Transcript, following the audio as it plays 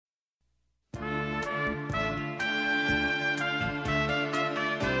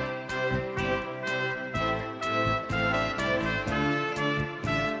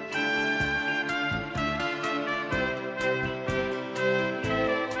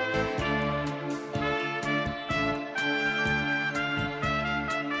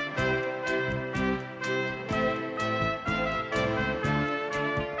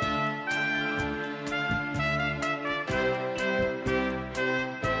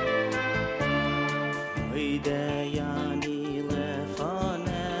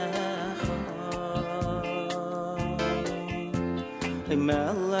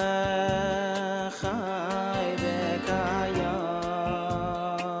melech chai v'kayam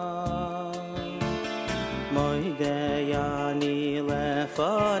moidei ani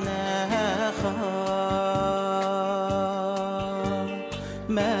lefanecha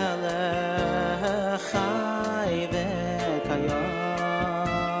melech chai v'kayam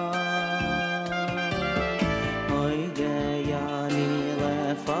moidei ani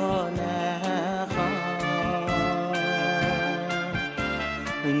lefanecha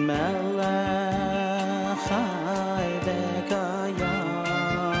melech chai v'kayam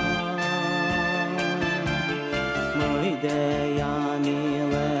moidei ani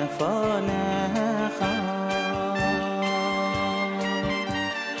lefanecha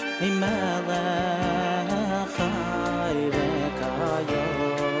melech chai v'kayam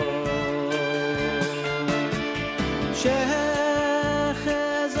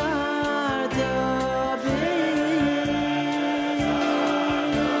shechazart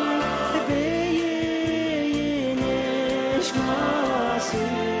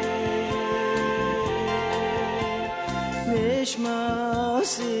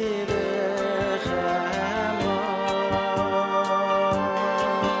nishmasi b'chema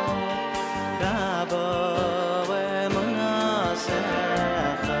Rabbo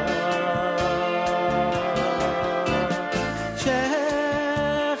emunasecha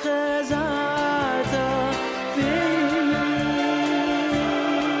shechazarta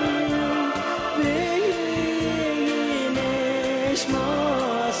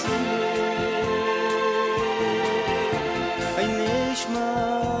nishmasi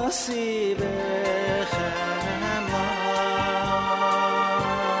nishmasi b'chema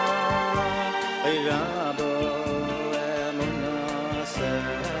Rabbo emunasecha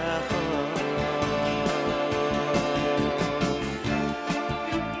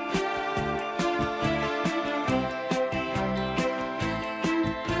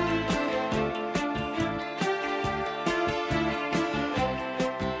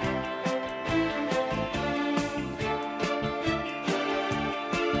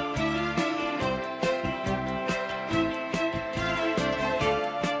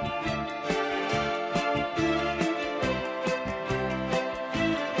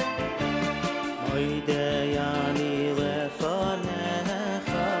moidei ani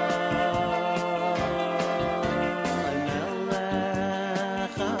lefanecha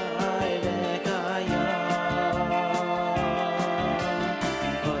melech chai v'kayam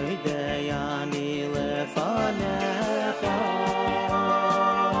moidei ani lefanecha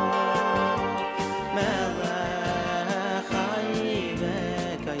melech chai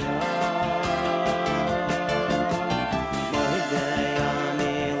v'kayam moidei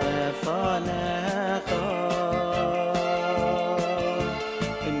ani lefanecha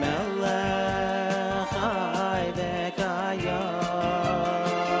melech chai v'kayam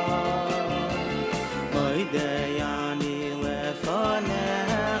moidei ani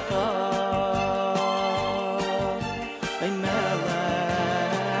lefanecha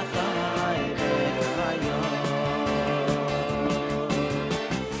melech chai v'kayam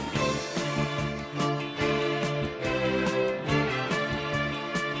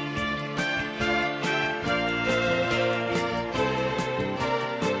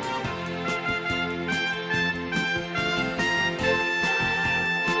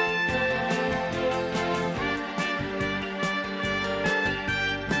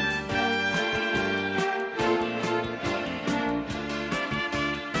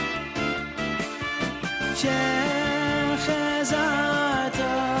shechazart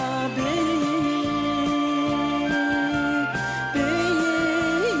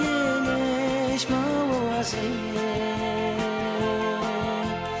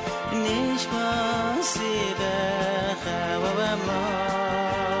nishmasi b'chema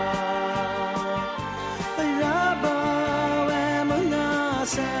Rabbo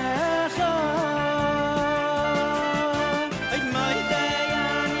emunasecha moidei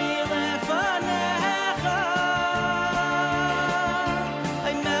ani lefanecha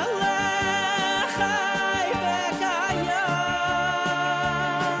melech chai v'kayam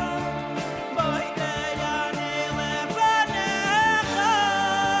moidei ani lefanecha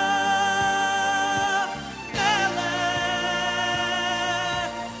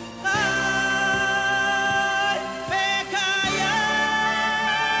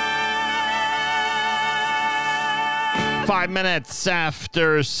Five minutes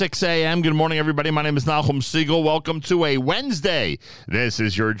after 6 a.m. Good morning, everybody. My name is Nahum Siegel. Welcome to a Wednesday. This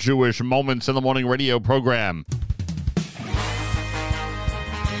is your Jewish Moments in the Morning radio program.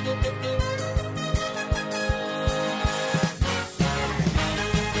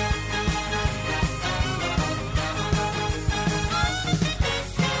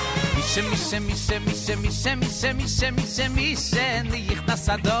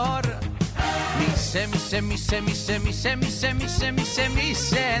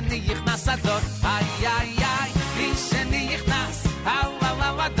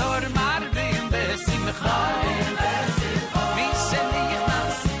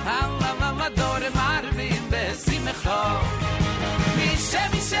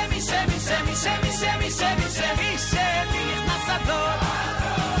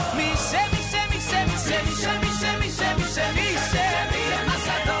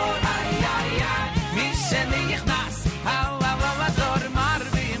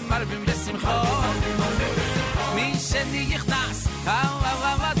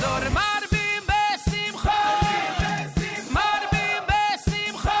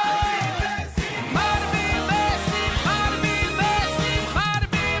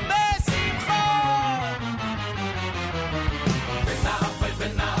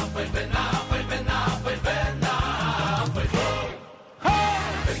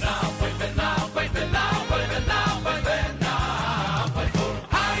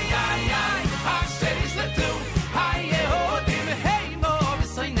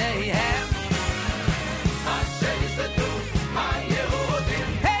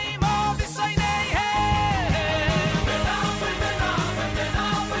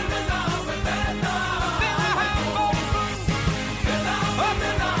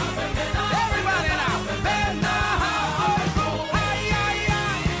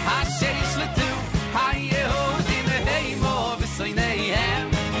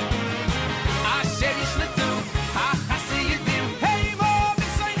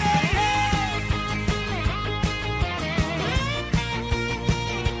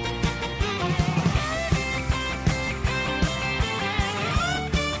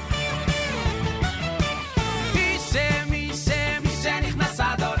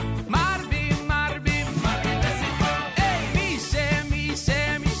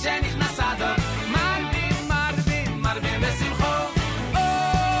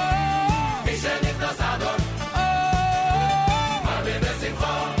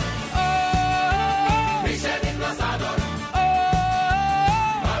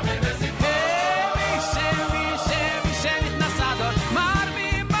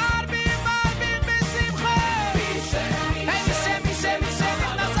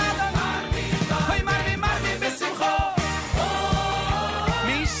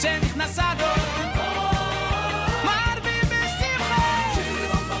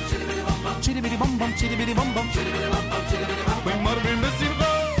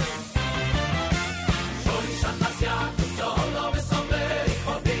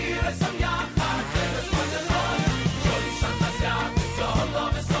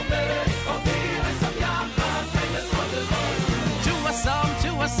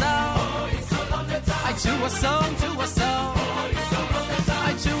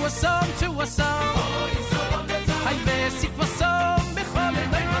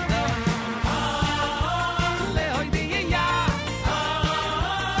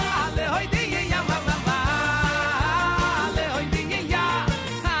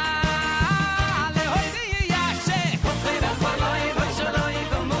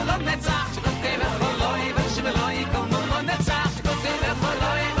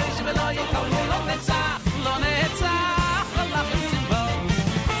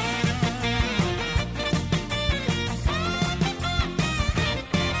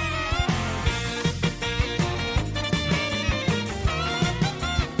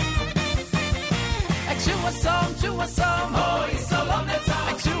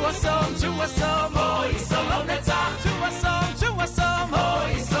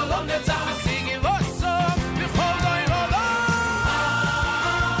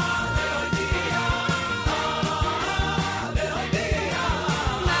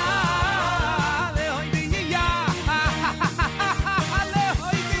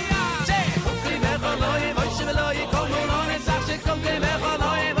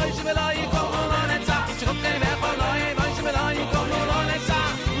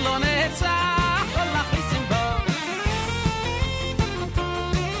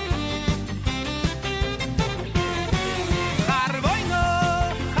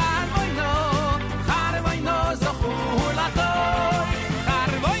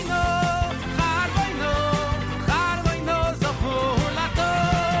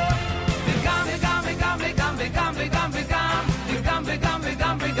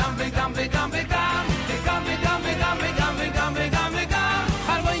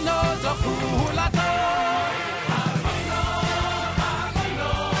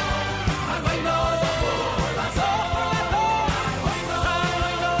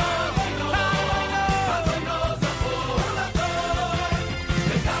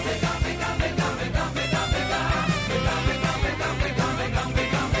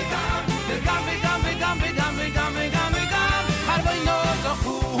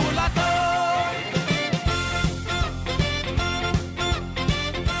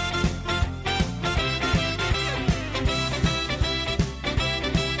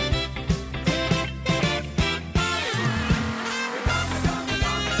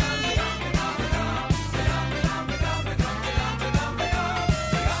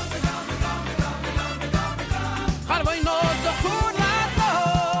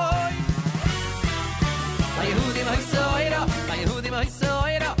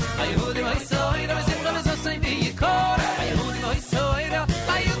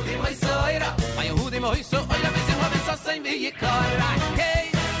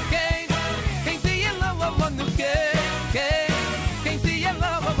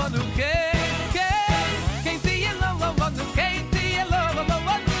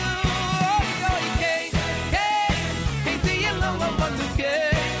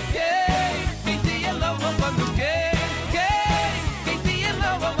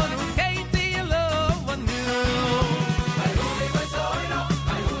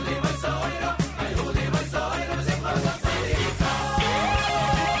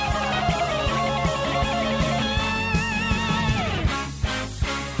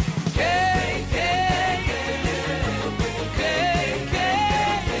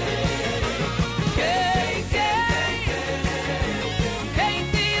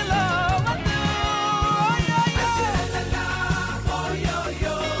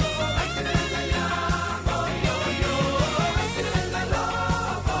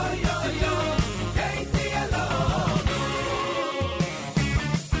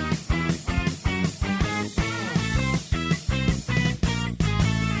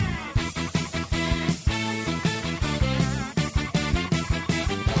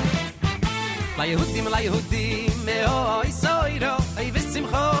 ליהודים מאוי סוירו אי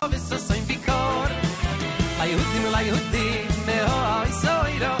ושמחו וששון ביקור ליהודים מאוי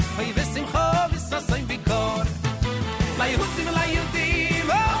סוירו אי ושמחו וששון ביקור ליהודים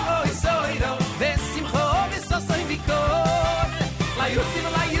מאוי סוירו ושמחו וששון ביקור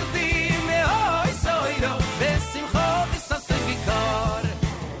ליהודים מאוי סוירו ושמחו וששון ביקור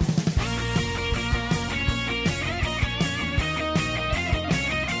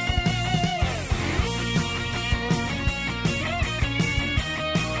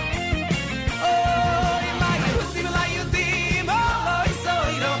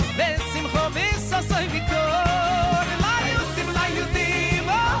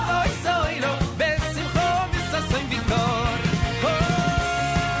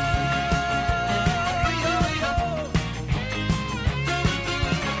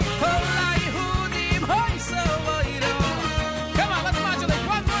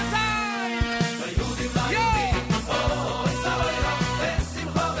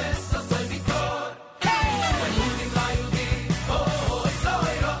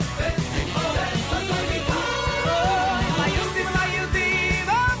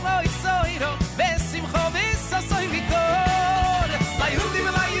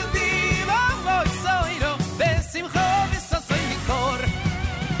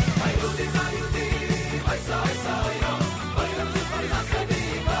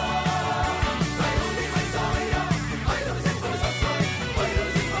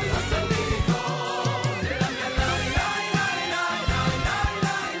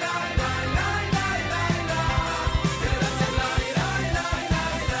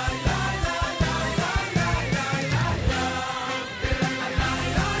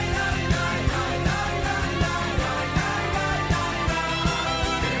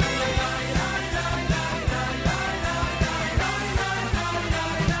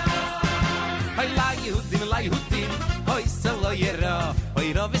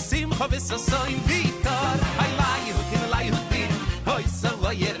וששון ביקור היי ליהודים הוי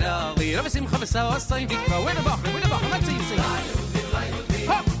סלו ירה לירה ושמחה וששון ביקור win a buck let's see you sing ליהודים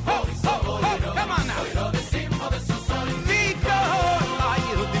ho come on now לירה ושמחה וששון ביקור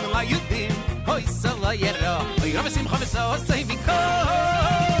ליהודים הוי סלו ירה לירה ושמחה וששון ביקור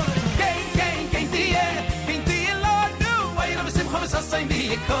כן תהיה לנו לירה ושמחה וששון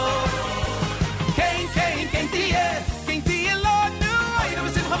ביקור כן תהיה לנו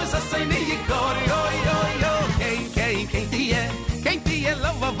Say me you got yo Can't be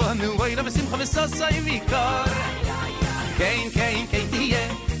love of a new way to sim have so say me car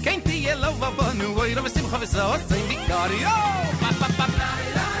Can't be love of a new way to sim have so say me car yo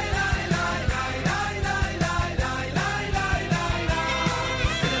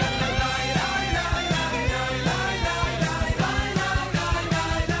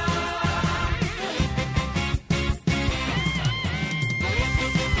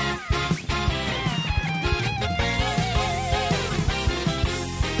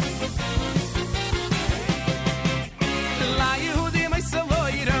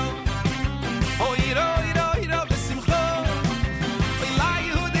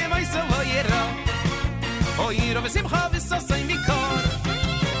ושמחה וששון ביקור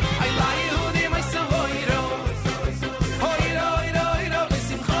I lie יהודים I סבוירו אוירו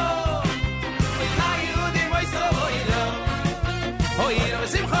ושמחה I lie יהודים I סבוירו אוירו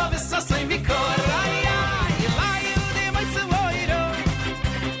ושמחה וששון ביקור I lie יהודים I סבוירו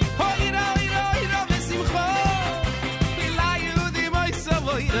אוירו ושמחה I lie יהודים I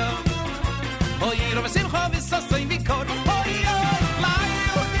סבוירו אוירו ושמחה וששון ביקור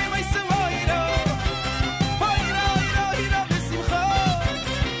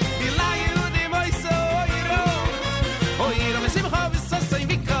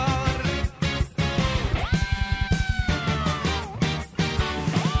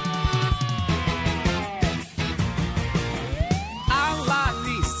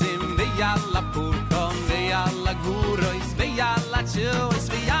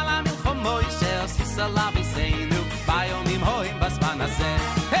salavi seinu bayom im hoim bas manase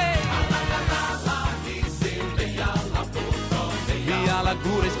hey vi ala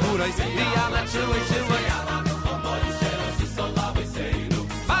gures gures vi ala chui chui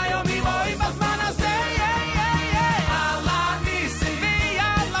bayom im hoim bas manase ala nisi vi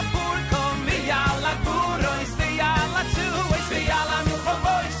ala purko vi ala gures vi ala chui vi ala mi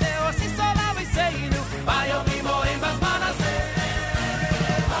hoim si salavi seinu bayom im hoim bas manase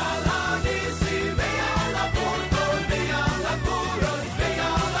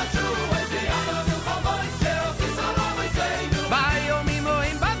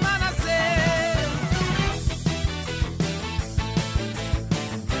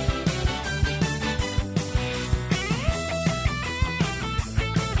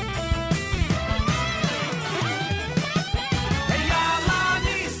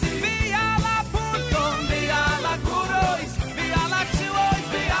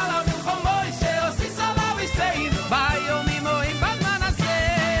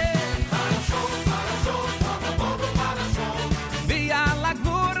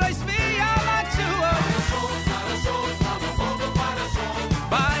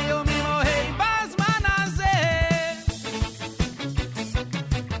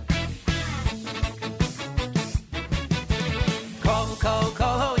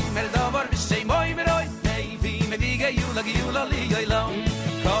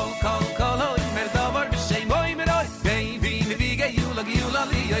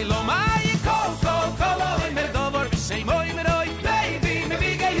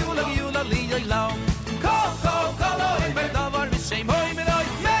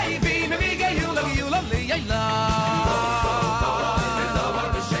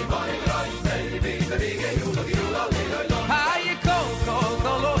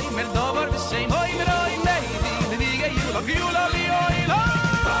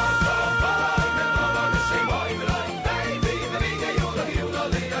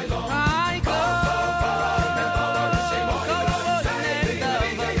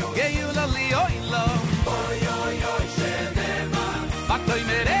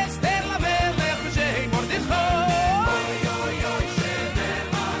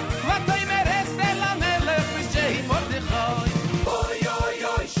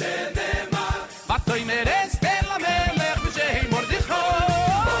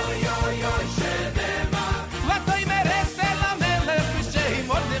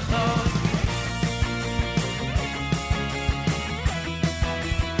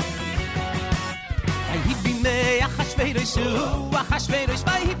Achashverosh,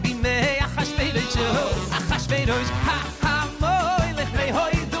 vai bime, Achashverosh, Achashverosh, ha ha moi lech mei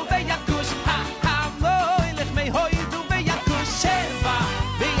hoi du veyakush, ha ha moi lech mei hoi du veyakush, sheva,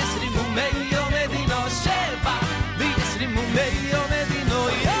 v'yesrimu mei o medino, sheva, v'yesrimu mei o medino,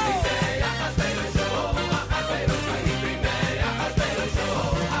 yo. Achashverosh, Achashverosh, vai bime, Achashverosh,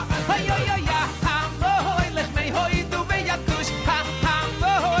 hay yo yo ya, ha moi lech mei hoi du veyakush, ha ha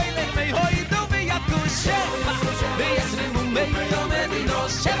moi lech mei hoi du veyakush, sheva, v'yesrimu mei o medino,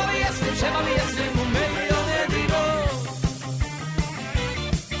 sheva v'yesrimu mei o medino.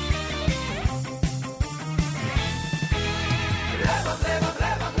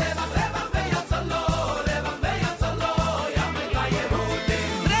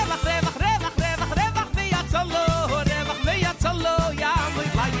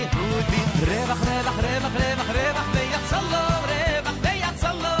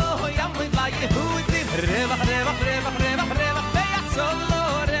 Revach, revach, revach, revach, revach, ve'yatzalo,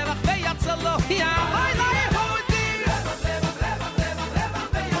 revach,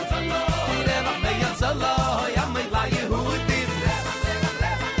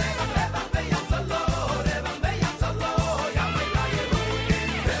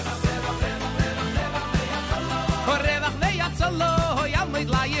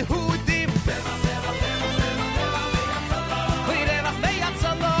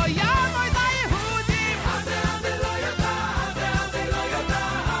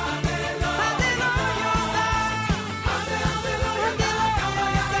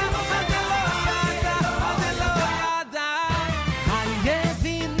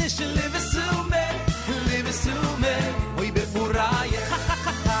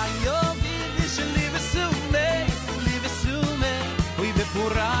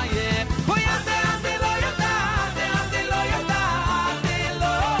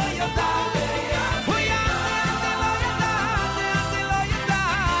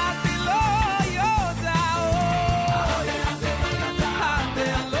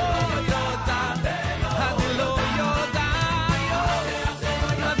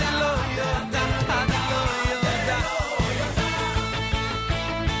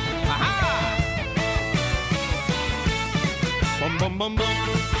 bum bum.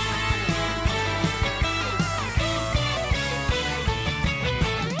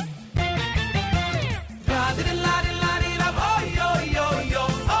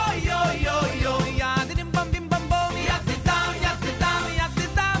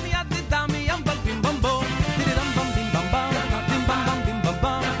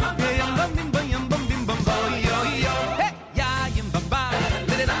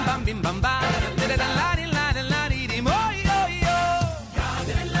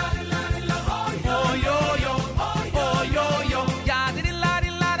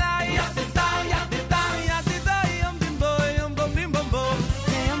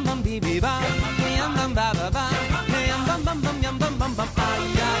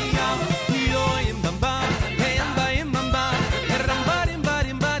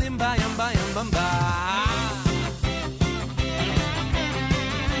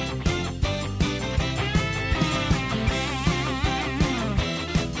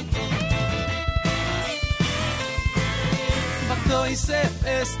 Yosef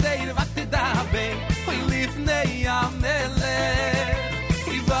esteir vakte dabe hoy lifnei amelech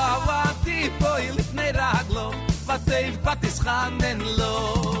ivawati hoy lifnei raglo vatev patis khanen lo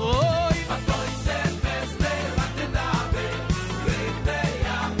Yosef esteir vakte dabe lifnei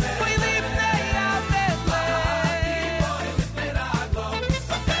amelech hoy lifnei amelech hoy lifnei raglo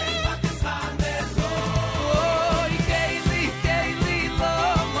vatev patis khanen lo hoy keili lo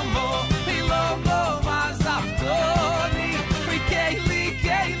mo mazafto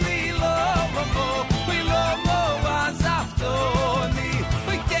Kaylee, lo mo, we lo mo azaftoni.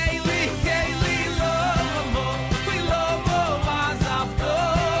 We Kaylee, lo mo, we lo mo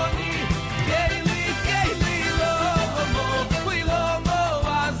azaftoni. Kaylee, lo mo, we lo mo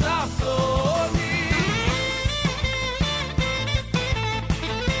azaftoni.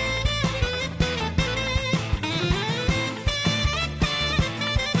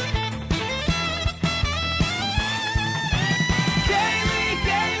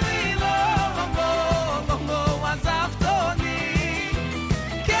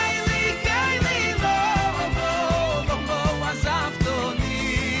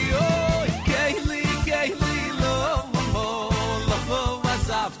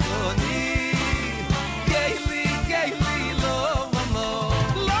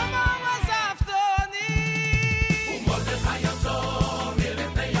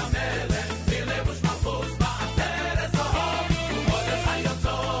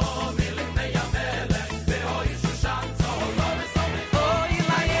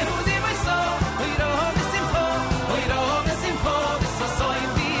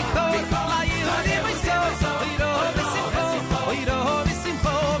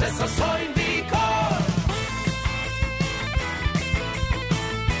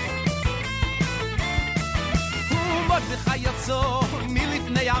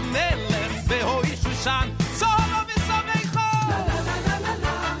 מלפני המלך והוא ישושן צורו וסומכו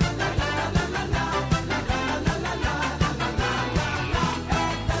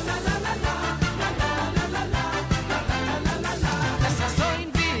לססוין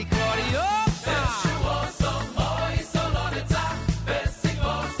ויקרוריופה תשוע סומוי סולו נצח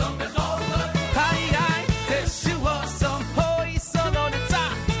וסיגבו סום בכל היי היי תשוע סומוי סולו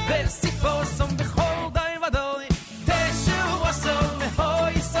נצח וסיגבו סום בכל די ודוי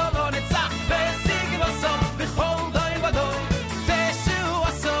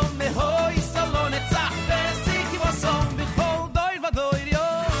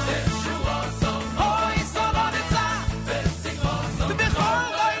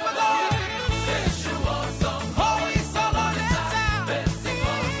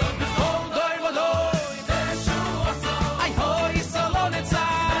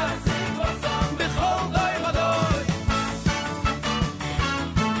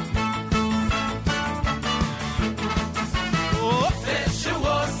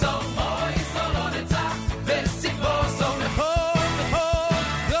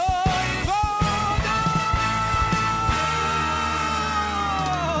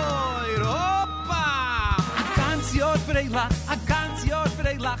I can't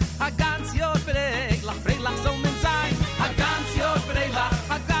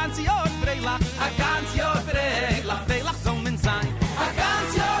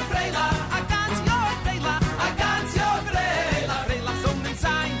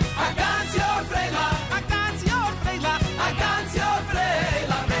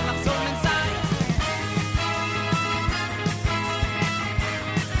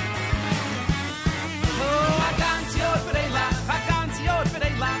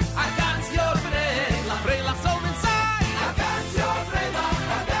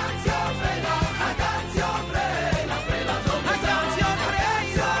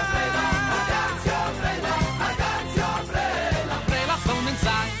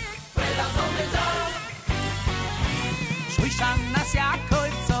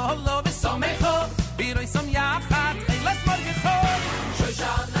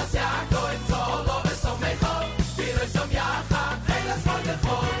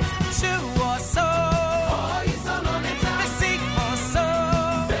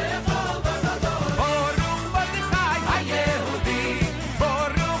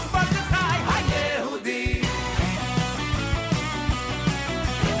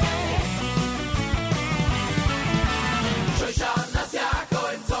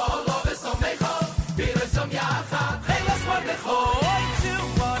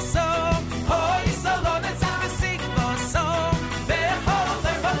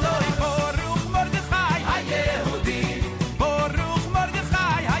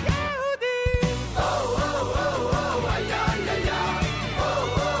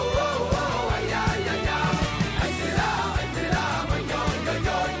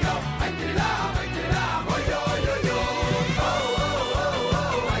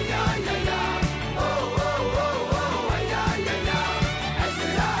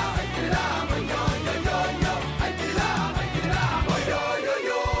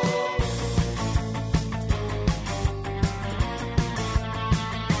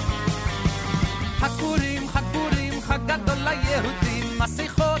Purim, Chag Gadol LaYehudim,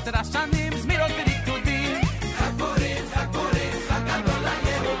 Masechot, Rashanim, Zmirot v'Rikudim. Chag Purim, Chag Gadol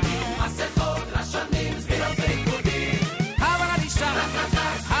LaYehudim, Masechot, Rashanim, Zmirot v'Rikudim. Havana Risha,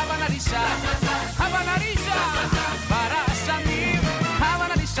 Havana Risha, Havana Risha, Barashanim,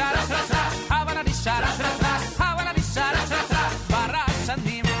 Havana Risha, Havana Risha, Havana Risha,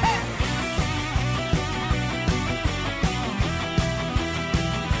 Barashanim.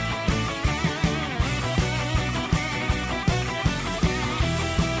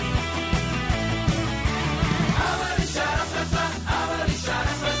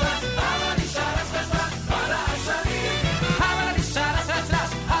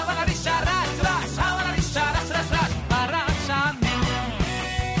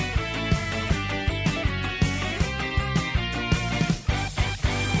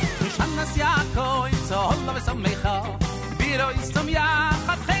 Holla v'samecha Biro yistom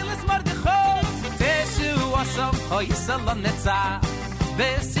yachat Cheles Mordechot Teshu asom O yisalo netzah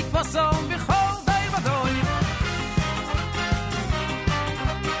V'sikvasom B'chol Dai v'doi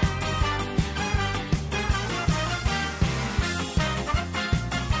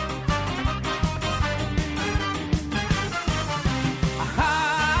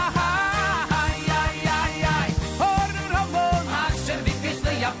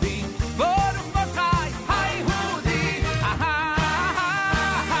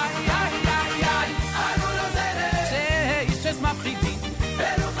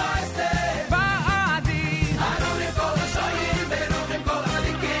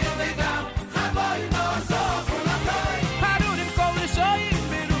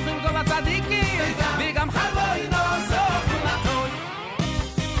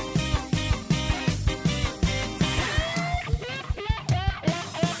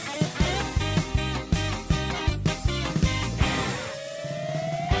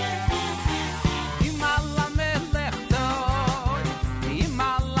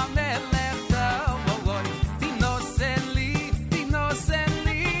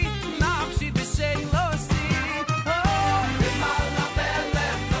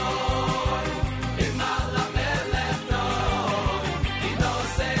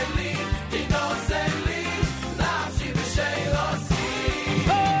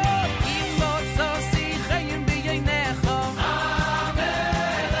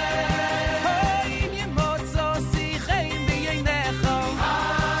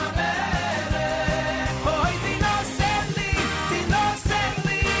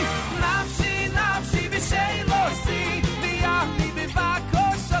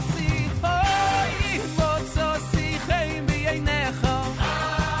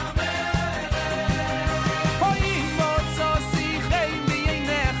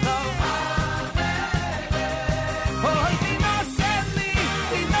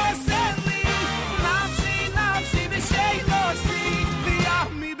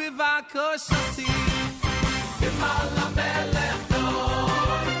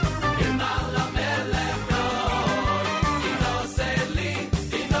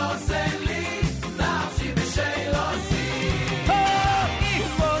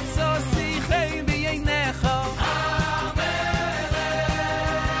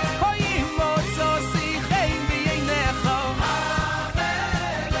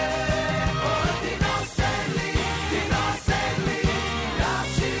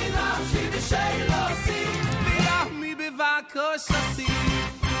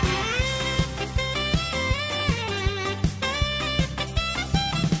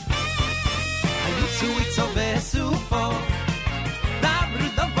Super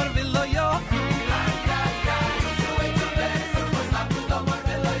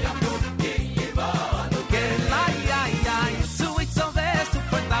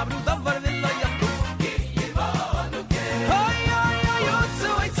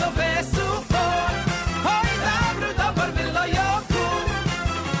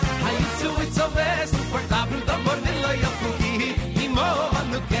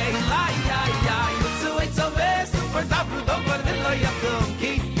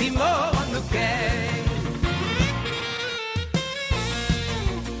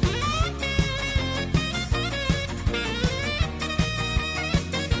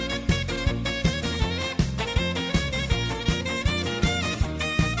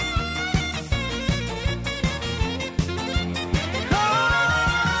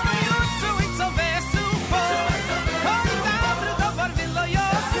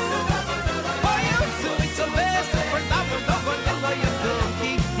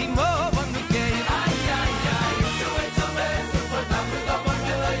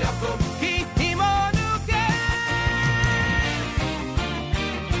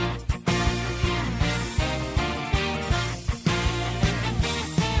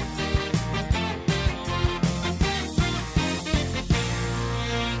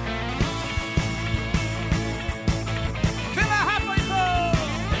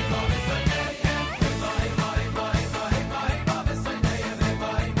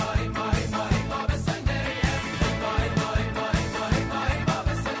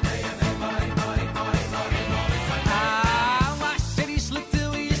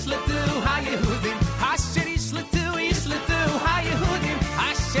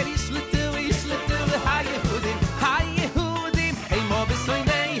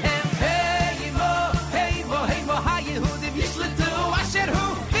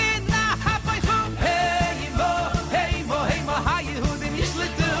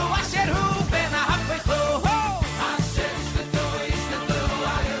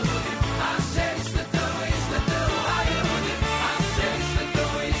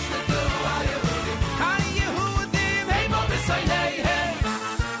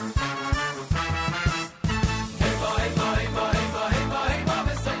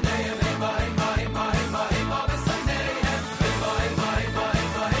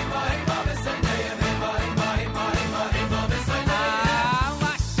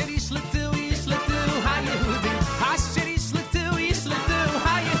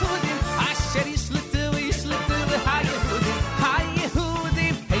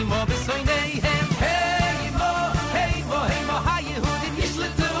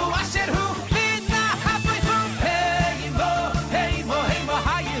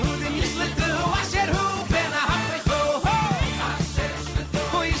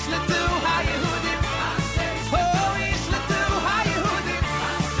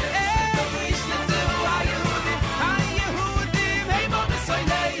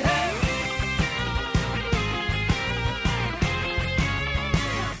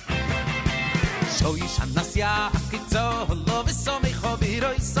Show you Shanasya Akitzo Love is so me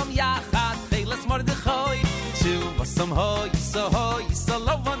Choviro is some Yachat Velas Mordechoi Shu was some Hoi so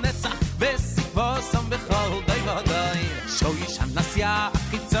love on Netzach Vesik was some Bechol Doi Vadoi Show you Shanasya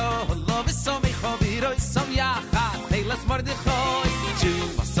Akitzo Love is so me Choviro is some Yachat Velas Mordechoi Shu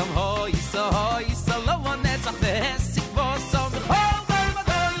was some Hoi so love on Netzach Vesik was some Bechol Doi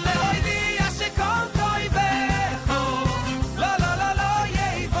Vadoi Leoi Di Ashekol Doi Becho La la la la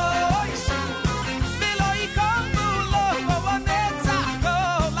Yei Boi Shu Veloi Komu Lo Vo Netzach Go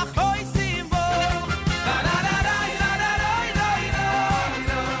Lachoi Simbo La la la la la la la la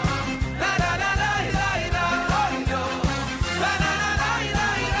la la la la la la la la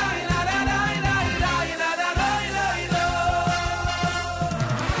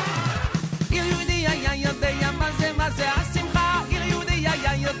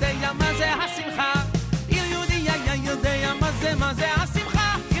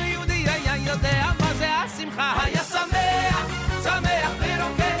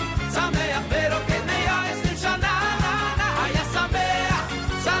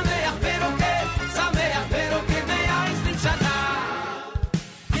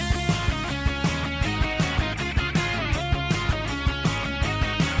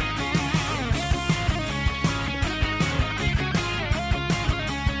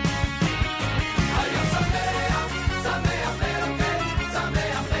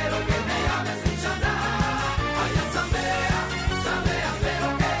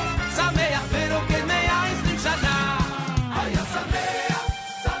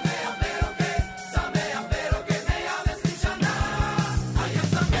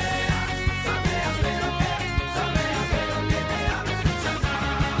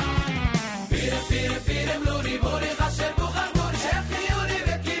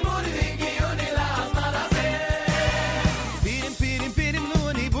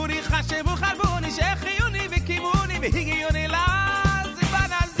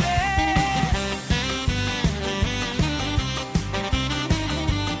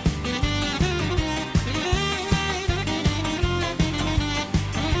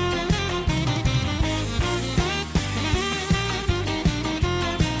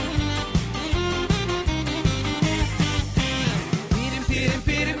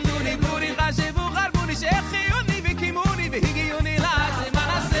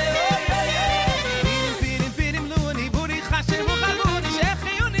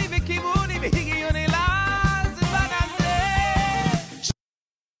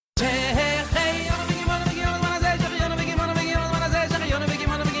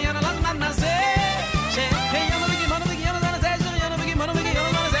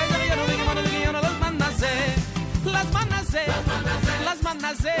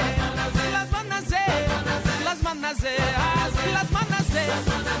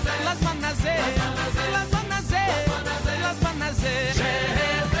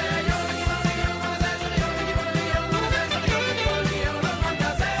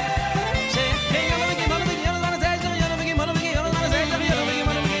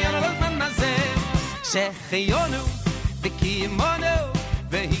Shecheyonu v'kiyimonu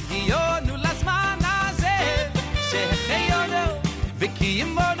v'higiyonu lazman hazeh. Shecheyonu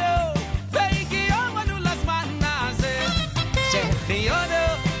v'kiyimonu v'higiyonu lazman hazeh. Shecheyonu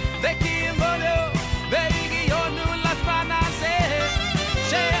v'kiyimonu v'higiyonu lazman hazeh.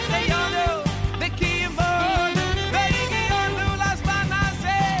 Shecheyonu v'kiyimonu v'higiyonu lazman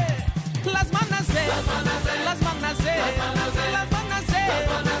hazeh. Lazman hazeh, lazman hazeh,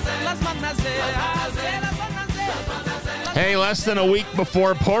 lazman hazeh. Hey, less than a week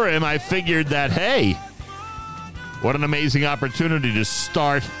before Purim, I figured that, hey, what an amazing opportunity to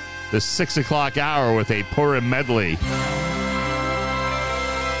start the 6 o'clock hour with a Purim medley.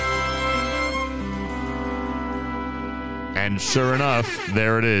 And sure enough,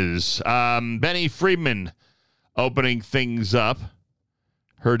 there it is. Benny Friedman opening things up.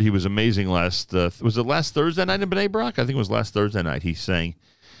 Heard he was amazing was it last Thursday night in Bnei Brak? I think it was last Thursday night he sang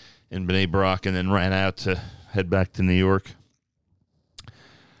in Bnei Brak and then ran out to head back to New York.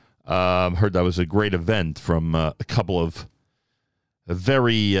 Heard that was a great event from a couple of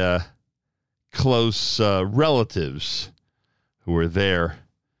very close relatives who were there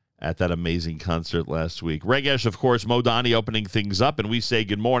at that amazing concert last week. Regesh, of course, Modani opening things up, and we say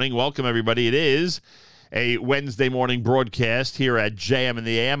good morning. Welcome, everybody. It is a Wednesday morning broadcast here at JM in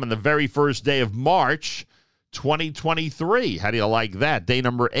the AM on the very first day of March 2023. How do you like that? Day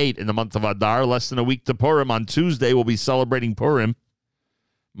number 8 in the month of Adar, less than a week to Purim. On Tuesday, we'll be celebrating Purim.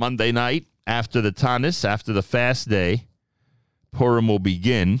 Monday night, after the Tanis, after the fast day, Purim will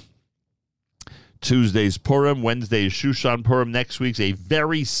begin. Tuesday's Purim, Wednesday's Shushan Purim. Next week's a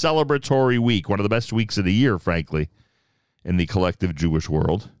very celebratory week, one of the best weeks of the year, frankly, in the collective Jewish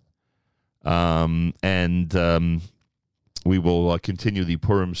world. We will continue the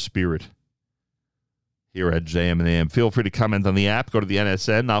Purim spirit here at JM and AM. Feel free to comment on the app. Go to the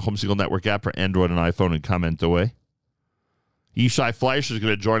NSN, Nachum Segal Network app for Android and iPhone, and comment away. Yishai Fleischer is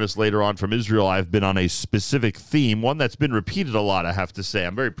going to join us later on from Israel. I've been on a specific theme, one that's been repeated a lot, I have to say.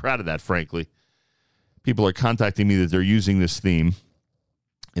 I'm very proud of that, frankly. People are contacting me that they're using this theme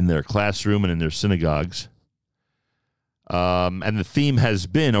in their classroom and in their synagogues. And the theme has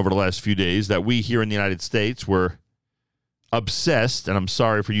been, over the last few days, that we here in the United States were obsessed, and I'm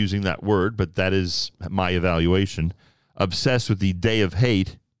sorry for using that word, but that is my evaluation, obsessed with the Day of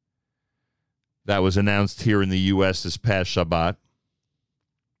Hate that was announced here in the U.S. this past Shabbat.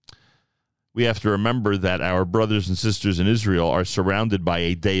 We have to remember that our brothers and sisters in Israel are surrounded by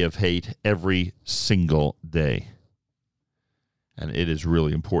a day of hate every single day. And it is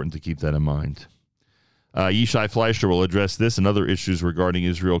really important to keep that in mind. Yishai Fleischer will address this and other issues regarding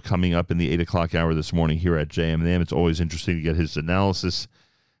Israel coming up in the 8 o'clock hour this morning here at JM&M. It's always interesting to get his analysis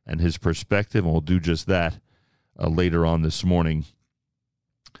and his perspective, and we'll do just that later on this morning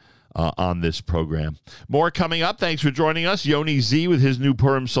on this program. More coming up. Thanks for joining us. Yoni Z with his new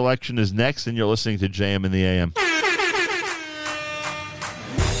Purim selection is next, and you're listening to JM in the AM.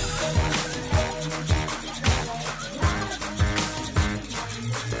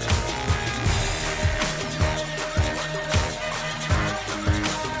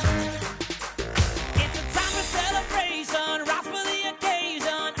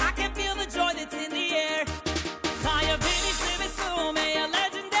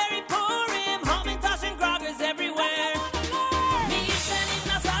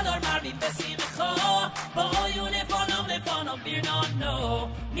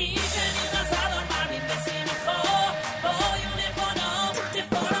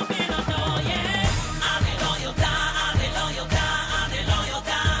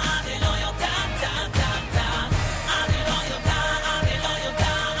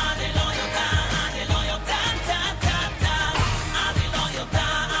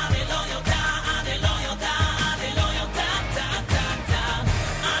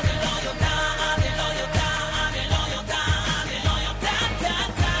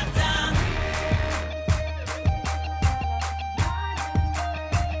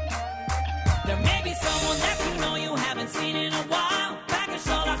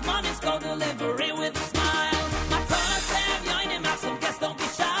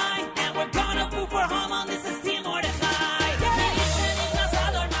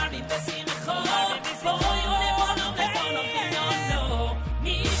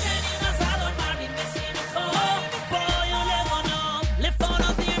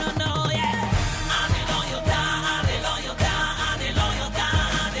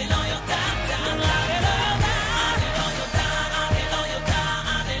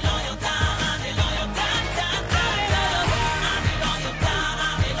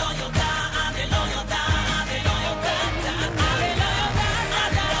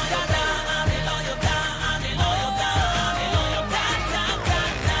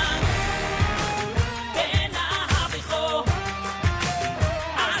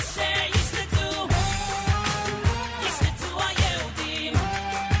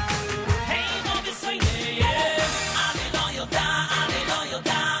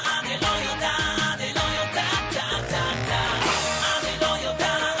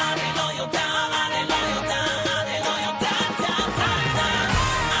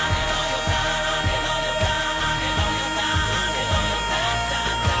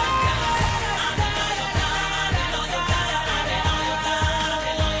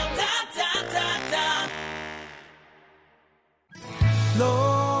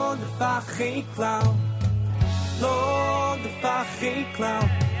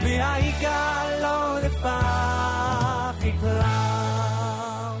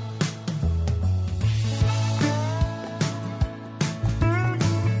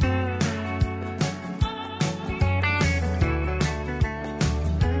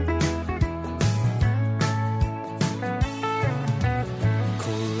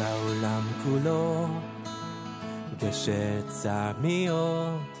 גשת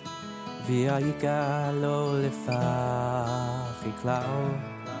צמיות והיקה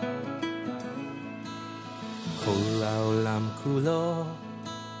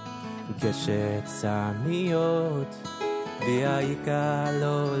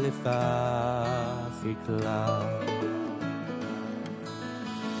לו לפחי כלל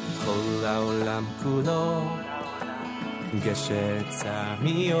כל העולם כולו גשת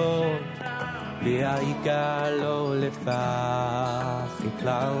צמיות והעיקר לא לפחד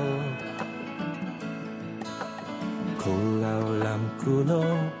כלל. כל העולם כולו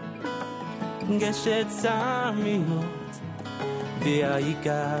גשת צמיות,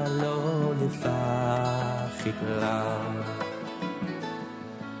 והעיקר לא לפחד כלל.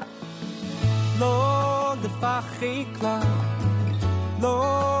 לא לפחד כלל,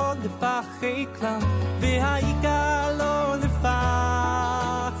 לא לפחד כלל, והעיקר לא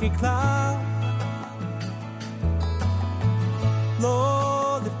לפחד כלל.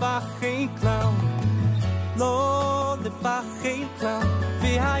 לא לפחד כלל, לא לפחד כלל,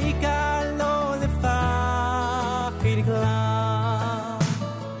 והעיקר לא לפחד כלל.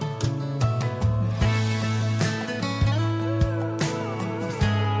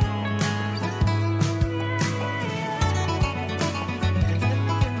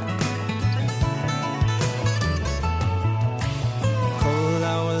 כל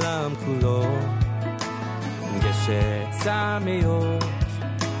העולם כולו גשת צמיות,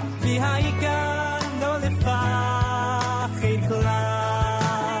 והעיקר לא לפחד כלל.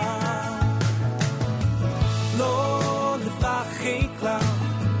 לא לפחד כלל,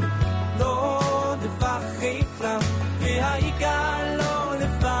 לא לפחד כלל, והעיקר לא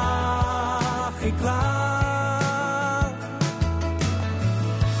לפחד כלל.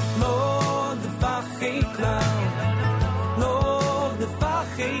 לא לפחד כלל, לא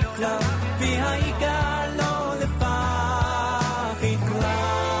לפחד כלל, והעיקר לא לפחד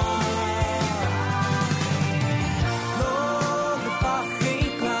כלל.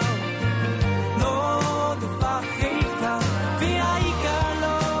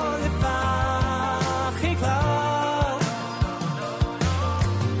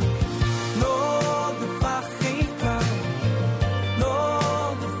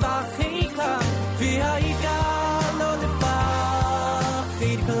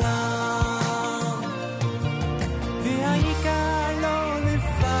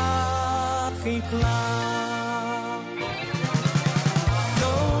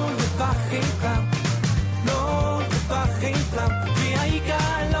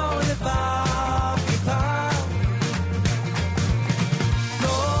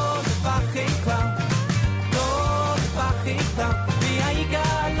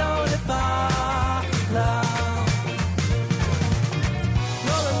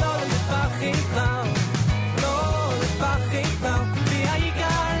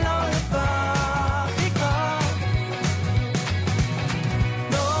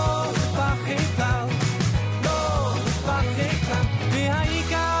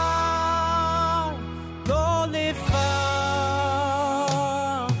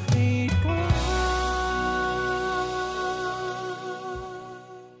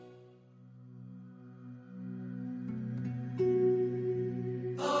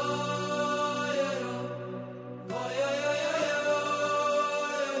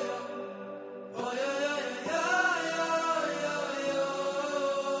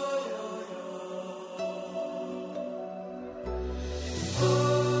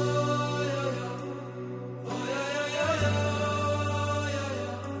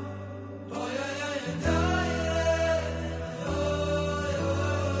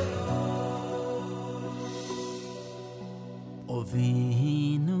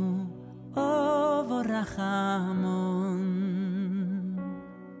 אבינו רחמון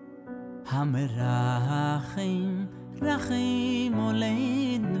המרחם רחם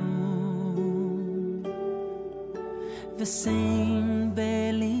עלינו ושם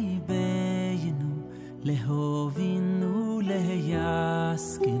בליבנו להובינו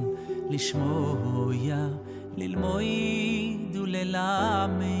להיסקן לשמוע ללמוד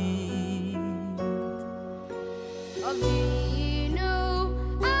וללמד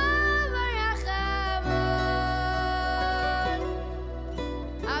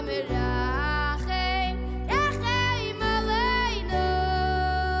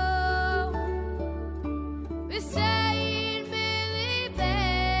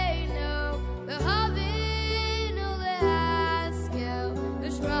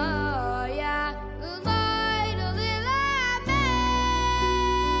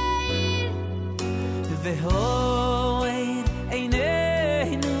והואר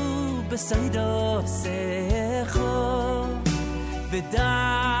עינינו בסיידו סכו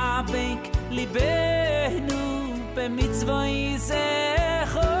ודבק ליבנו במצווי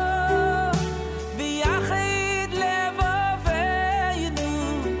זכו ויחד לבבינו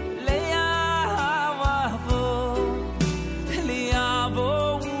ליאהבו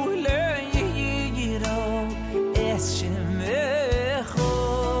ליאהבו וליירו אס שמחו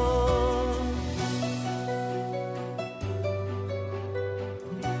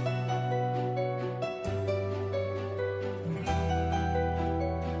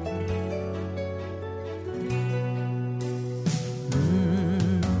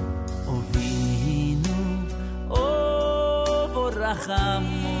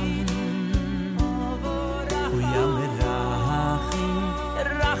רחמון ויה מרחם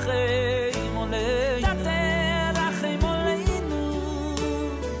רחם עלינו רחם עלינו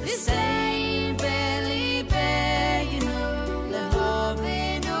לסיים בליבנו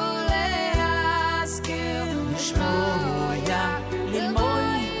להובינו להזכיר לשמוע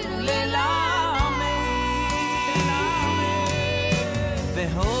ללמוד ללמד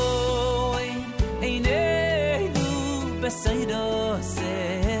והוי עינינו בסיידו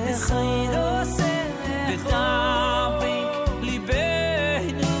ודבק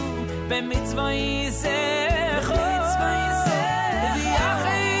ליבנו במצווי זכו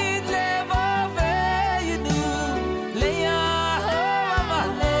ויחד לבבינו ליבוא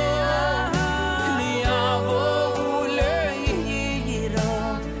וליירו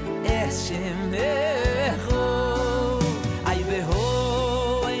את שמך אי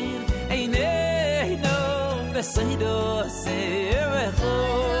והוי עינינו בסיידו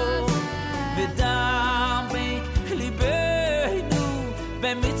ודבק ליבנו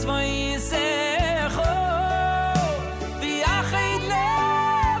במצווי זכו ויחד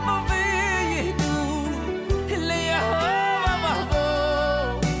לבבינו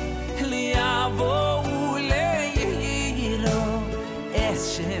ליבוא וליירו את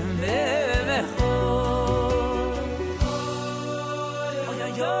שמך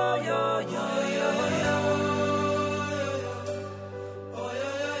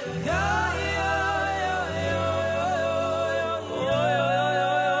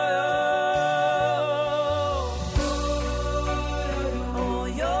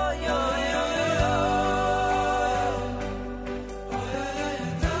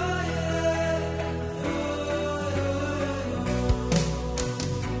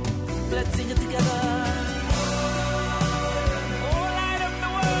Let's sing it together. Oh, light up the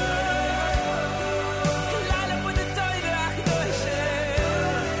world. Light up with the Torah HaKadosh.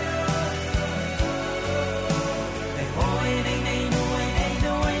 Oh, ain't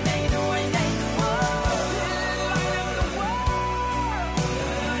no. Light up the world.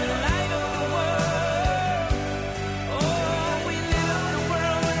 Light up the world. Oh, we lit up the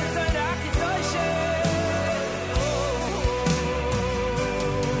world with the Torah HaKadosh.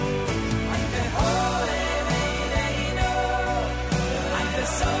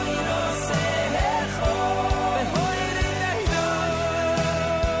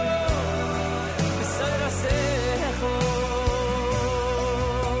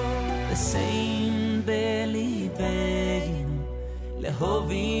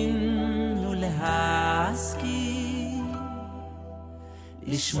 להובין ולהשכיל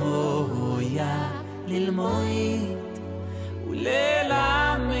לשמוע ללמוד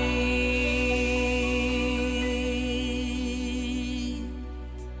וללמד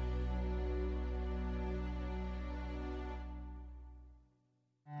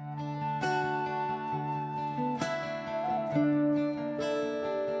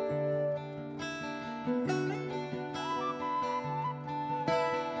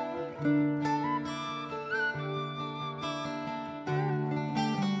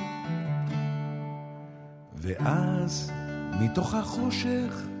ואז מתוך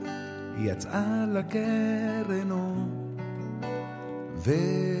החושך יצאה לקרנו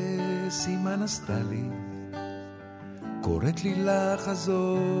וסימן עשתה לי קוראת לי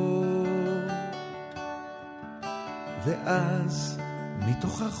לחזור ואז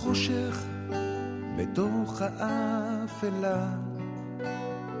מתוך החושך בתוך האפלה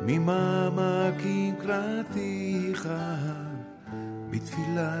ממעמקים קראתיך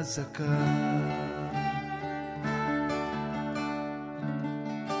בתפילה זכה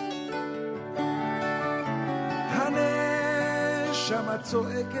הנשמה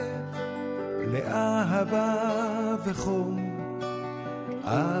צועקת לאהבה וחום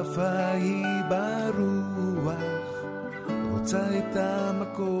עפה היא ברוח רוצה את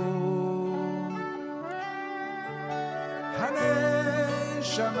המקום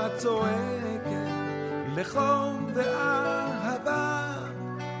הנשמה צועקת לחום ואהבה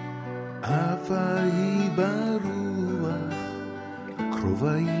עפה היא ברוח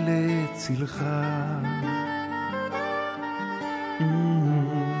קרובה היא לצלך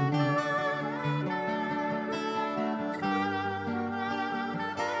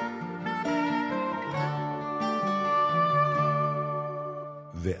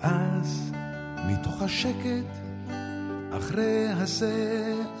ואז מתוך השקט אחרי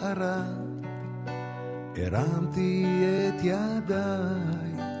הסערה הרמתי את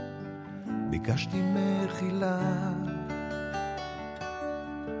ידיי ביקשתי מחילה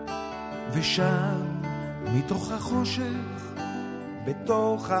ושם מתוך החושך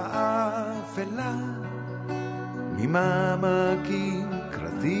בתוך האפלה ממעמקים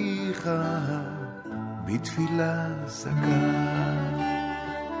קראתיך בתפילה זכה.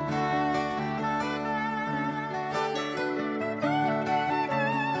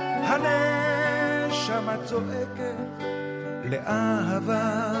 הנשמה צועקת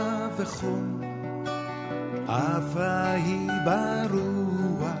לאהבה וחום, עפה היא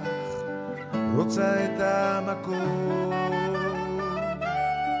ברוח, רוצה את המקום.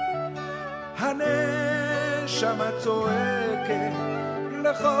 הנשמה צועקת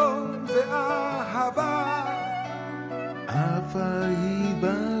לחום ואהבה, עפה היא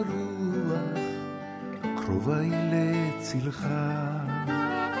ברוח, קרובה היא לצלך.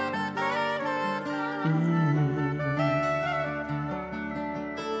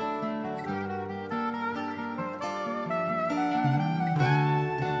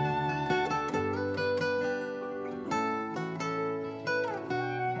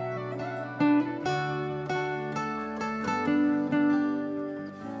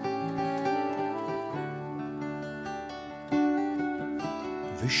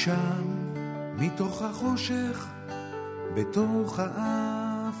 ושם מתוך החושך, בתוך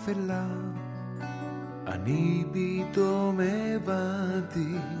האפלה, אני פתאום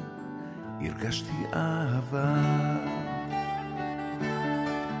הבנתי, הרגשתי אהבה.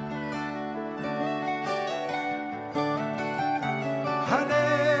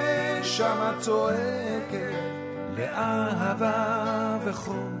 הנשמה צועקת לאהבה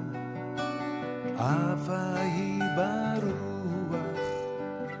וחום, עפה היא ברוח,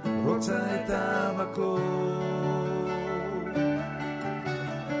 רוצה את המקום.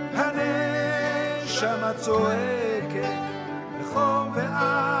 הנשמה צועקת לחום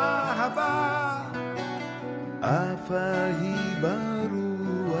ואהבה, עפה היא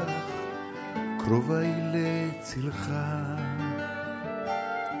ברוח, קרובה היא לצלך.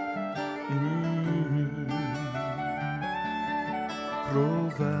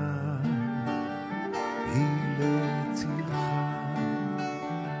 קרובה היא לצלך.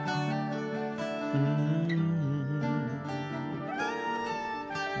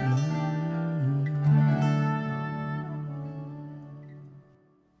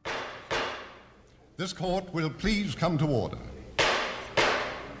 This court will please come to order.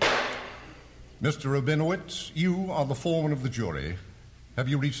 Mr. Rabinowitz, you are the foreman of the jury. Have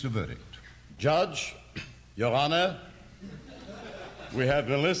you reached a verdict? Judge, Your Honor, we have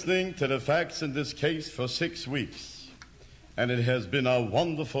been listening to the facts in this case for 6 weeks, and it has been a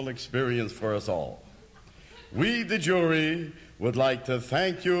wonderful experience for us all. We, the jury, would like to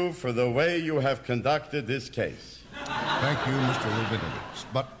thank you for the way you have conducted this case. Thank you, Mr. Rabinowitz.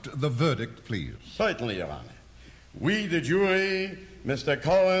 But the verdict, please. Certainly, Your Honor. We, the jury, Mr.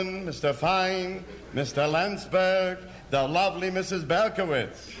 Cohen, Mr. Fine, Mr. Landsberg, the lovely Mrs.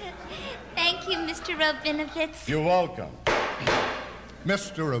 Berkowitz. Thank you, Mr. Rabinowitz. You're welcome.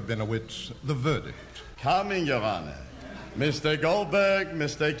 Mr. Rabinowitz, the verdict. Coming, Your Honor. Mr. Goldberg,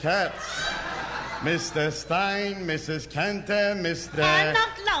 Mr. Katz, Mr. Stein, Mrs. Cantor, Mr. I'm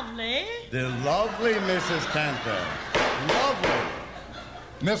not lovely. The lovely Mrs. Cantor. Lovely.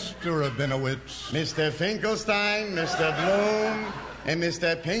 Mr. Rabinowitz. Mr. Finkelstein, Mr. Bloom, and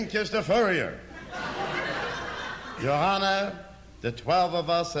Mr. Pincus the Furrier. Your Honor, the 12 of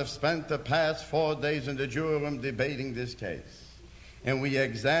us have spent the past 4 days in the jury room debating this case. And we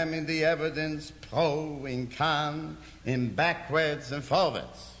examined the evidence pro and con, in backwards and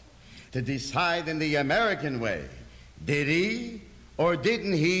forwards, to decide in the American way, did he or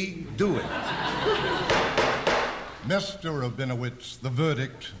didn't he do it? Mr. Rabinowitz, the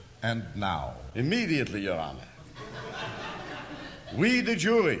verdict, and now. Immediately, Your Honor. We, the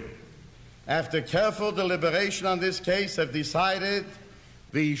jury, after careful deliberation on this case, have decided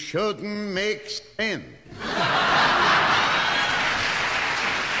we shouldn't mix in.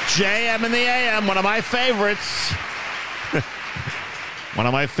 JM in the AM, one of my favorites. One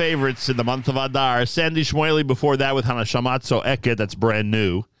of my favorites in the month of Adar. Sandy Shmueli before that with Hanashamatzo Eket, that's brand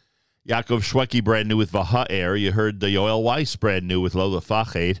new. Yaakov Shweki, brand new with Vaha'er. You heard the Yoel Weiss, brand new with Lola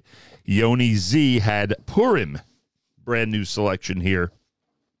Fachet. Yoni Z had Purim, brand new selection here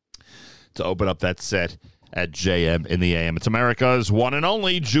to open up that set at JM in the AM. It's America's one and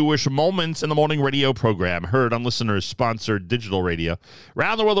only Jewish Moments in the Morning radio program, heard on listeners-sponsored digital radio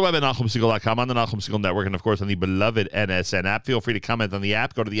around the world, the web at NachumSegal.com, on the Nachum Segal Network, and, of course, on the beloved NSN app. Feel free to comment on the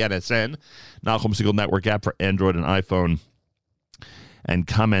app. Go to the NSN, Nachum Segal Network app for Android and iPhone, and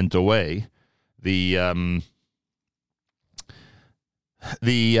comment away. The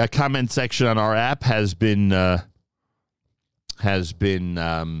comment section on our app has been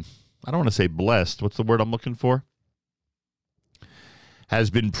I don't want to say blessed. What's the word I'm looking for? has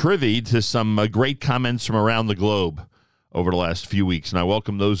been privy to some great comments from around the globe over the last few weeks. And I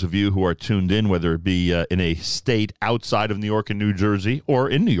welcome those of you who are tuned in, whether it be in a state outside of New York and New Jersey, or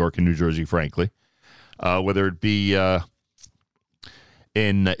in New York and New Jersey, frankly, whether it be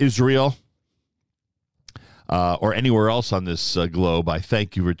in Israel or anywhere else on this globe. I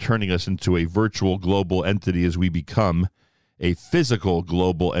thank you for turning us into a virtual global entity as we become a physical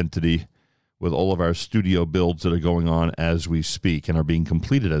global entity with all of our studio builds that are going on as we speak and are being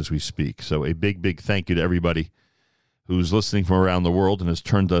completed as we speak. So a big, big thank you to everybody who's listening from around the world and has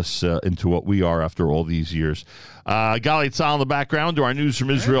turned us into what we are after all these years. Galei Tzahal in the background to our news from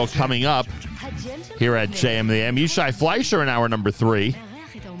Israel coming up here at JM the AM. Yishai Fleischer in hour number 3.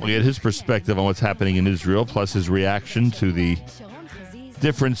 We'll get his perspective on what's happening in Israel, plus his reaction to the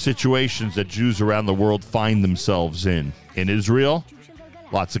different situations that Jews around the world find themselves in. In Israel,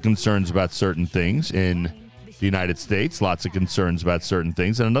 lots of concerns about certain things. In the United States, lots of concerns about certain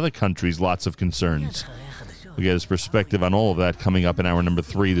things. And in other countries, lots of concerns. We'll get his perspective on all of that coming up in hour number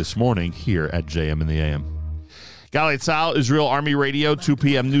 3 this morning here at JM in the AM. Galei Tzahal, Israel Army Radio, 2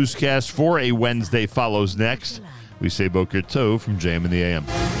 p.m. newscast for a Wednesday follows next. We say Boker Tov from JM in the AM.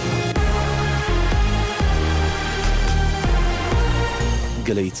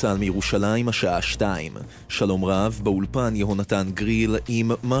 גלי צהל מירושלים, השעה 2. שלום רב, באולפן יהונתן גריל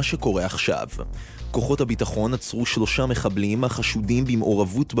עם מה שקורה עכשיו. כוחות הביטחון עצרו 3 מחבלים החשודים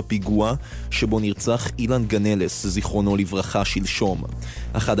במעורבות בפיגוע שבו נרצח אילן גנלס, זיכרונו לברכה, שלשום.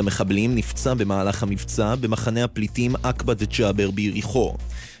 אחד המחבלים נפצע במהלך המבצע במחנה הפליטים עקבת ג'אבר ביריחו.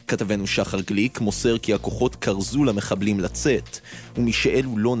 כתבנו שחר גליק מוסר כי הכוחות קרזו למחבלים לצאת,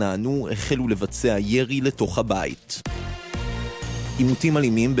 ומשאלו לא נענו החלו לבצע ירי לתוך הבית. עימותים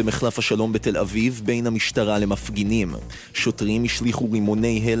אלימים במחלף השלום בתל אביב בין המשטרה למפגינים. שוטרים השליחו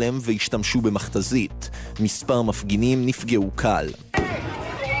רימוני הלם והשתמשו במכתזית. מספר מפגינים נפגעו קל.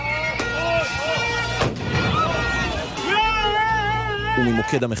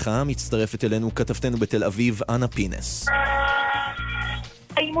 וממוקד המחאה מצטרפת אלינו כתבתנו בתל אביב, אנה פינס.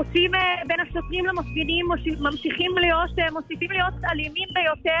 העימותים בין השוטרים למפגינים מוסיפים להיות אלימים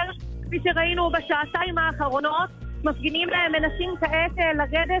ביותר, כפי שראינו בשעתיים האחרונות. מפגינים מנסים כעת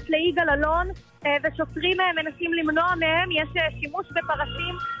לרדת ליגאל אלון, ושוטרים מנסים למנוע מהם. יש שימוש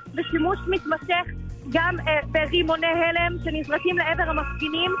בפרשים ושימוש מתמשך גם ברימוני הלם שנזרקים לעבר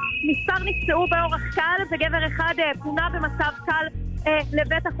המפגינים. מספר נפצעו באורח קל, וגבר אחד פונה במצב קל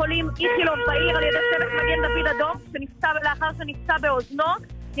לבית החולים איכילוב בעיר על ידי צוות מגן דוד אדום, לאחר שנפצע באוזנו.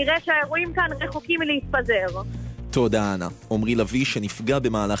 נראה שהאירועים כאן רחוקים מלהתפזר. תודה אנה. עומרי לוי שנפגע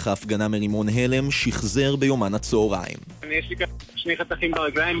במהלך ההפגנה מרימון הלם שחזר ביומן הצהריים. יש לי כאן 2 חתכים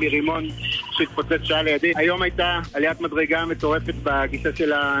ברגליים מרימון שהתפוצץ שעה לידי. היום הייתה עליית מדרגה מטורפת בגישה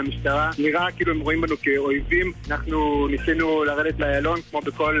של המשטרה. נראה כאילו הם רואים בנו כאויבים. אנחנו ניסינו לרדת לאיילון כמו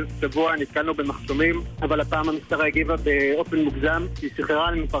בכל שבוע, נתקלנו במחסומים, אבל הפעם המשטרה הגיבה באופן מוגזם. היא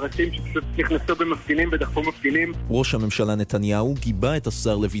שחררה לנו פרשים שפשוט נכנסו במפגינים ודחפו מפגינים. ראש הממשלה נתניהו גיבה את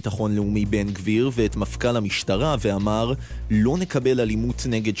השר לביטחון לאומי בן גביר ואת מפכ"ל המשטרה ואמר לא נקבל אלימות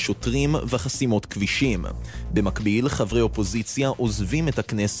נגד שוטרים וחסימות כבישים. במקביל, חברי אופוזיציה עוזבים את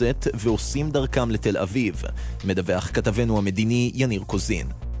הכנסת ועושים דרכם לתל אביב. מדווח כתבנו המדיני יניר קוזין.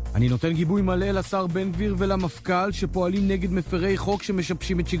 אני נותן גיבוי מלא לשר בן גביר ולמפכ"ל שפועלים נגד מפרי חוק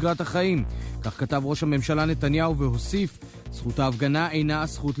שמשבשים את שגרת החיים. כך כתב ראש הממשלה נתניהו והוסיף, זכות ההפגנה אינה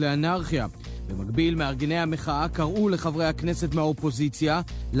זכות לאנרכיה. במקביל, מארגני המחאה קראו לחברי הכנסת מהאופוזיציה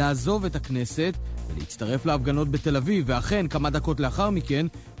לעזוב את הכנסת ולהצטרף להפגנות בתל אביב, ואכן כמה דקות לאחר מכן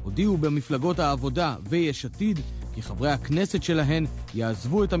הודיעו במפלגות העבודה ויש עתיד כי חברי הכנסת שלהן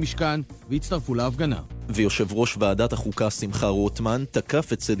יעזבו את המשכן ויצטרפו להפגנה. ויושב ראש ועדת החוקה שמחה רוטמן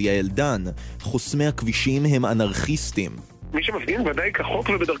תקף אצל יעל דן, חוסמי הכבישים הם אנרכיסטים. מי שמפגין ודאי כחוק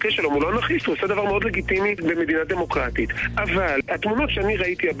ובדרכי שלום הוא לא אנרכיסט, הוא עושה דבר מאוד לגיטימי במדינה דמוקרטית. אבל התמונות שאני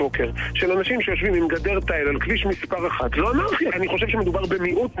ראיתי הבוקר של אנשים שיושבים עם גדר תיל על כביש מספר 1 לא אנרכיה. אני חושב שמדובר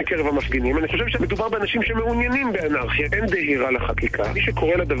במיעוט מקרב המפגינים, אני חושב שמדובר באנשים שמעוניינים באנרכיה. אין דהירה לחקיקה. מי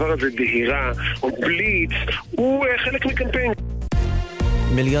שקורא לדבר הזה דהירה או בליץ הוא חלק מקמפיין.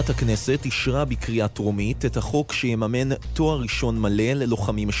 מליאת הכנסת אישרה בקריאה טרומית את החוק שיממן תואר ראשון מלא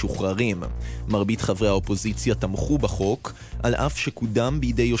ללוחמים משוחררים. מרבית חברי האופוזיציה תמכו בחוק, על אף שקודם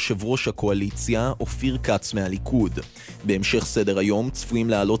בידי יושב ראש הקואליציה, אופיר כץ מהליכוד. בהמשך סדר היום צפויים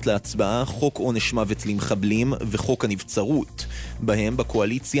לעלות להצבעה חוק עונש מוות למחבלים וחוק הנבצרות, בהם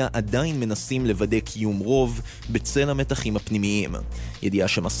בקואליציה עדיין מנסים לוודא קיום רוב בצל המתחים הפנימיים. ידיעה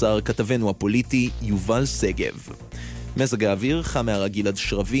שמסר כתבנו הפוליטי יובל סגב. מזג האוויר חם מהרגיל עד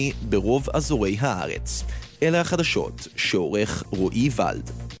שרבי ברוב אזורי הארץ. אלה החדשות שעורך רועי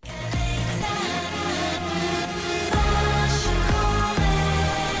ולד.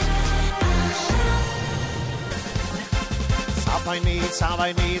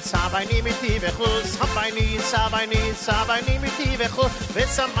 Sabayni miti vechus, Sabayni miti vechus,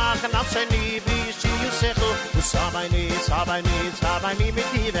 Vesamach nafshani bishi yusechu, Sabayni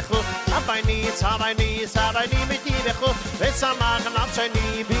miti vechus, Sabayni miti vechus, Vesamach nafshani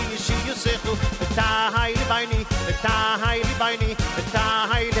bishi yusechu, V'tahai libayni,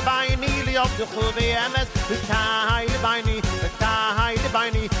 liyov duchu v'emes, V'tahai libayni,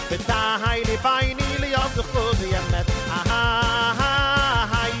 liyov duchu v'emes,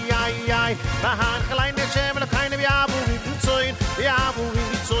 Bahan klein de schemel keine wir abu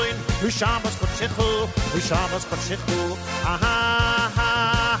wie zoin wir shabas kotschechu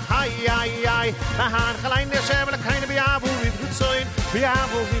aha ay Bahan klein de schemel keine wir abu wie zoin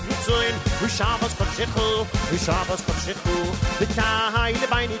wir shabas kotschechu bita hayle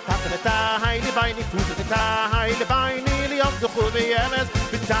bayni takata hayle bayni tutata hayle bayni li of the khubeyamas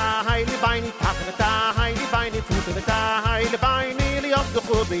bita hayle bayni takata hayle bayni tutata hayle bayni li of the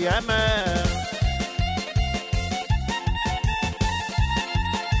khubeyamas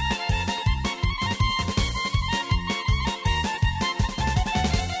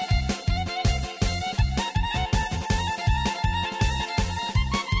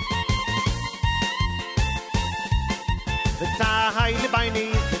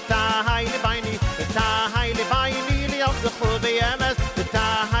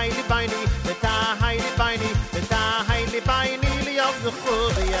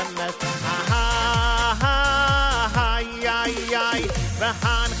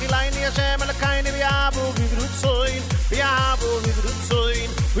Bahan khilaini Hashem elkaini v'yavu v'grutzoin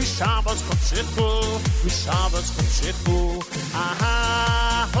v'shabas kotchechu aha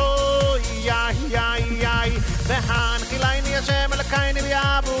ho yai Bahan khilaini Hashem elkaini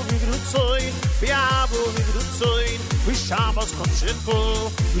v'yavu v'grutzoin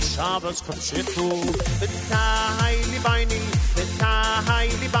v'shabas kotchechu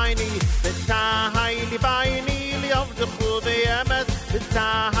v'tahai libayni liyav d'chu v'yemet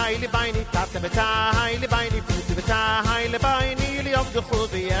v'tahai libayni tata v'tahai libayni puti v'tahai libayni liyav d'chu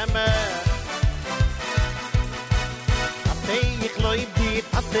v'yemet Atei lo ibdit,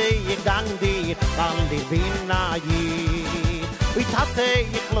 atei gang dit, bandi binayi Atei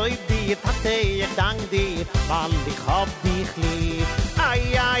lo ibdit, atei gang dit, bandi chab dich lieb Ay,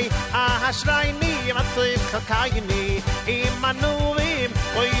 ahashraini, matzoy chakayini Imanuvim,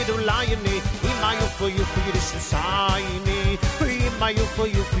 koidu layini Imayu koyu firisusayini Imayu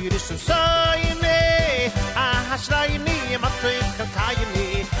koyu firisusayini Ahashraini, matzoy chakayini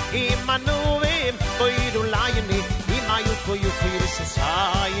Imanuvim, koidu layini Imayu koyu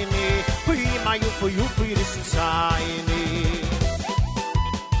firisusayini Imayu koyu firisusayini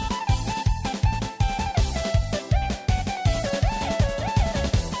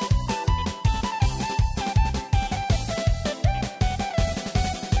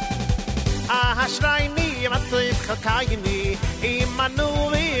Ahashraini, matzoy chakayini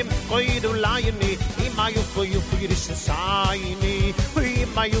Imanuvim, koidu layini Imayu koyu firisusayini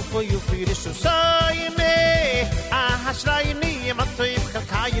Imayu koyu firisusayini Ahashraini, matzoy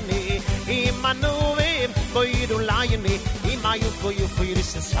chakayini Imanuvim, koidu layini Imayu koyu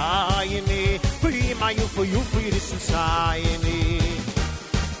firisusayini Imayu koyu firisusayini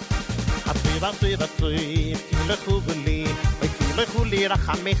Atui, kilechu b'li Kilechu li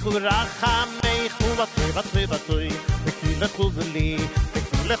rachamechu Atui, kilechu b'li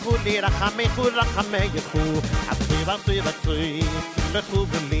Kilechu li rachamechu Atui, kilechu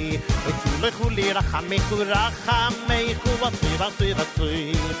b'li Kilechu li rachamechu Atui,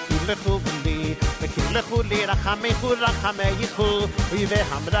 kilechu b'li Kilechu li rachamechu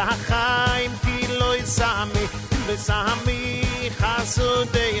Vehamrachaim kiloi sami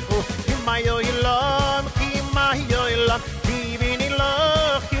Chasudechu Kimayo ilon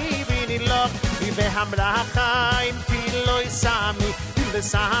Kivini loch Vehamrachaim kiloi sami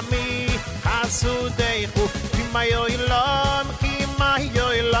Chasudechu Kimayo ilon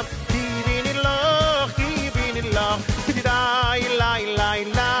Kivini loch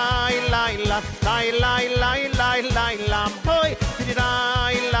Lai lam boy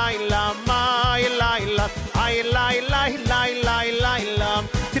Lai lam mai lai lam ai lai lam Lai lam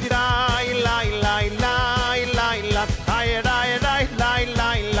ai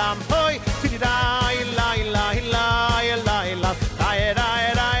lam boy Lai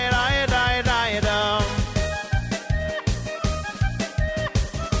lam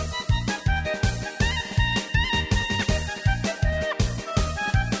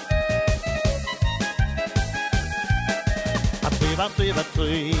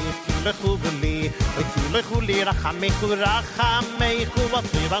vatui lechu bli lechu li rachamechu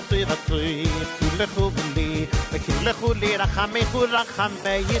vatui lechu bli lechu li rachamechu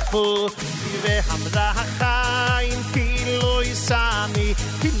ve hamra chaim kiloi sami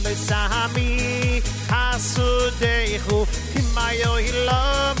hasudechu kimayo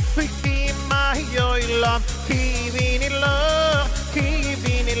ilam kivin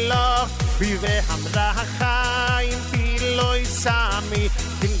ilach ve hamra chaim kiloi sami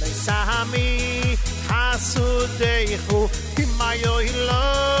hasudechu kimayo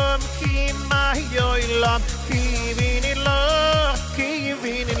ilam kivin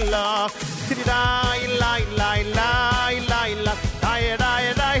ilach Lai lai lai lai lai la lai lai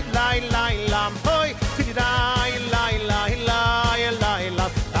lai lai lai lam hoy lai lai lai lai lai la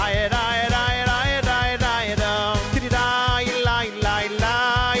lai lai lai lai lai lai dam lai lai lai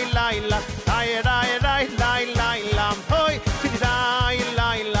lai lai la lai lai lai lai lai lam hoy lai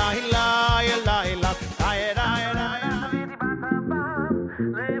lai lai lai lai la lai lai lai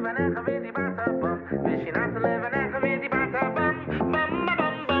live and have the bata bum wishing not to live and have the bata bum bum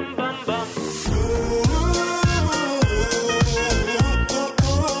bum bum bum bum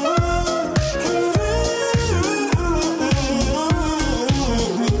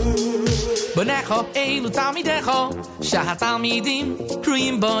Benecho, elu talmidecho, shahat talmidim,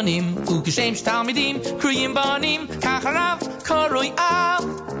 kriyim bonim, ukeshem talmidim, kriyim bonim, kacharav, koroi av.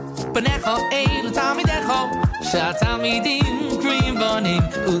 Benecho, elu talmidecho, shahat talmidim, kriyim bonim,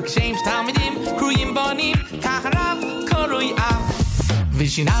 ukeshem talmidim, kriyim bonim, kacharav, koroi av.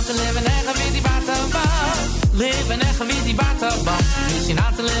 Vishinat leven echa vidi batava, leven echa vidi batava,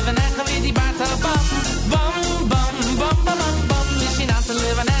 vishinat leven echa vidi batava, bum bum bum bum bum. Vishinat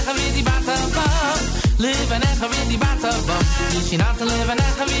leven echa vidi batava, leven echa vidi batava, vishinat leven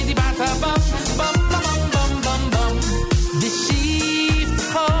echa vidi batava, bum bum bum bum bum.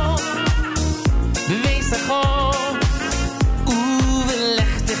 Vishiftcho, beweischo,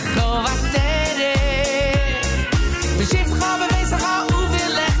 uvelechtecho vatere, vishiftcho beweischo.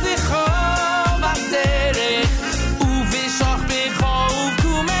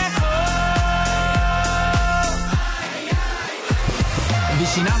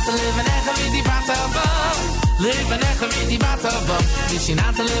 Vishinat leven echa vidi batava, leven echa vidi batava,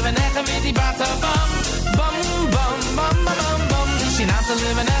 vishinat leven echa vidi batava, bum bum bum bum bum. Vishinat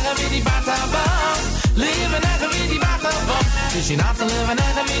leven echa vidi batava, leven echa vidi batava, vishinat leven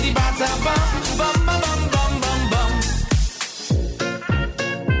echa vidi batava, bum bum bum bum bum.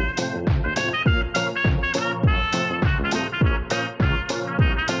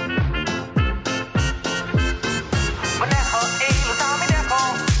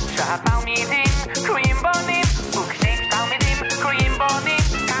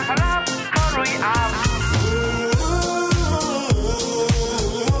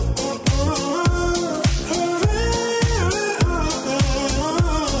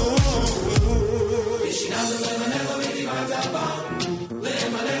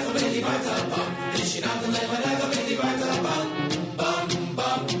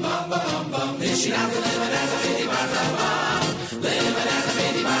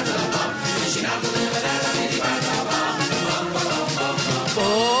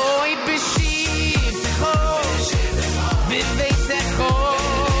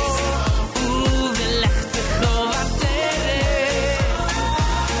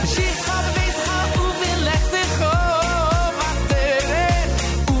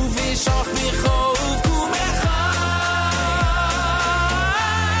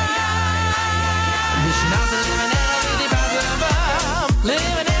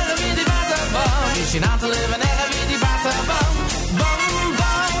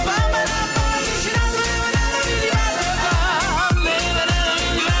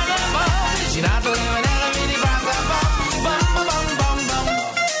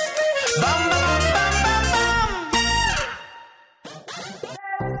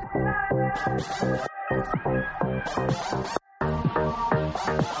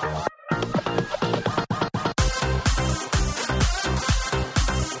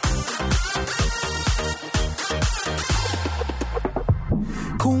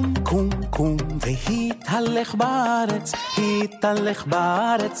 התהלך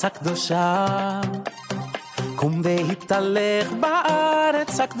בארץ הקדושה קום והתהלך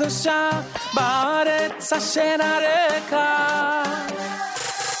בארץ הקדושה בארץ אשר הרקע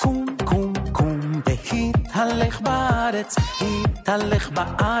קום קום קום והתהלך בארץ התהלך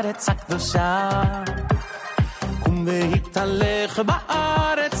בארץ הקדושה קום והתהלך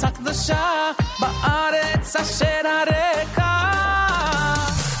בארץ הקדושה בארץ אשר הרקע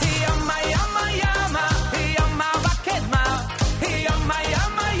ימה ימה ימה ימה וקדמה ימה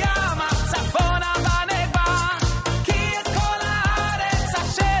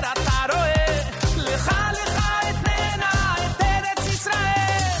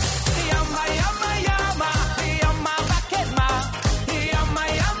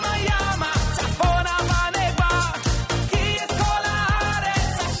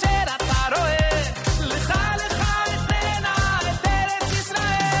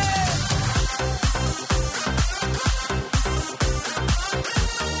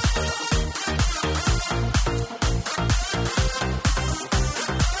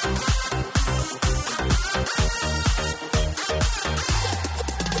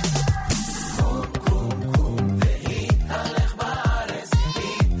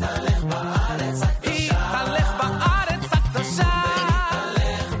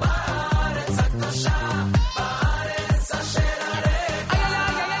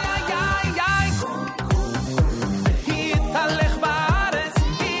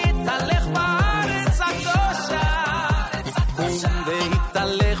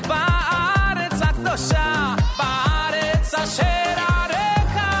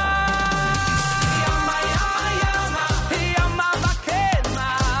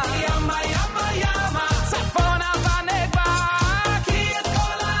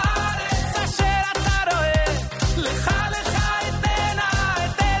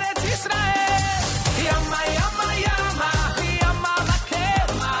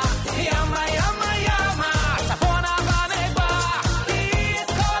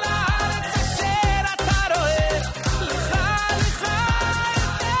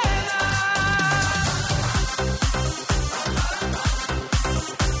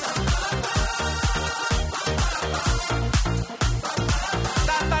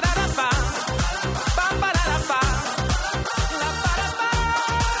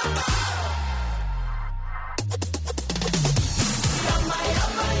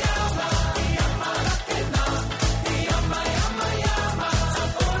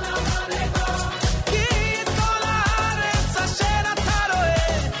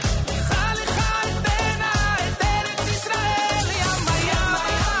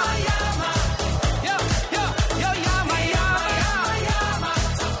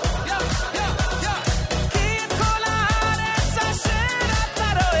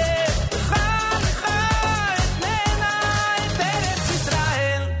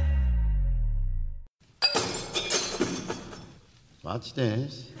What's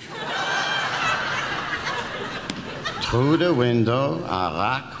this? Through the window, a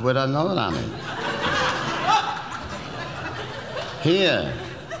rock with a note on it. Here,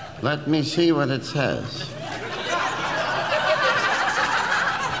 let me see what it says.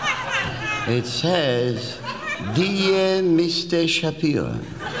 It says, Dear Mr. Shapiro,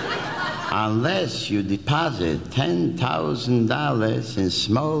 unless you deposit $10,000 in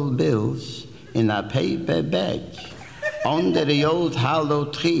small bills in a paper bag under the old hollow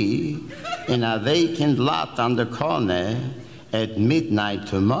tree in a vacant lot on the corner at midnight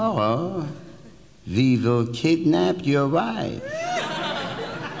tomorrow, we will kidnap your wife.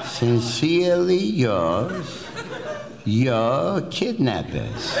 Sincerely yours, your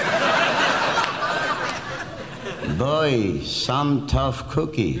kidnappers. Boy, some tough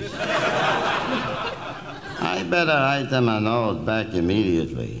cookies. I better write them a note back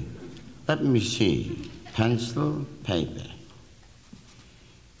immediately. Let me see. Pencil, paper.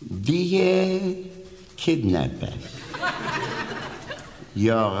 Dear kidnappers,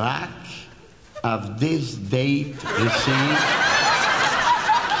 your rock of this date received.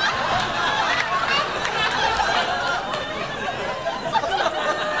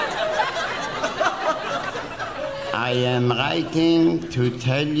 I am writing to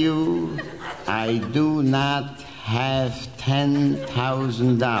tell you I do not have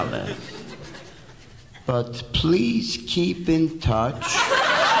 $10,000. But please keep in touch.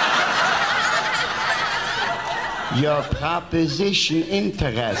 Your proposition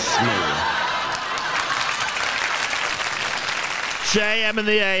interests me. JM in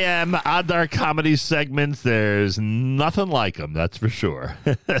the AM, Adar comedy segments. There's nothing like them, that's for sure.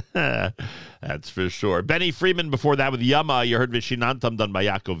 That's for sure. Benny Freeman before that with Yama. You heard Vishinantam done by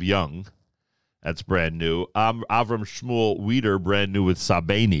Yaakov Young. That's brand new. Avram Shmuel Weeder, brand new with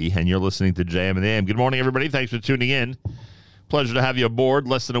Sabeni, and you're listening to JM and the AM. Good morning, everybody. Thanks for tuning in. Pleasure to have you aboard.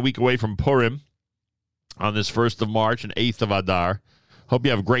 Less than a week away from Purim on this 1st of March and 8th of Adar. Hope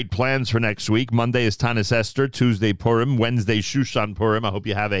you have great plans for next week. Monday is Tanis Esther, Tuesday Purim, Wednesday Shushan Purim. I hope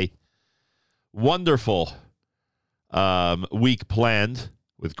you have a wonderful week planned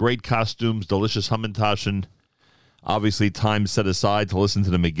with great costumes, delicious Hamantaschen, obviously time set aside to listen to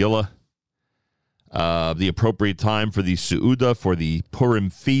the Megillah. The appropriate time for the Su'uda, for the Purim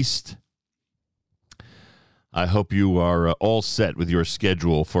feast. I hope you are all set with your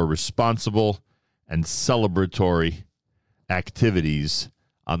schedule for responsible and celebratory activities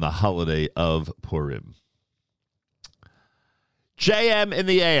on the holiday of Purim. JM in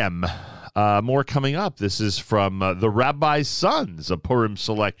the AM. More coming up. This is from the Rabbi's Sons, a Purim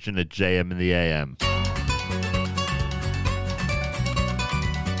selection at JM in the AM.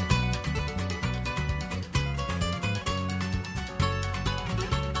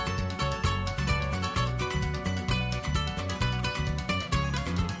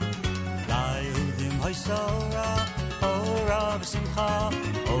 Ora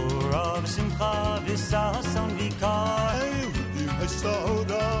v'simcha v'sasan v'kar. Yehudim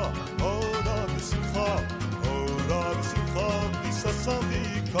ha'sora, ora v'simcha v'sasan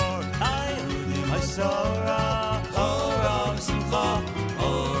v'kar. Yehudim ha'sora, ora v'simcha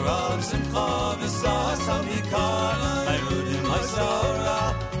v'sasan v'kar. Yehudim ha'sora,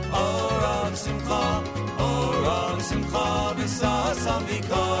 ora v'simcha v'sasan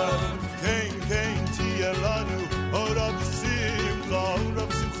v'kar. Kein tielanu, ora v'simcha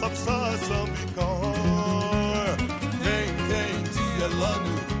v'sasan v'kar. Kein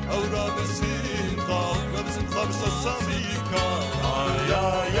tielanu, ora v'simcha v'sasan v'kar.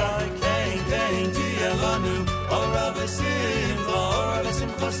 Kein tielanu, ora v'simcha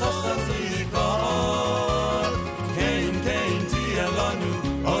v'sasan v'kar. Kein tielanu,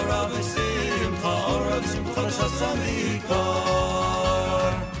 ora v'simcha v'sasan v'kar.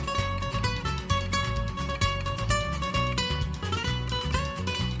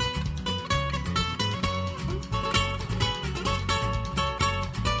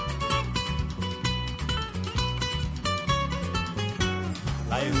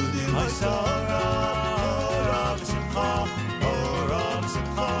 Yehudim ha'sora, ora v'simcha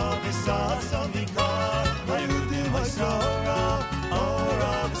v'sasan v'kar. Yehudim ha'sora,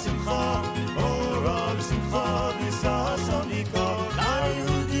 ora v'simcha v'sasan v'kar.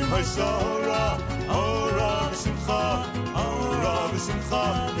 Yehudim ha'sora, ora v'simcha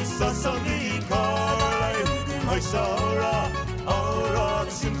v'sasan v'kar. Yehudim ha'sora, ora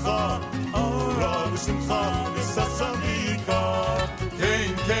v'simcha v'sasan v'kar.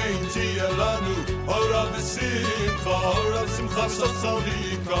 Kein tielanu, ora v'simcha v'sasan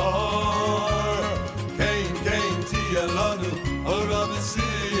v'kar. Kein tielanu, ora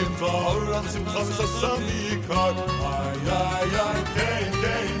v'simcha simcha, oram simcha v'sasamikar. Ay, ay, ay, kein,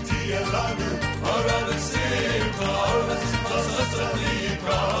 kein, tiye lanu, oram simcha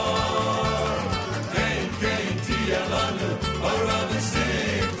v'sasamikar. Kein, kein, tiye lanu, oram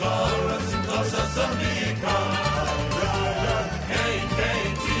simcha v'sasamikar. Ay, ay, ay, kein,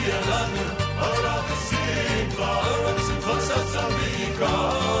 kein, tiye lanu, oram simcha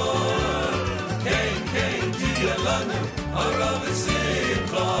v'sasamikar. Kein, kein, tiye lanu, oram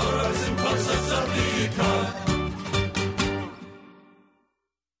simcha v'sasamikar.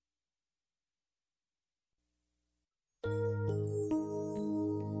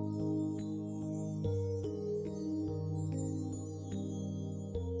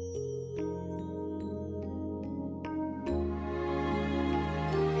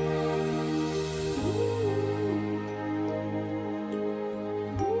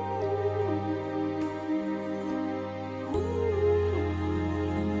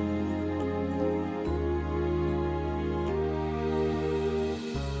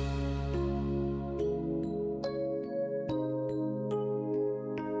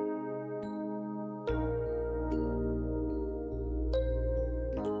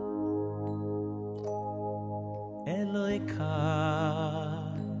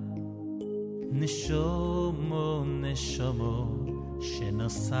 נשומו נשומו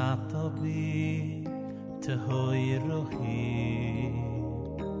שנוסעת בי תהוי רוחי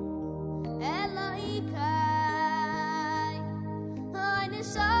אלוהי קאי אוי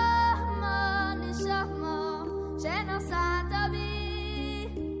נשומו נשומו שנוסעת בי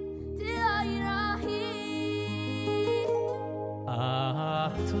תהוי רוחי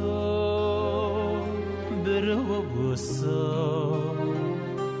אתו ברובוסו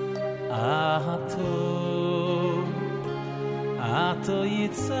Ato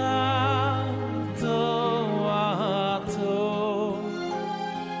yitzarto ato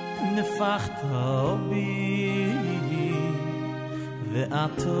nefachto bi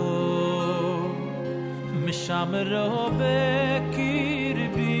ve'ato mishamero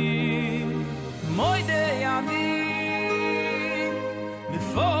bekirbi moidei ani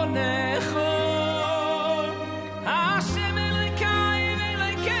lefonecho Hashem Elokai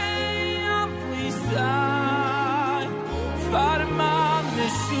Elokai Avlisai Farman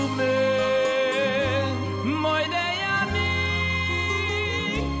Neshumen Moidei Ani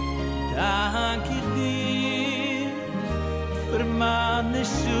Dankir dir Farman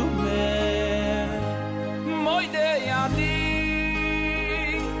Neshumen Moidei Ani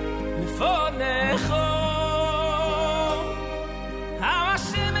Lefonecho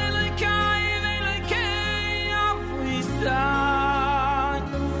Hashem Elokai Elokai Avlisai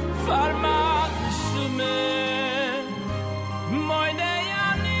Farman Neshumen Moidei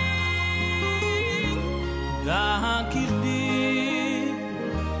Ani Dankir dir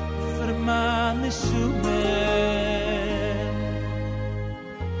Farman Neshumen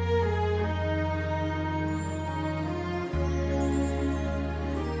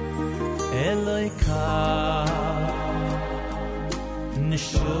Elokai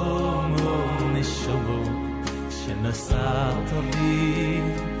Neshomo Neshomo Shenosat bi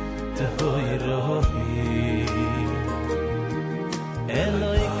Tehoy rohi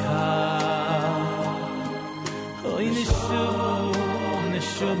Elokai Oy Neshomo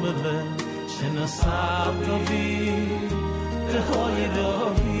Neshomo Shenosat bi Tehoy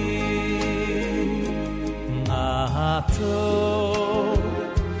rohi Ato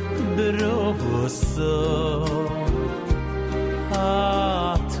Beroboso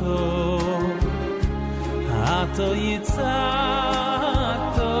Ato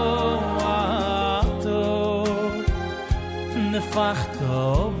yitzato Ato nefachto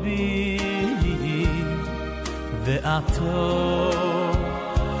bi Ve'ato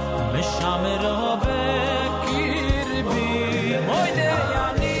meshamero bekirbi Moidei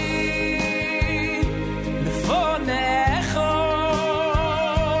ani lefonecho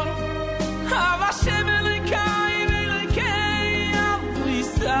Hashem Elokai Elokai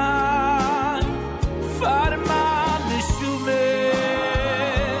Avlisai Farman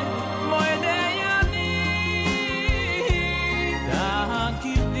Neshumen Moidei ani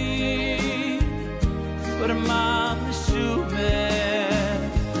Dankir dir Farman Neshumen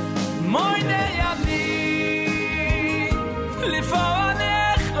Moidei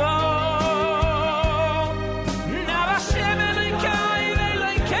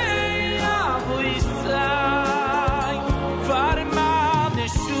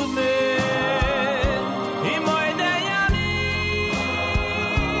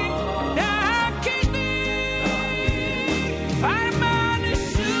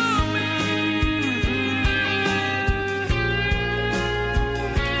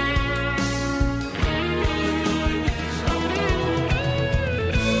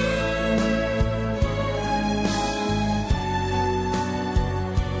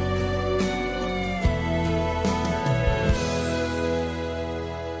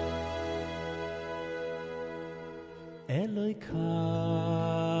אלוהיקה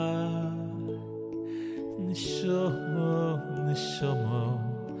נשומו נשומו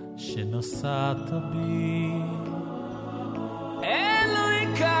שנוסעת בי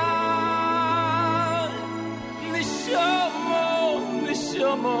אלוהיקה נשומו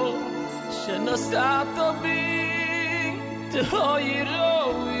נשומו שנוסעת בי תהוי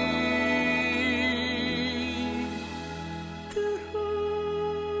רואי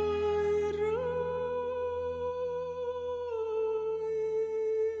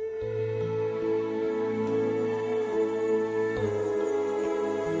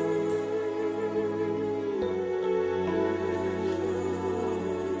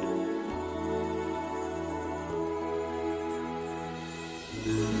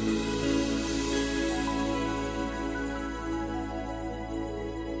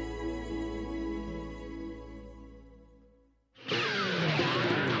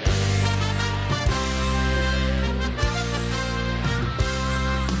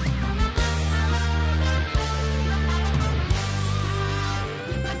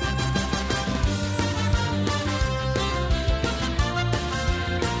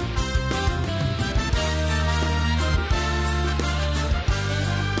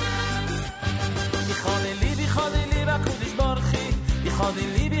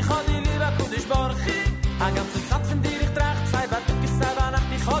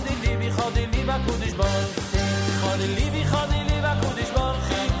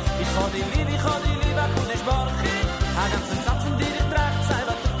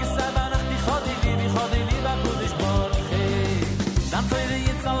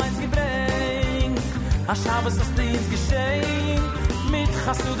Shabbos hast du jetzt geschenkt, mit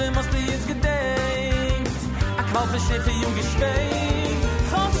Chassidem hast du jetzt gedenkt. A Qual für Schäfe jung geschwenkt,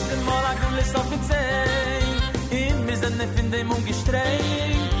 kommst den Mal a Gullis auf den Zehn. In mir sind nicht in dem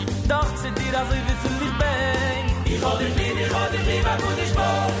ungestrengt, doch zu dir also wie viel ich bin. Ich hab dich lieb, a gutes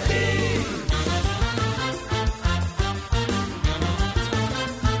Morgen.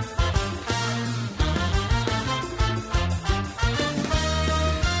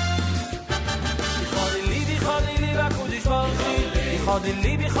 Chodi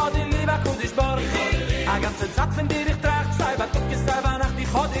lieb, a Kudish Baruchi A ganze Zeit von dir ich trage zwei Batuk ist selber nach die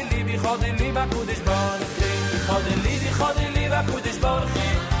Chodi lieb, a Kudish Baruchi Chodi lieb, a Kudish Baruchi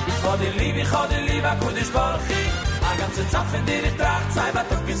Chodi lieb, a Kudish Baruchi A ganze Zeit von dir ich trage zwei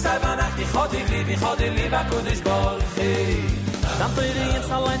Batuk ist selber nach die Chodi lieb, a Kudish Baruchi Dann teure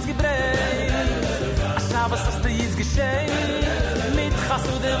jetzt allein gebrengt A Shabbos hast du jetzt geschenkt Mit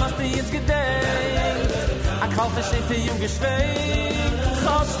Chassidem hast du jetzt gedenkt A Qual für Schäfe jung geschwenkt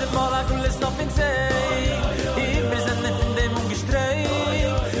Chotsch dem Mal a Gullis auf den Zehn Wir sind nicht in dem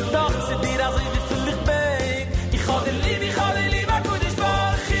ungestrengt Doch zu dir also wie viel ich bin Ich hab dir lieb, a Kudish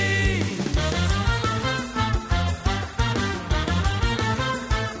Baruchi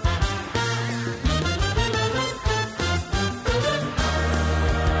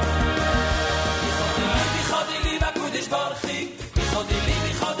Ich hab dir lieb, a Kudish Baruchi Ich hab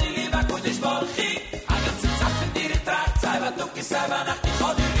dir lieb, a Kudish Baruchi Batuk is selber nach die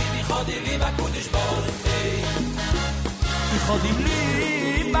Chodi lieb, a Kudish Baruchi Ich hab dir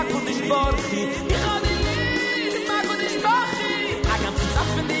lieb, a Kudish Baruchi Ich hab dir lieb, a Kudish Baruchi A ganze Zeit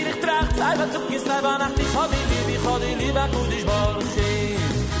von dir ich trage Zeit, Batuk is selber nach die Chodi lieb, a Kudish Baruchi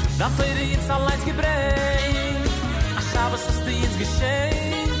Dann teure jetzt allein gebrengt A Shabbos hast du jetzt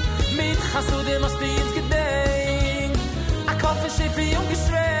geschenkt Mit Chassidem hast du jetzt gedenkt A Qual für Schäfe jung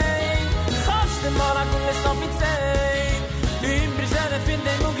geschwenkt Chotsch dem Mal a Gullis auf den Zehn In Brisene find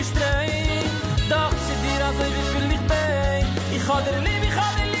dem ungestrengt Doch zu dir also wie viel ich bin Ich hab dir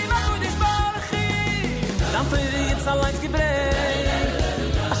lieb, a Kudish Baruchi Dann teure jetzt allein gebrengt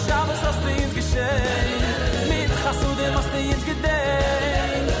A Shabbos hast du jetzt geschenkt Mit Chassidem hast du jetzt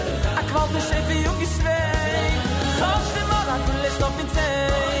gedenkt A Qual für Schäfe jung geschwenkt Chotsch dem Mal a Gullis auf den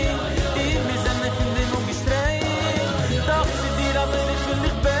Zehn In Brisene find dem ungestrengt Doch zu dir also wie viel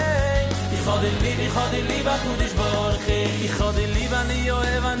ich bin Ich hab dir lieb, a Kudish Baruchi Ich hab dir lieb, אני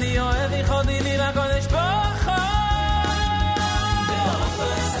אוהב Ich hab dir lieb, a Kudish Baruchi ואהבת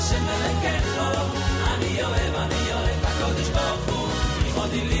es Hashem Elokecho אני אוהב, a Kudish Baruchi Ich hab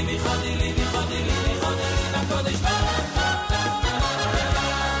dir lieb, a Kudish Baruchi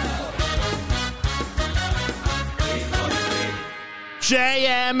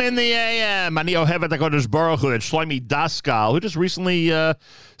JM in the AM. Ani Ohevet HaKadosh Baruch Hu. It's Shlomi Daskal, who just recently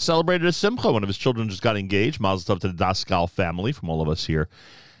celebrated a simcha. One of his children just got engaged. Mazel tov to the Daskal family from all of us here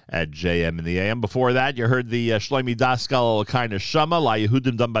at JM in the AM. Before that, you heard the Shlomi Daskal kind of Shama, La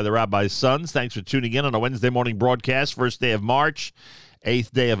Yehudim, done by the Rabbi's Sons. Thanks for tuning in on a Wednesday morning broadcast, first day of March.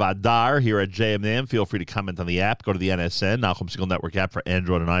 8th day of Adar here at JMN. Feel free to comment on the app. Go to the NSN, Nachum Segal Network app for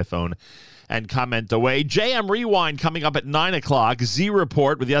Android and iPhone, and comment away. JM Rewind coming up at 9 o'clock. Z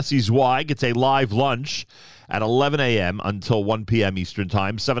Report with Yossi Zweig. It's a live lunch at 11 a.m. until 1 p.m. Eastern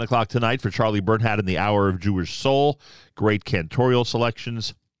Time. 7 o'clock tonight for Charlie Bernhardt in the Hour of Jewish Soul. Great cantorial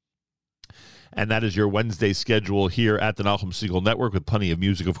selections. And that is your Wednesday schedule here at the Nachum Segal Network with plenty of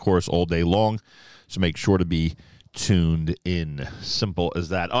music, of course, all day long. So make sure to be tuned in. Simple as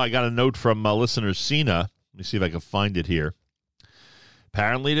that. Oh, I got a note from listener Sina. Let me see if I can find it here.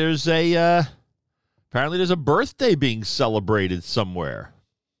 Apparently there's a birthday being celebrated somewhere.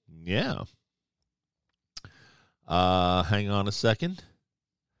 Yeah. Hang on a second.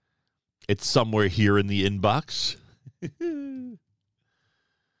 It's somewhere here in the inbox.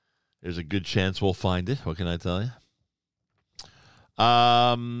 There's a good chance we'll find it. What can I tell you?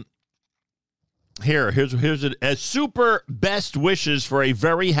 Here's a super best wishes for a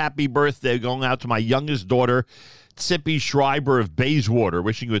very happy birthday going out to my youngest daughter, Tzippi Schreiber of Bayswater.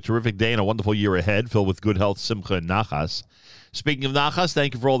 Wishing you a terrific day and a wonderful year ahead, filled with good health, simcha, and nachas. Speaking of nachas,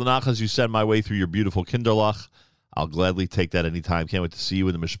 thank you for all the nachas you send my way through your beautiful Kinderlach. I'll gladly take that anytime. Can't wait to see you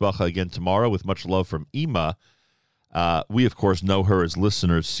in the Mishpacha again tomorrow with much love from Ima. We, of course, know her as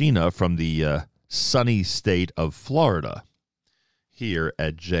listener Sina from the sunny state of Florida here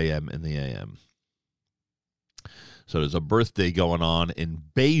at JM in the AM. So there's a birthday going on in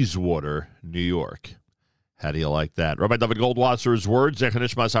Bayswater, New York. How do you like that? Rabbi David Goldwasser's words, Zecher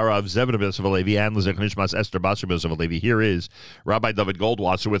Nishmas Harav Zevin Yosef Alevi, and Zecher Nishmas Esther Basra Yosef Alevi. Here is Rabbi David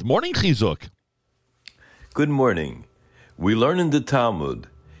Goldwasser with Morning Chizuk. Good morning. We learn in the Talmud,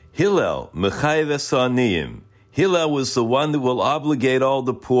 Hillel, Mechayev Esaniyim. Hillel was the one that will obligate all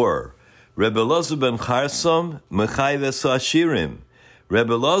the poor. Rebbe Elazar ben Charsom, Mechayev Esashirim.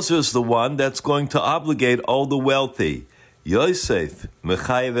 Rebbe Elazar is the one that's going to obligate all the wealthy. Yosef,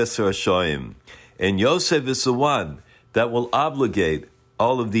 Mechayev Esrashoim. And Yosef is the one that will obligate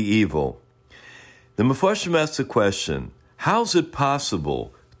all of the evil. The Mefarshim asks the question, how is it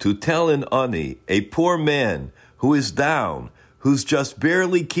possible to tell an ani, a poor man who is down, who's just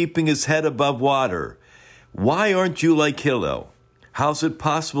barely keeping his head above water, why aren't you like Hillel? How's it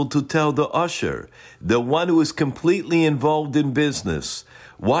possible to tell the usher, the one who is completely involved in business,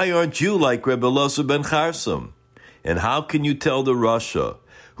 why aren't you like Rebbe Elazar ben Charsom? And how can you tell the Rasha,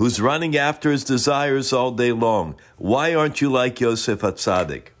 who's running after his desires all day long, why aren't you like Yosef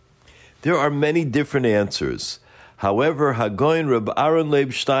HaTzadik? There are many different answers. However, Hagoyin Reb Aaron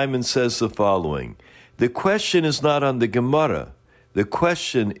Leib Steinman says the following, the question is not on the Gemara, the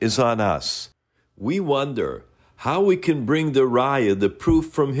question is on us. We wonder how we can bring the raya, the proof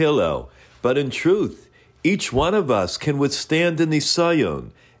from Hillel, but in truth, each one of us can withstand an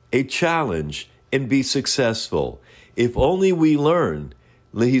nisayon, a challenge, and be successful. If only we learn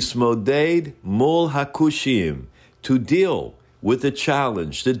lehismoded mol hakushim, to deal with the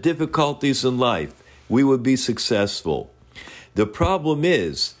challenge, the difficulties in life, we would be successful. The problem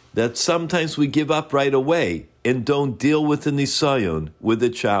is that sometimes we give up right away and don't deal with the nisayon, with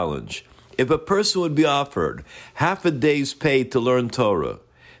the challenge. If a person would be offered half a day's pay to learn Torah,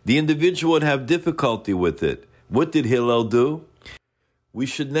 the individual would have difficulty with it. What did Hillel do? We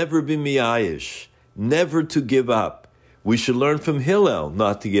should never be miyayish, never to give up. We should learn from Hillel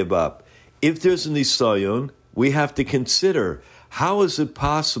not to give up. If there's a nisayon, we have to consider, how is it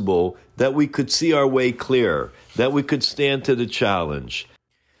possible that we could see our way clear, that we could stand to the challenge?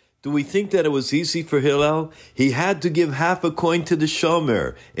 Do we think that it was easy for Hillel? He had to give half a coin to the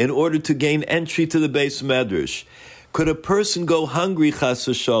shomer in order to gain entry to the Beis Medrash. Could a person go hungry, chas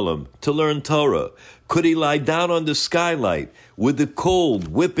v'shalom, to learn Torah? Could he lie down on the skylight with the cold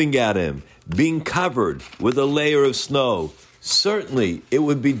whipping at him, being covered with a layer of snow? Certainly, it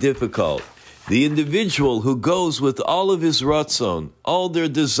would be difficult. The individual who goes with all of his ratzon, all their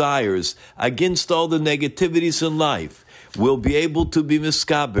desires, against all the negativities in life, will be able to be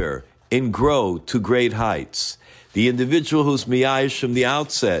miskaber and grow to great heights. The individual who's miyayish from the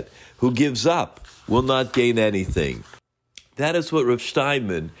outset, who gives up, will not gain anything. That is what Rav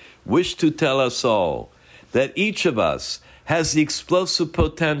Steinman wished to tell us all, that each of us has the explosive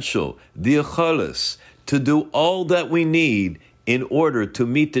potential, the acholis, to do all that we need in order to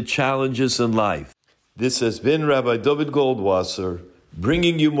meet the challenges in life. This has been Rabbi David Goldwasser,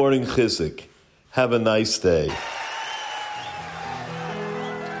 bringing you Morning Chizuk. Have a nice day.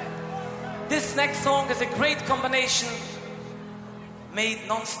 This next song is a great combination made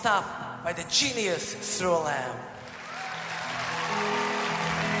non-stop by the genius Srulam.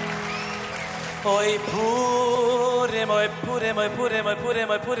 Oi Purim, oi Purim, oi Purim, oi Purim,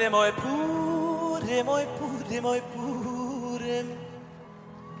 oi Purim, oi Purim, oi Purim, oi Purim.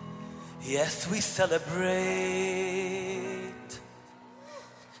 Yes, we celebrate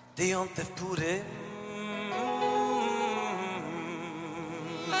the Yom Tov Purim.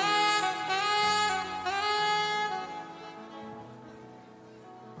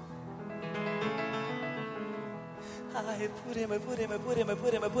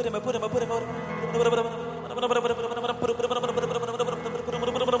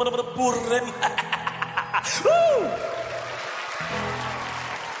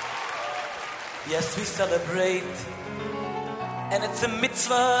 Yes, we celebrate, and it's a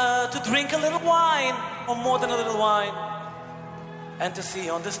mitzvah to drink a little wine, or more than a little wine, and to see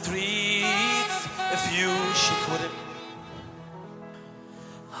on the streets a few shikurim.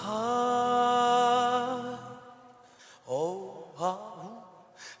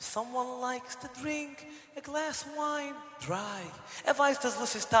 Someone likes to drink a glass of wine dry. Er weiß, das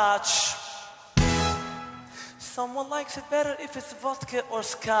was ist touch. Someone likes it better if it's vodka or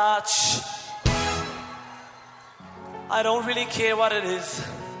scotch. I don't really care what it is.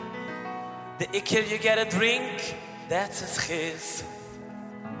 The ikir you get a drink, that's his chiz.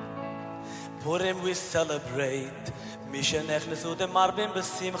 Purim we celebrate. Misha nechnes u dem marbim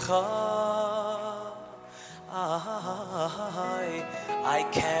besimcha. I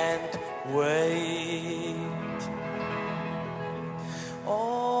can't wait.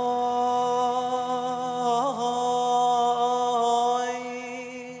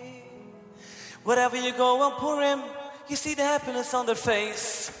 Wherever you go on Purim, you see the happiness on their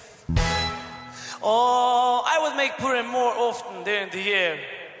face. Oh, I would make Purim more often during the year.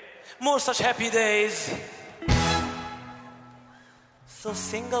 More such happy days. So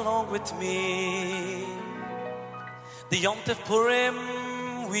sing along with me. The Yom Tov Purim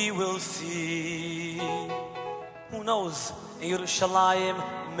we will see. Who knows? In Yerushalayim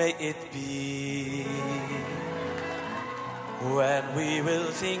may it be. When we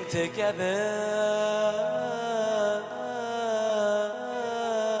will sing together,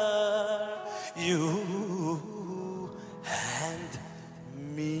 you and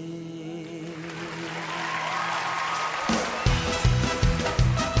me.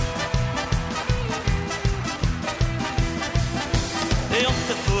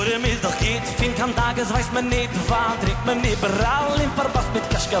 Purim ist doch geht, fin kann Tages weiß man nicht, wann trinkt man überall im Verbass mit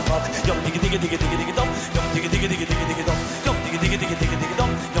Kaschkawat. Jom digge digge digge digge digge dom, jom digge digge digge digge digge dom, jom digge digge digge digge digge dom,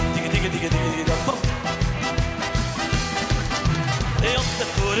 jom digge digge digge digge digge dom. Jom der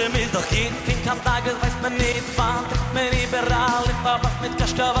Purim ist doch geht, fin kann Tages weiß man nicht, wann trinkt man überall im Verbass mit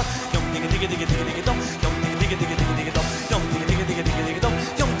Kaschkawat. Jom digge digge digge digge digge dom, jom digge digge digge digge digge dom, jom digge digge digge digge digge dom,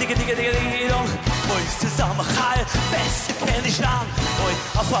 jom digge digge digge digge dom. Oi, zusammen geil, beste kenn ich an. Oi,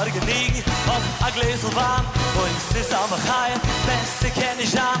 auf Argenigen, auf a Gläsel Wein. Oi, zusammen geil, beste kenn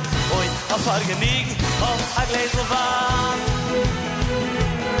ich an. Oi, auf Argenigen, auf a Gläsel Wein.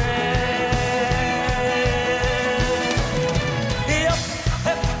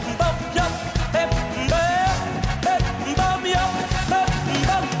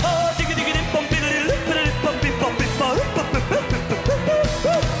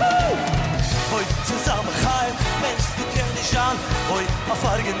 Oi, auf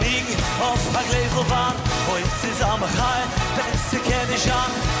Argenigen, auf a Gläsel Wein. Oi, zusammen geil, beste kenn ich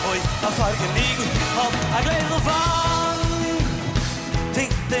an. Oi, auf Argenigen, auf a Gläsel Wein.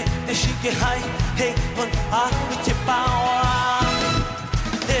 Ding, ding, de schicke Hai, hey, und a mit je Bauer.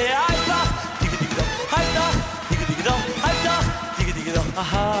 Hey, Alter, digge, digge, dom, Alter, digge, digge, dom, Alter, digge, digge, dom.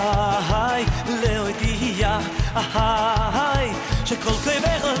 Ahai, leo dia, ahai, שכל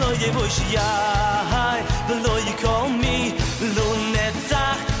כיבך לא יבוש יאי ולא יקול מי לא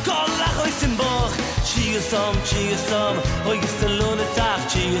נצח כל אחוי סימבוך צ'יוסום צ'יוסום אוי גסלו נצח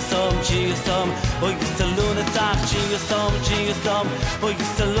צ'יוסום צ'יוסום אוי גסלו נצח צ'יוסום צ'יוסום אוי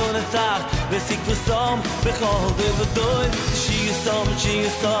גסלו נצח וסיקפוסום בכל ובדוי צ'יוסום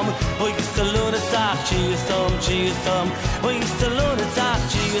צ'יוסום אוי גסלו נצח צ'יוסום צ'יוסום אוי גסלו נצח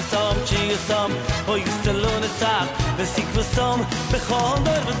צ'יוסום צ'יוסום אוי גסלו נצח וסיקפוסום בכל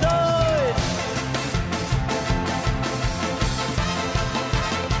ובדוי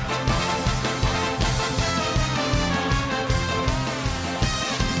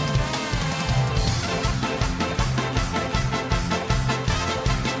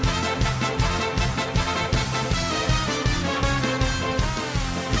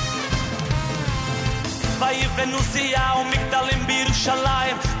ויבנוסיה ומגדלים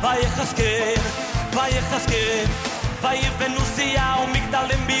בירושלים ויחזקאל ויחזקאל ויבנוסיה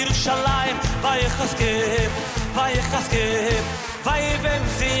ומגדלים בירושלים ויחזקאל ויחזקאל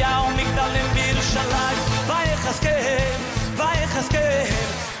ויבנוסיה ומגדלים בירושלים ויחזקאל ויחזקאל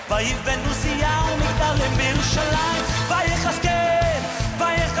ויבנוסיה ומגדלים בירושלים ויחזקאל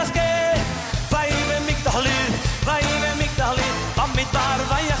ויחזקאל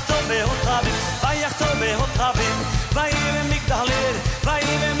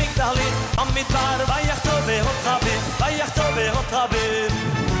Rabim.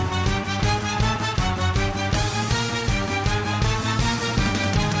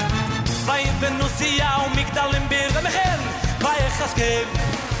 Vayven Nusia und Migdal im Bir Mechen. Vaychaskev,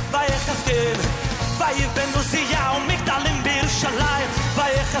 Vaychaskev. Vayven Nusia und Migdal im Bir Shalai.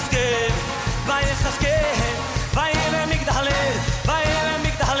 Vaychaskev, Vaychaskev. Vayven Migdal, Vayven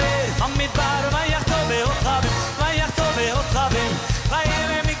Migdal. Am Midbar Vaychtov ot Rabim. Vaychtov ot Rabim.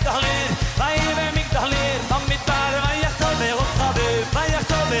 Vayven Migdal, Vayven Migdal. Am Midbar Vaychtov ot Rabim.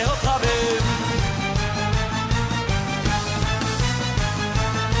 Vaychtov ot Rabim.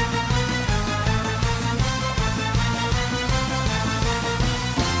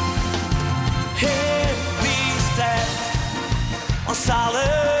 Here we stand on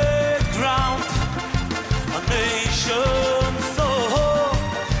solid ground, a nation so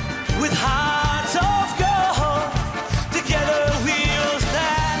with hearts of gold. Together we'll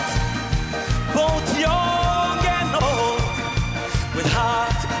stand, both young and old, with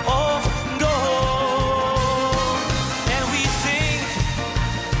hearts of gold. And we sing,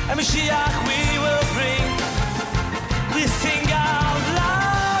 a Mashiach we will bring. We sing out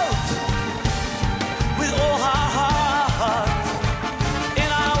loud with all our heart in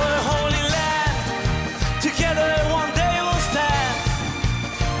our holy land. Together one day we'll stand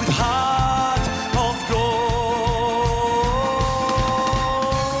with heart of gold.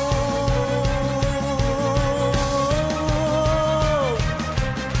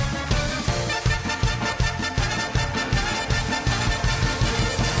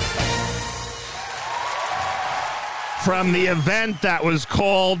 From the event that was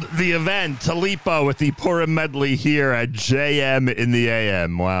called The Event, Talipa with the Purim medley here at JM in the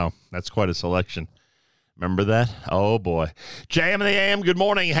AM. Wow, that's quite a selection. Remember that? Oh, boy. JM in the AM, good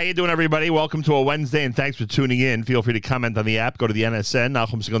morning. How you doing, everybody? Welcome to a Wednesday, and thanks for tuning in. Feel free to comment on the app. Go to the NSN,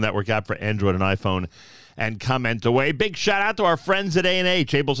 Nachum Single Network app for Android and iPhone, and comment away. Big shout-out to our friends at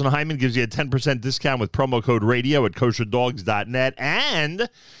A&H. Abels and Hyman gives you a 10% discount with promo code radio at kosherdogs.net. And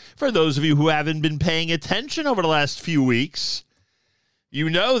for those of you who haven't been paying attention over the last few weeks, you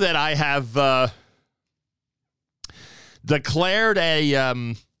know that I have declared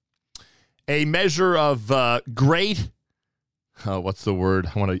a measure of great. What's the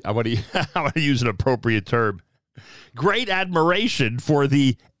word? I want to use an appropriate term. Great admiration for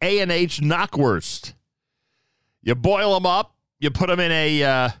the A&H knockwurst. You boil them up, you put them in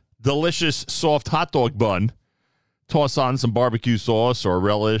a delicious soft hot dog bun, toss on some barbecue sauce or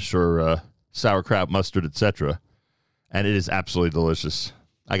relish or sauerkraut, mustard, etc., and it is absolutely delicious.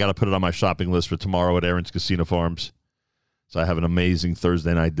 I got to put it on my shopping list for tomorrow at Aaron's Casino Farms, so I have an amazing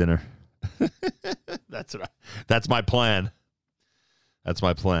Thursday night dinner. That's my plan. That's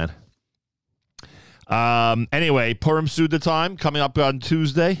my plan. Anyway, Purim Suda time coming up on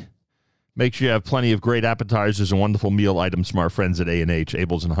Tuesday. Make sure you have plenty of great appetizers and wonderful meal items from our friends at A&H,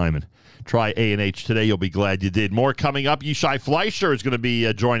 Abels and Hyman. Try A&H today. You'll be glad you did. More coming up. Yishai Fleischer is going to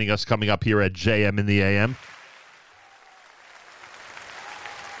be joining us coming up here at JM in the AM.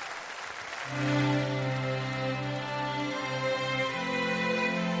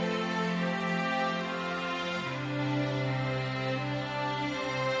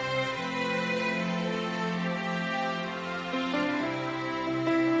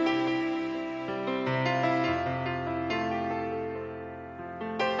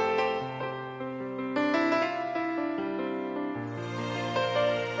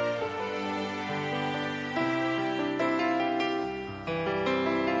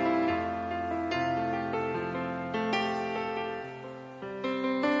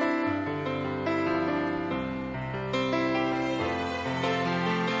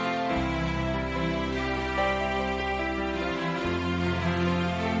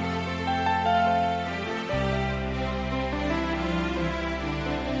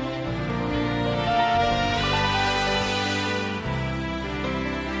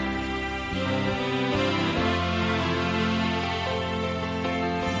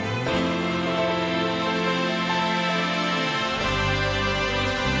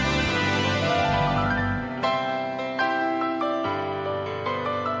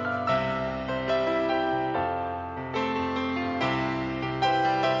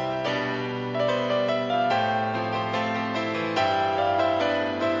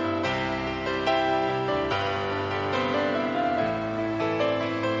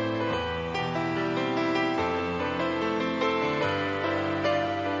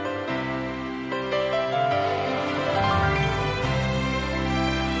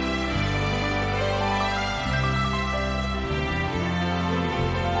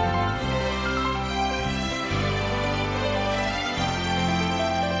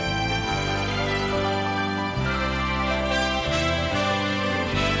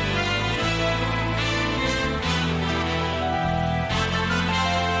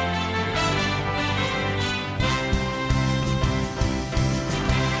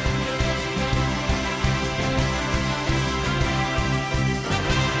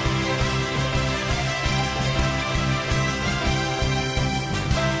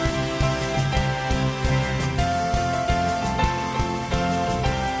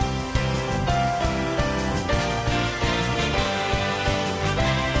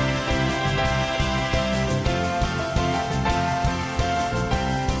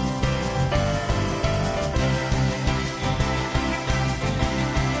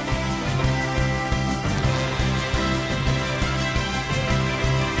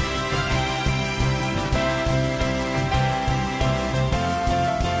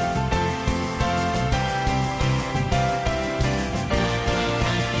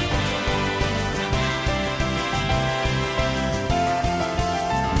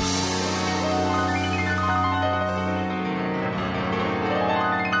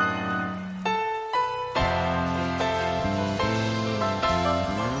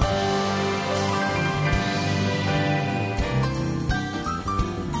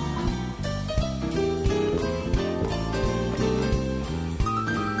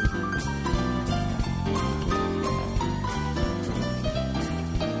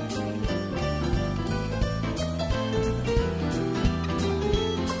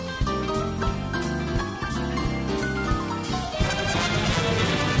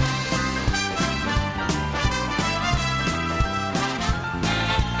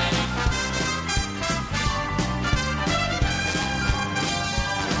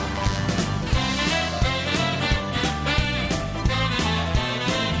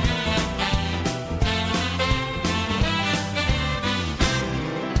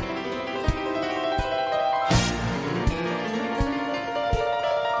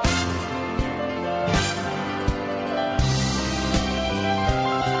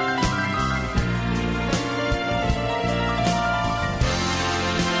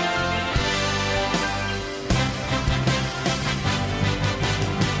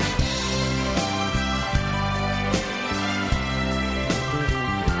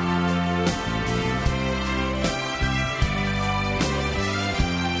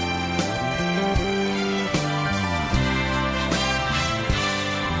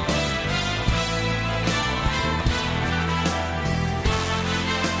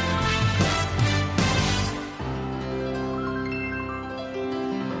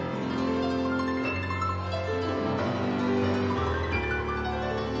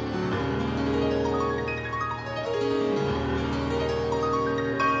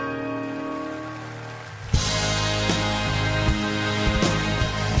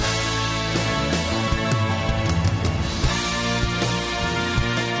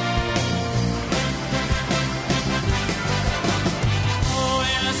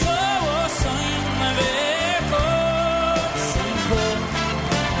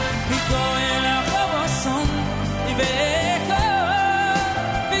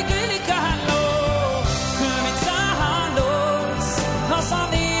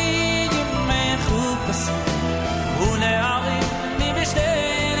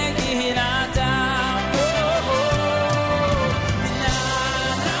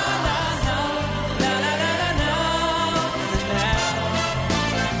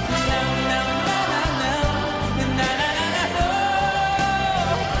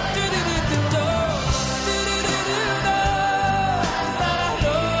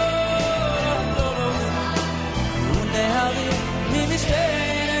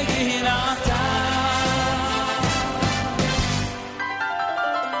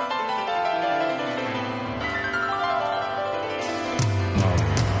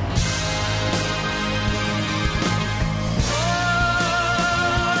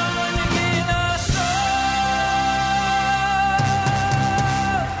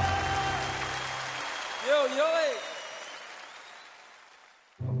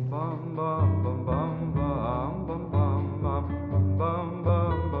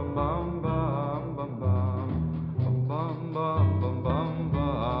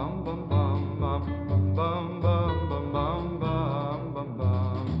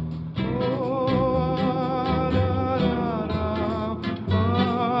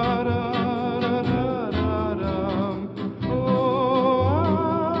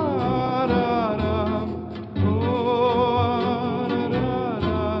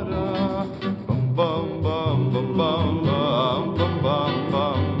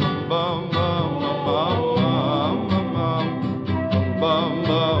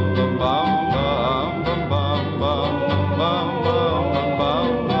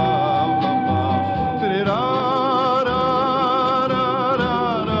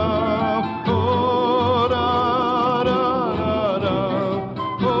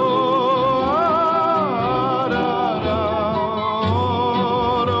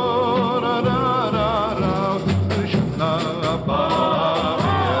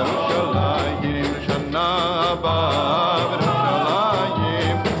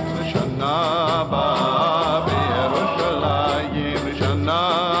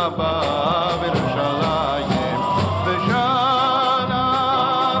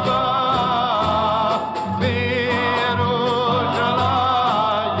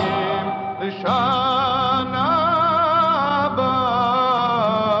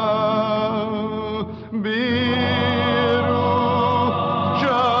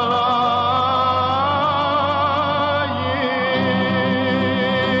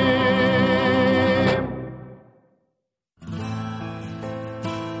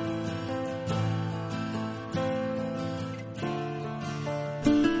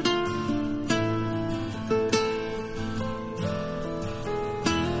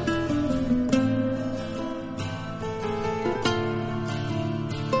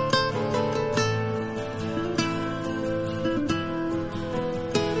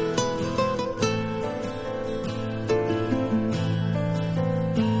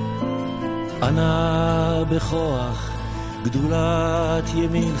 ענה בכוח גדולת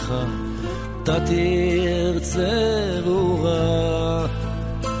ימינך, תתרצה רורה,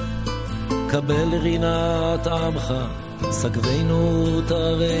 קבל רינת עמך, סגבנו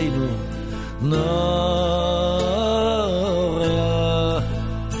תרנו נורא.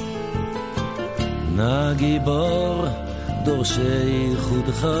 נא גיבור דורשי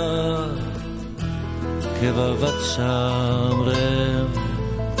חודך, כבבת שמרם,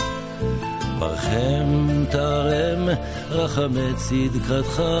 ברכם תרם רחמי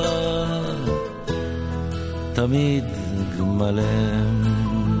צדקתך, תמיד גמלם.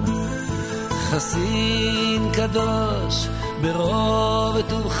 חסין קדוש ברוב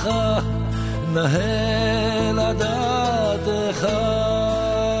טובך, נהל עדתך,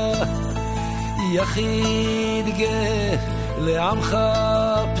 יחיד גאה לעמך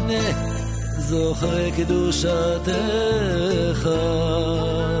פנה, זוכר קדושתך.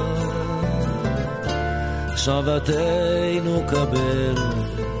 שבתנו קבל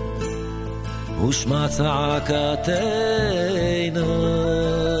ושמע צעקתנו,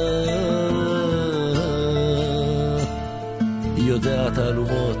 יודע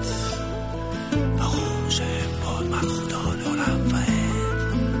תעלומות, ברור שפוד מלכותו לעולם ועד.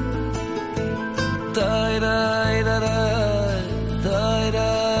 די די די די די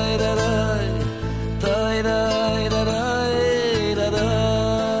די די די די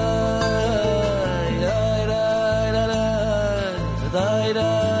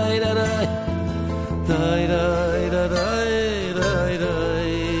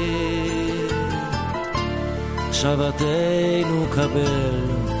שבתנו קבל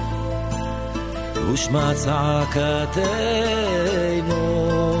ושמע צעקתנו,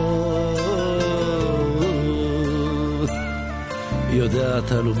 יודע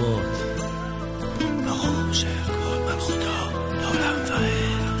תעלומות, ברור שכבוד מלכותו לעולם ועד.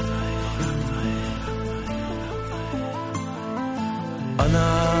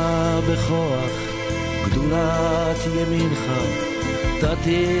 ענה בכוח גדולת ימינך,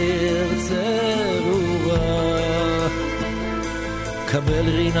 תתרצה רורה, קבל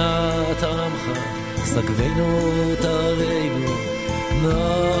רינת עמך, סגבנו תרנו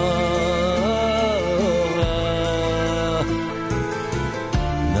נורא.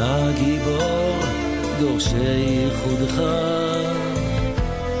 נא גיבור דורשי חודך,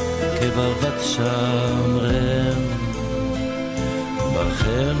 כבבת שמרם,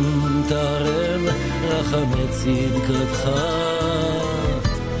 ברכם תרם רחמי צדקתך,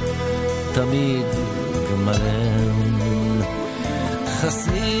 תמיד גמלם.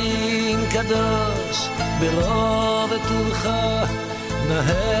 חסין קדוש ברוב טובך,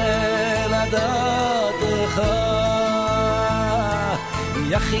 נהל הדתך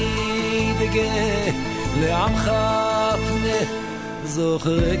יחיד גא לעמך פנה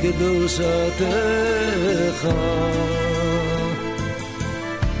זוכר קדושתך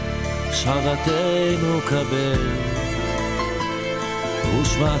שבתנו קבל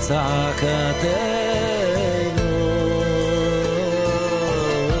ושמע צעקתנו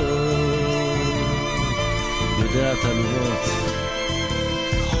יודע תלונות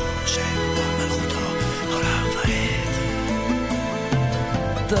שם מלכותו עולם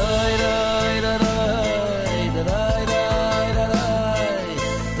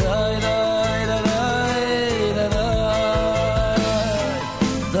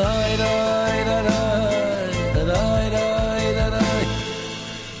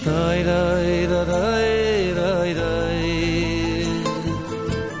ועד די די די די די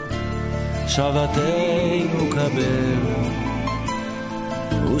שבתנו קבל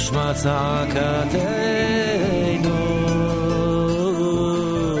ושמע צעקתנו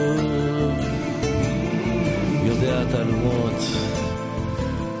יודע תלומות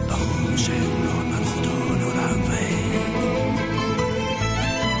ברור שלא מלכותו לעולם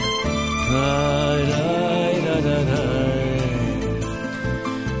ועד די די די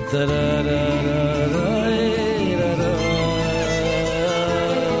די די די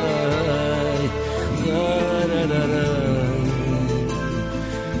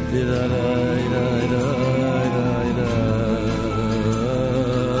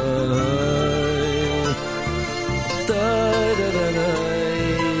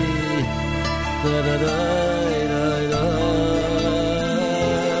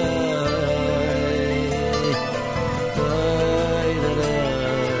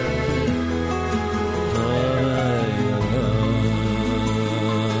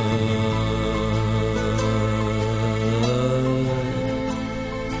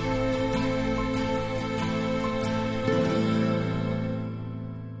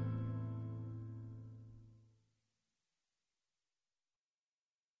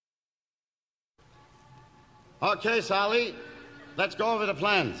Okay, Sally, let's go over the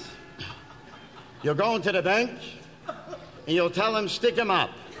plans. You're going to the bank, and you'll tell them stick 'em up.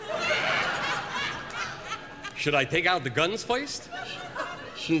 Should I take out the guns first?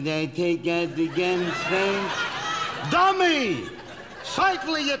 Should I take out the guns first? Dummy!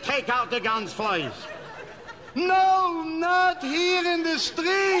 Certainly you take out the guns first. No, not here in the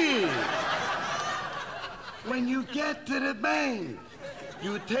street. When you get to the bank,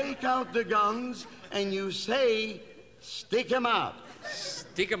 you take out the guns and you say, stick 'em up.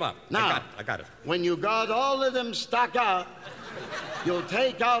 Stick 'em up. Now, I got it. When you got all of them stuck up, you'll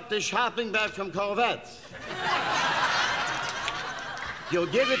take out the shopping bag from Corvettes.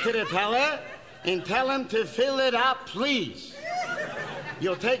 You'll give it to the teller and tell him to fill it up, please.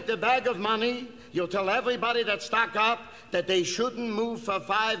 You'll take the bag of money. You'll tell everybody that's stuck up that they shouldn't move for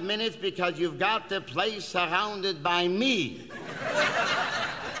 5 minutes because you've got the place surrounded by me.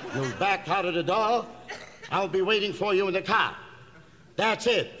 You'll back out of the door. I'll be waiting for you in the car. That's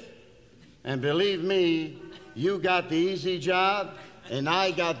it. And believe me, you got the easy job, and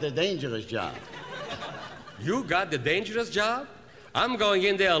I got the dangerous job. You got the dangerous job? I'm going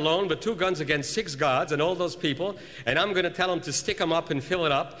in there alone with 2 guns against 6 guards and all those people, and I'm going to tell them to stick them up and fill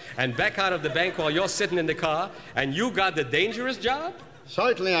it up and back out of the bank while you're sitting in the car, and you got the dangerous job?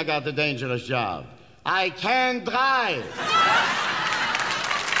 Certainly I got the dangerous job. I can drive.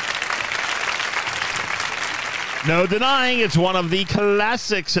 No denying it's one of the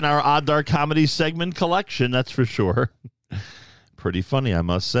classics in our Adar comedy segment collection, that's for sure. Pretty funny, I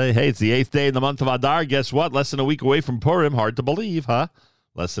must say. Hey, it's the 8th day in the month of Adar. Guess what? Less than a week away from Purim. Hard to believe, huh?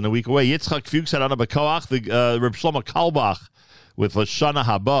 Less than a week away. Yitzchak Fuchs had on a Bekoach, the Reb Shlomo Kalbach with Lashana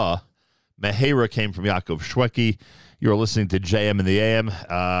Haba. Mehera came from Yaakov Shweki. You're listening to JM in the AM.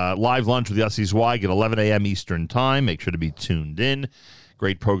 Live lunch with Yossi Zweig at 11 a.m. Eastern Time. Make sure to be tuned in.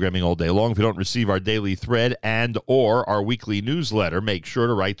 Great programming all day long. If you don't receive our daily thread and or our weekly newsletter, make sure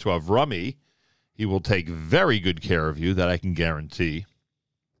to write to Avrami. He will take very good care of you, that I can guarantee.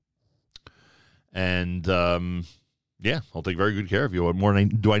 And, yeah, I'll take very good care of you. What more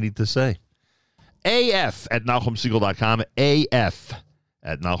do I need to say? AF at NachumSiegel.com. AF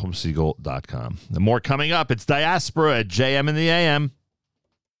at NachumSiegel.com. The more coming up. It's Diaspora at JM in the AM.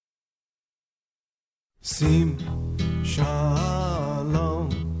 Sim Shalom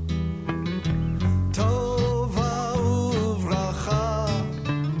Tova Uvracha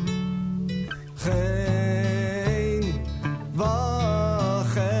Chen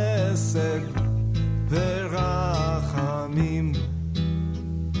Vachesed Verachamim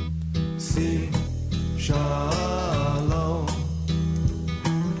Sim Shalom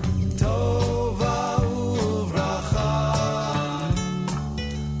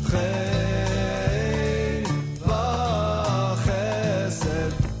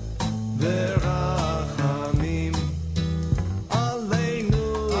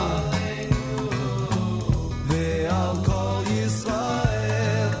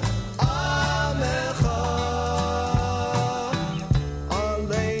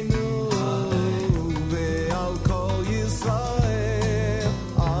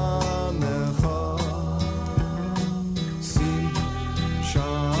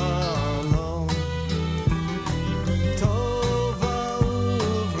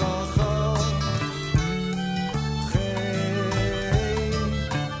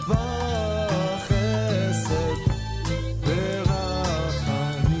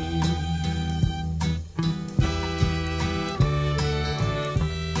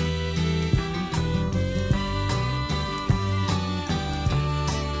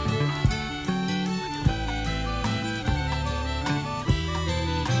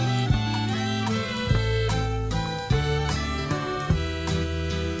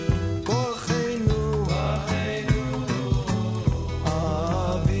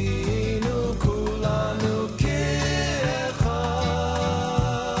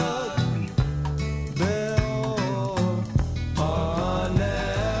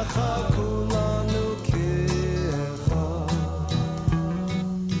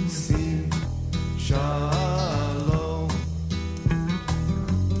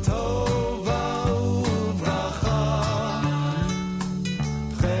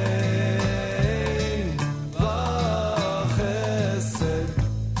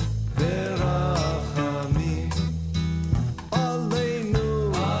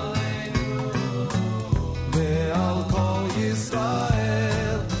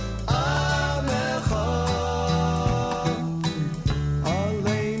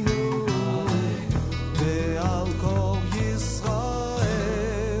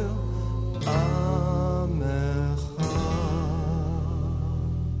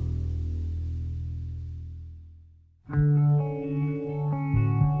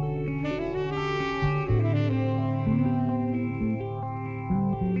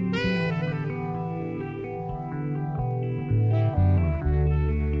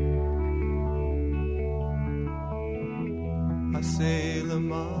עשה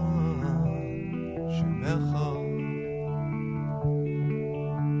למען שמך,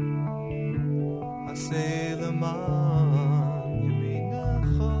 עשה למען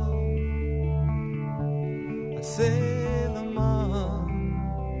ימינך, עשה למען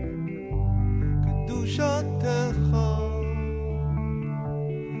קדושתך,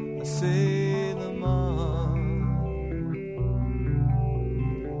 עשה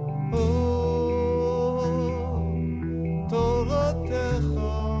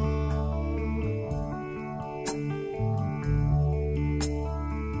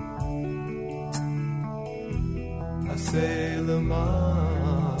עשה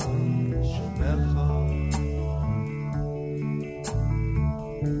למען שמך,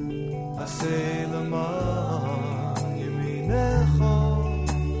 עשה למען ימינך,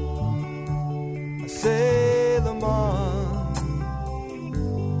 עשה למען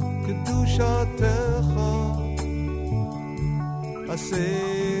קדושתך,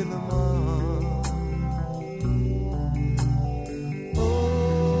 עשה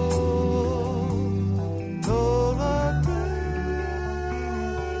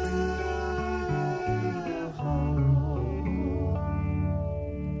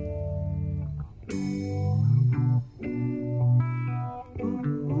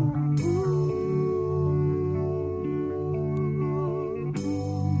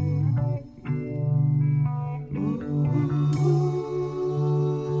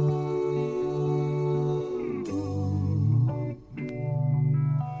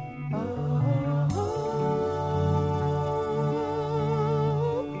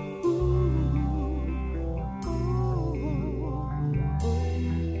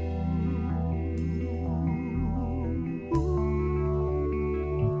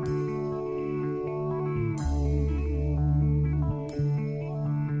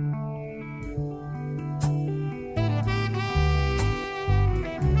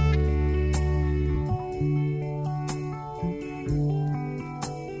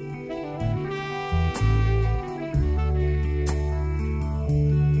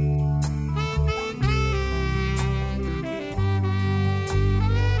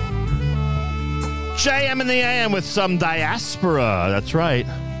JM in the AM with some diaspora. That's right.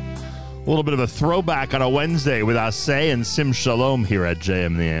 A little bit of a throwback on a Wednesday with Asay and Sim Shalom here at JM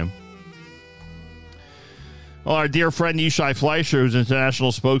in the AM. Well, our dear friend Yishai Fleischer, who's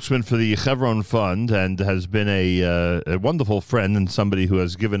international spokesman for the Chevron Fund and has been a wonderful friend and somebody who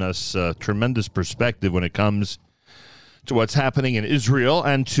has given us tremendous perspective when it comes to what's happening in Israel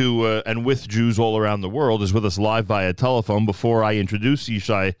and with Jews all around the world, is with us live via telephone. Before I introduce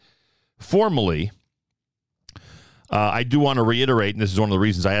Yishai formally, I do want to reiterate, and this is one of the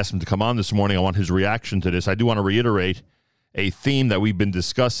reasons I asked him to come on this morning, I want his reaction to this. I do want to reiterate a theme that we've been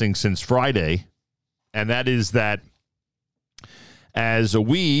discussing since Friday, and that is that as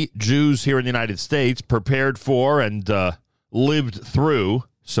we, Jews here in the United States, prepared for and lived through,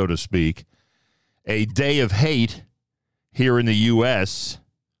 so to speak, a day of hate here in the U.S.,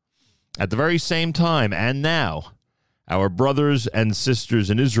 at the very same time and now, our brothers and sisters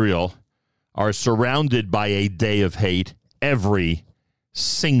in Israel are surrounded by a day of hate every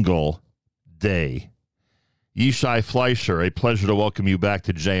single day. Yishai Fleischer, a pleasure to welcome you back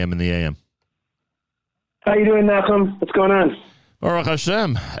to JM in the AM. How you doing, Malcolm? What's going on? Baruch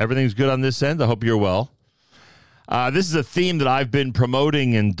Hashem. Everything's good on this end. I hope you're well. This is a theme that I've been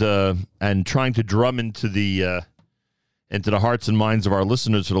promoting and trying to drum into the hearts and minds of our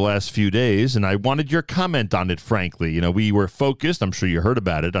listeners for the last few days, and I wanted your comment on it, frankly. You know, we were focused, I'm sure you heard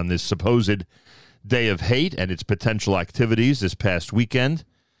about it, on this supposed day of hate and its potential activities this past weekend.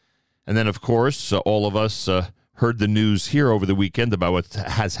 And then, of course, all of us heard the news here over the weekend about what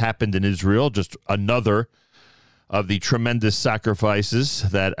has happened in Israel, just another of the tremendous sacrifices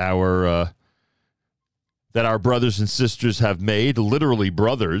that our brothers and sisters have made, literally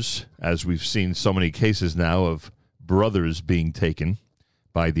brothers, as we've seen so many cases now of brothers being taken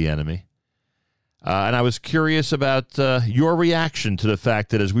by the enemy. And I was curious about your reaction to the fact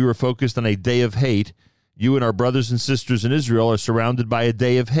that as we were focused on a day of hate, you and our brothers and sisters in Israel are surrounded by a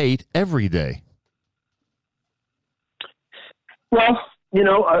day of hate every day. Well, you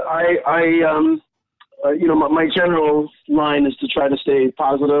know, my general line is to try to stay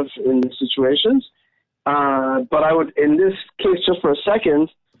positive in situations. But I would, in this case, just for a second,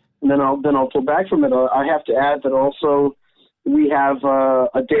 and then I'll pull back from it. I have to add that also we have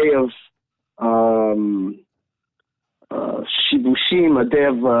a day of shibushim, a day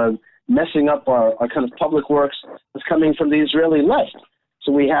of messing up our kind of public works that's coming from the Israeli left.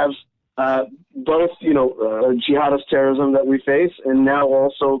 So we have both, jihadist terrorism that we face, and now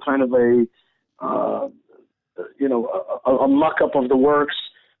also kind of a a muck-up of the works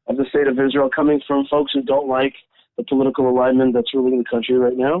of the state of Israel coming from folks who don't like the political alignment that's ruling the country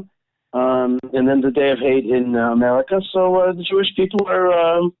right now. And then the Day of Hate in America. So the Jewish people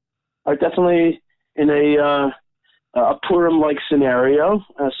are definitely in a Purim-like scenario.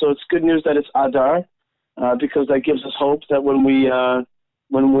 So it's good news that it's Adar, because that gives us hope that when we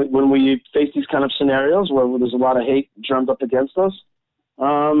face these kind of scenarios where there's a lot of hate drummed up against us,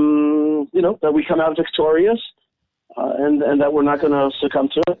 that we come out victorious, and that we're not going to succumb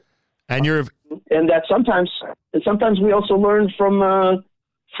to it. And that sometimes we also learn from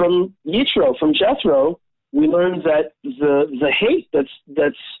Yitro, from Jethro, we learn that the hate that's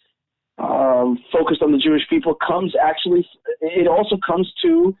focused on the Jewish people it also comes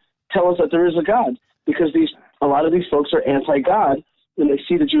to tell us that there is a God, because a lot of these folks are anti-God, and they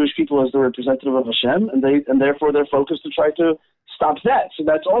see the Jewish people as the representative of Hashem, and therefore they're focused to try to stop that. So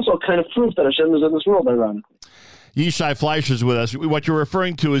that's also kind of proof that Hashem is in this world, ironically. Yishai Fleischer's with us. What you're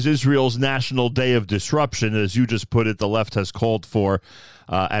referring to is Israel's National Day of Disruption. As you just put it, the left has called for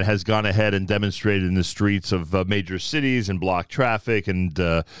and has gone ahead and demonstrated in the streets of major cities and blocked traffic and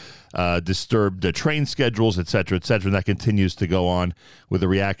disturbed train schedules, et cetera, and that continues to go on with a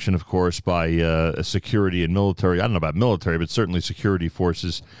reaction, of course, by security and military. I don't know about military, but certainly security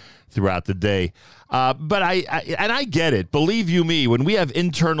forces throughout the day. But I get it. Believe you me, when we have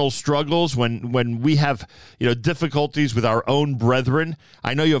internal struggles, when we have difficulties with our own brethren,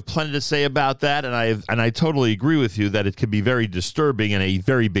 I know you have plenty to say about that, and I totally agree with you that it can be very disturbing and a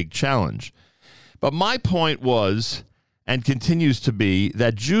very big challenge. But my point was, and continues to be,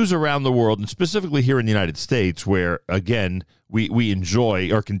 that Jews around the world, and specifically here in the United States, where, again, we enjoy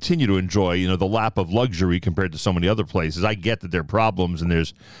or continue to enjoy, the lap of luxury compared to so many other places. I get that there are problems and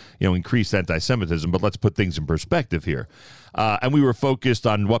there's, increased anti-Semitism, but let's put things in perspective here. And we were focused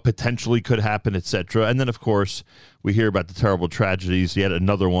on what potentially could happen, et cetera. And then, of course, we hear about the terrible tragedies, yet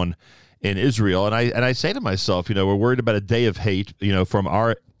another one in Israel. And I say to myself, we're worried about a day of hate, from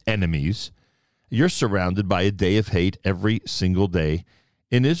our enemies. You're surrounded by a day of hate every single day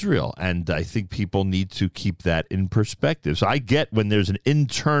in Israel. And I think people need to keep that in perspective. So I get when there's an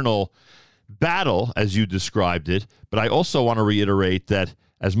internal battle, as you described it, but I also want to reiterate that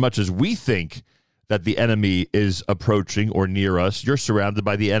as much as we think that the enemy is approaching or near us, you're surrounded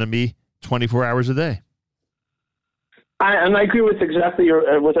by the enemy 24 hours a day. I agree with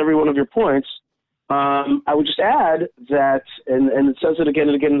with every one of your points. I would just add that, and it says it again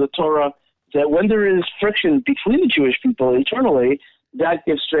and again in the Torah, that when there is friction between the Jewish people internally, that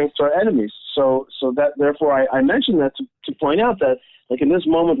gives strength to our enemies. So that therefore I mentioned that to point out that, like, in this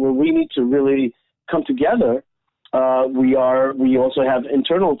moment where we need to really come together, we also have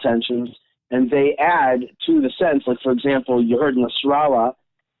internal tensions, and they add to the sense. Like, for example, you heard Nasrallah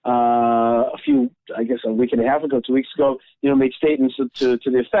a week and a half ago, 2 weeks ago, made statements to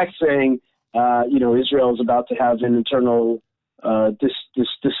the effect saying, Israel is about to have an internal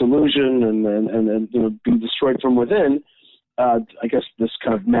disillusion and be destroyed from within. This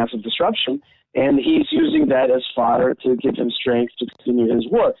kind of massive disruption, and he's using that as fodder to give him strength to continue his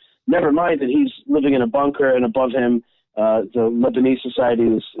war. Never mind that he's living in a bunker, and above him, the Lebanese society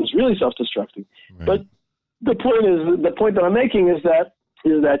is really self-destructing. Right. But the point that I'm making is that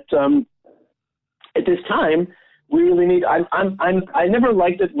at this time we really need. I never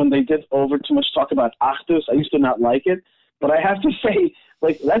liked it when they did over too much talk about Achdus. I used to not like it, but I have to say,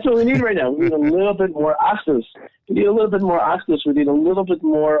 that's what we need right now. We need a little bit more Achdus. We need a little bit more Achdus. We need a little bit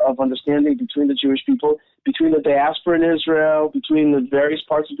more of understanding between the Jewish people, between the diaspora in Israel, between the various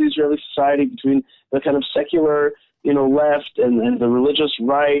parts of the Israeli society, between the kind of secular, left and the religious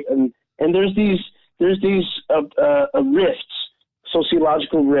right, and there's these rifts,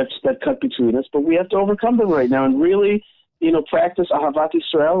 sociological rifts that cut between us. But we have to overcome them right now and really, practice Ahavat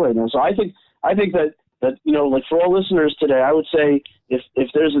Yisrael right now. So I think that for all listeners today, I would say if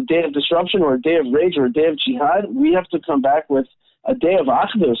there's a day of disruption or a day of rage or a day of jihad, we have to come back with a day of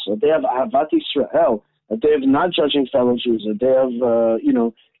Achdus, a day of Ahavat Yisrael, a day of not judging fellow Jews, a day of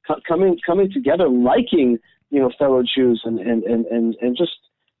coming together, liking fellow Jews, and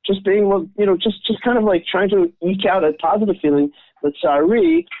just being just kind of like trying to eke out a positive feeling. But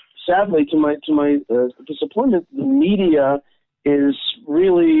sadly, to my disappointment, the media is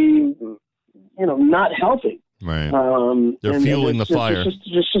really not helping. Right. They're fueling the fire.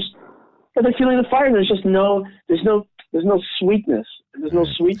 They're fueling the fire. There's no sweetness. There's no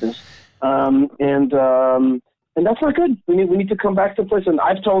sweetness. And that's not good. We need to come back to a place. And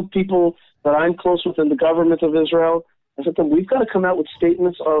I've told people that I'm close with in the government of Israel, I said to them, we've got to come out with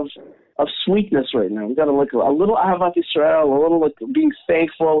statements of sweetness right now. We've got to a little Ahavat Yisrael, a little being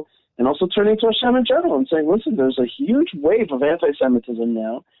thankful, and also turning to Hashem in general and saying, listen, there's a huge wave of anti-Semitism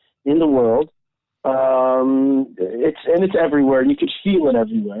now in the world. It's everywhere, and you could feel it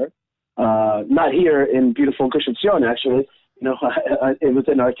everywhere. Not here in beautiful Gush Etzion, actually,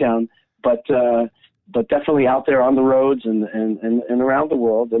 within our town, but definitely out there on the roads and around the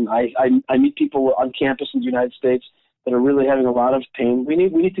world. And I meet people on campus in the United States that are really having a lot of pain. We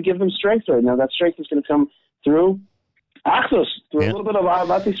need to give them strength right now. That strength is going to come through Achdus, through a little bit of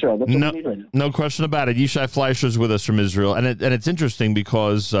Ahavat Yisrael. That's what we need right now. No question about it. Yishai Fleischer is with us from Israel, and it's interesting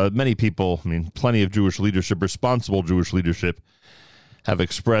because many people, plenty of Jewish leadership, responsible Jewish leadership, have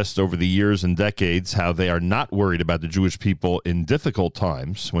expressed over the years and decades how they are not worried about the Jewish people in difficult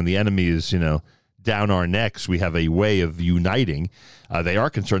times. When the enemy is, down our necks, we have a way of uniting. They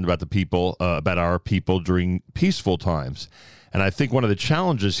are concerned about the people, about our people during peaceful times. And I think one of the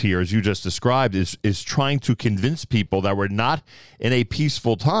challenges here, as you just described, is trying to convince people that we're not in a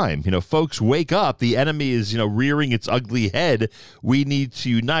peaceful time. Folks, wake up. The enemy is, rearing its ugly head. We need to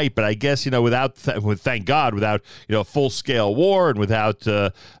unite. But I guess, thank God, without, full-scale war and without,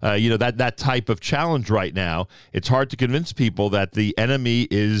 that type of challenge right now, it's hard to convince people that the enemy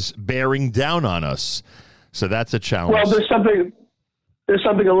is bearing down on us. So that's a challenge. Well, there's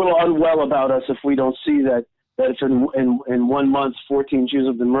something a little unwell about us if we don't see that if in 1 month 14 Jews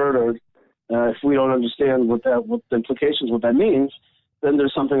have been murdered, if we don't understand what the implications, what that means, then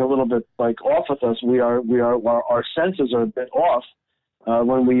there's something a little bit off with us. Our senses are a bit off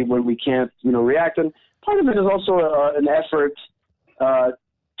when we can't react. And part of it is also an effort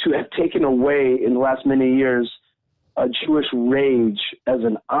to have taken away in the last many years a Jewish rage as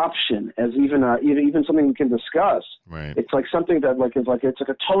an option, as even something we can discuss. Right. It's like something that it's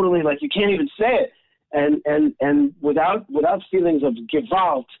a totally you can't even say it. And without feelings of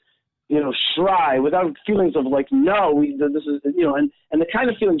gewalt, shry, without feelings of no, this is and the kind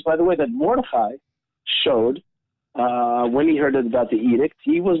of feelings, by the way, that Mordechai showed when he heard about the edict,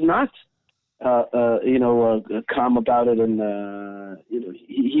 he was not calm about it, and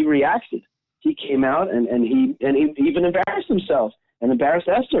he reacted. He came out and he even embarrassed himself and embarrassed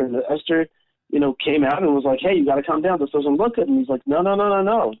Esther. And Esther, came out and was like, hey, you got to calm down. This doesn't look good. And he's like, no.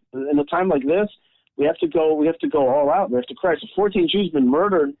 In a time like this, we have to go all out. We have to cry. So 14 Jews been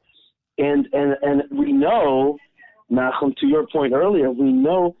murdered, and we know, Nachum, to your point earlier, we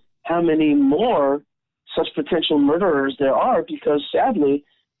know how many more such potential murderers there are because, sadly,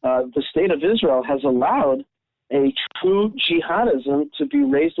 the state of Israel has allowed a true jihadism to be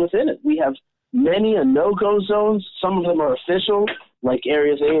raised within it. We have many no-go zones. Some of them are official, like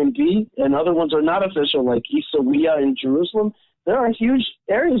areas A and B, and other ones are not official, like Isawiya in Jerusalem. There are huge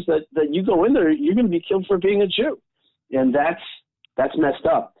areas that you go in there, you're going to be killed for being a Jew. And that's messed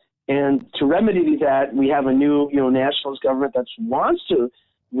up. And to remedy that, we have a new, nationalist government that wants to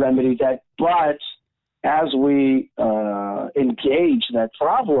remedy that. But as we engage that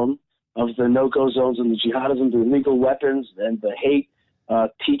problem of the no-go zones and the jihadism, the illegal weapons, and the hate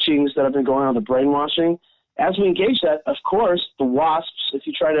teachings that have been going on, the brainwashing, as we engage that, of course, the wasps, if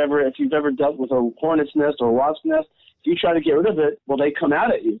you've ever dealt with a hornet's nest or a wasp nest, if you try to get rid of it, well, they come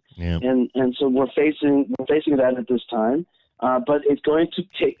out at you. Yeah. And so we're facing that at this time. But it's going to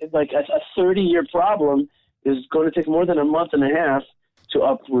take, a 30-year problem is going to take more than a month and a half to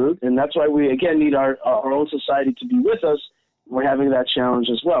uproot. And that's why we, again, need our own society to be with us. We're having that challenge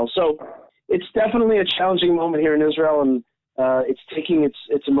as well. So it's definitely a challenging moment here in Israel, and it's taking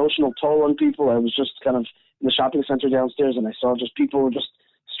its emotional toll on people. I was just kind of in the shopping center downstairs, and I saw just people were just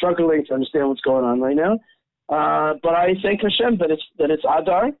struggling to understand what's going on right now. But I thank Hashem that it's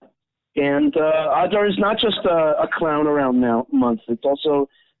Adar, and Adar is not just a clown around month. It's also,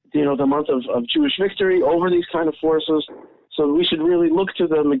 the month of Jewish victory over these kind of forces. So we should really look to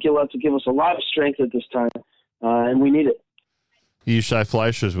the Megillah to give us a lot of strength at this time, and we need it. Yishai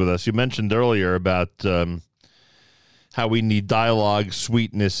Fleischer is with us. You mentioned earlier about how we need dialogue,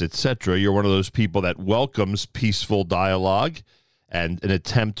 sweetness, etc. You're one of those people that welcomes peaceful dialogue and an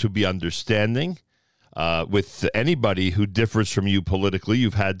attempt to be understanding. With anybody who differs from you politically,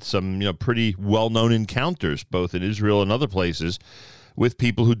 you've had some, pretty well-known encounters, both in Israel and other places, with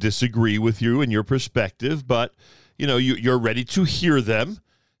people who disagree with you and your perspective. But, you're ready to hear them,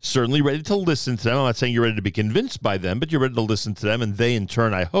 certainly ready to listen to them. I'm not saying you're ready to be convinced by them, but you're ready to listen to them. And they, in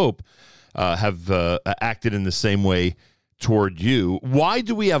turn, I hope, have acted in the same way toward you. Why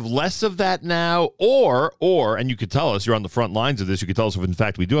do we have less of that now? Or, and you could tell us, you're on the front lines of this, you could tell us if in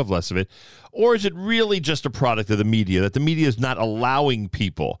fact we do have less of it, or is it really just a product of the media, that the media is not allowing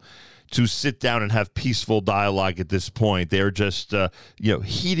people to sit down and have peaceful dialogue at this point. They're just,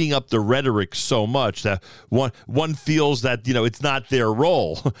 heating up the rhetoric so much that one feels that, it's not their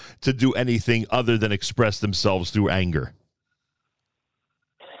role to do anything other than express themselves through anger.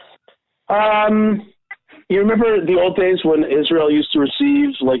 You remember the old days when Israel used to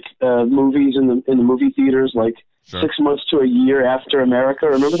receive movies in the movie theaters 6 months to a year after America?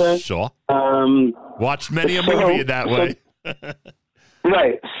 Remember that? Sure. Watched many a movie that way.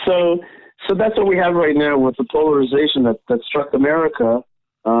 Right. So that's what we have right now with the polarization that struck America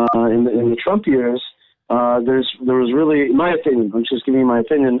in the Trump years. There was really, in my opinion, I'm just giving you my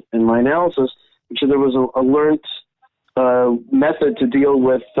opinion and my analysis, which there was a learned method to deal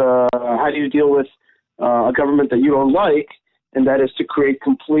with how do you deal with a government that you don't like, and that is to create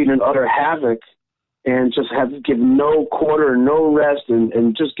complete and utter havoc and just give no quarter, no rest,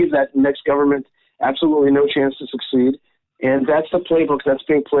 and just give that next government absolutely no chance to succeed. And that's the playbook that's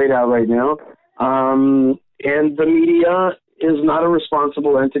being played out right now. And the media is not a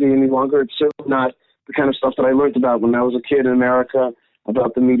responsible entity any longer. It's certainly not the kind of stuff that I learned about when I was a kid in America,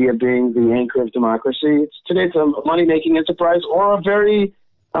 about the media being the anchor of democracy. Today it's a money-making enterprise or a very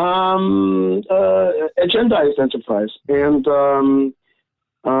agendized enterprise. And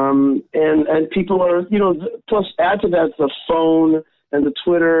people are, plus add to that the phone and the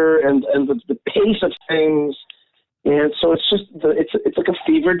Twitter and the pace of things. And so it's just, it's like a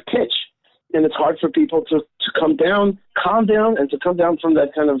fevered pitch. And it's hard for people to calm down, and to come down from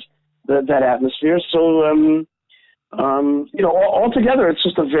that kind of, that atmosphere. So, altogether, it's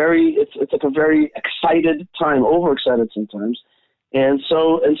just it's like a very excited time, overexcited sometimes. And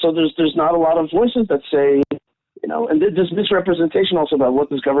so there's not a lot of voices that say, and there's misrepresentation also about what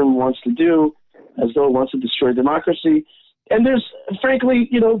this government wants to do, as though it wants to destroy democracy. And there's, frankly,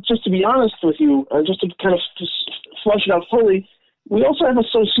 just to be honest with you, just to kind of flush it out fully, we also have a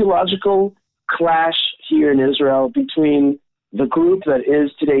sociological clash here in Israel between the group that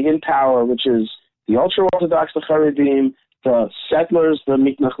is today in power, which is the ultra-Orthodox, the Haredim, the settlers, the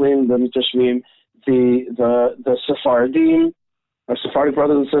Mitnachlim, the Mitashvim, the Sephardim, our Sephardic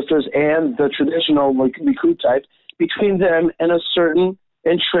brothers and sisters, and the traditional Likud type, between them and a certain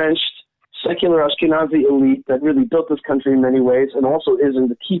entrenched secular Ashkenazi elite that really built this country in many ways and also is in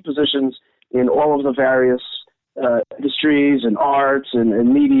the key positions in all of the various industries and arts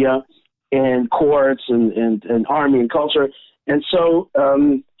and media and courts and army and culture. And so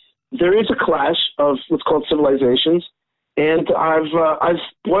there is a clash of what's called civilizations. And I've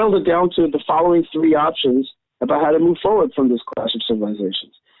boiled it down to the following three options about how to move forward from this clash of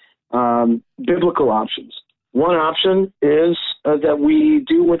civilizations. Biblical options. One option is that we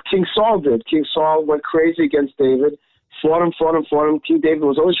do what King Saul did. King Saul went crazy against David, fought him. King David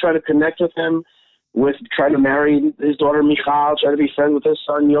was always trying to connect with him, trying to marry his daughter Michal, trying to be friends with his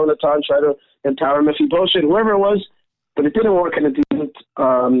son Yonatan, try to empower Mephibosheth, whoever it was. But it didn't work, and at the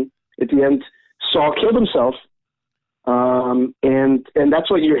end, Saul killed himself. And that's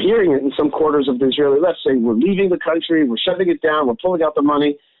what you're hearing in some quarters of the Israeli left, saying we're leaving the country, we're shutting it down, we're pulling out the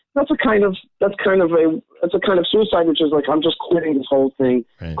money. That's a kind of suicide, which is like, I'm just quitting this whole thing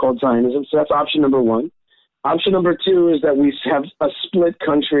called Zionism. So that's option number one. Option number two is that we have a split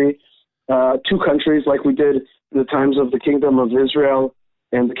country, two countries like we did in the times of the Kingdom of Israel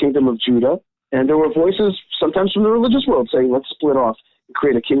and the Kingdom of Judah. And there were voices sometimes from the religious world saying, let's split off and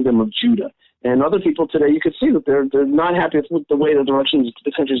create a Kingdom of Judah. And other people today, you could see that they're not happy with the way the direction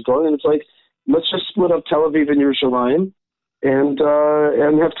the country is going. And it's like, let's just split up Tel Aviv and Yerushalayim and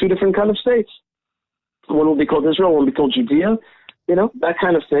have two different kind of states. One will be called Israel, one will be called Judea, that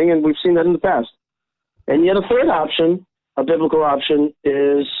kind of thing. And we've seen that in the past. And yet a third option, a biblical option,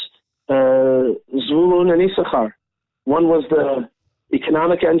 is Zvulun and Issachar. One was the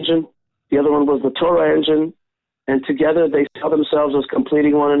economic engine, the other one was the Torah engine, and together they saw themselves as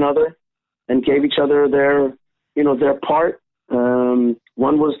completing one another and gave each other their part. One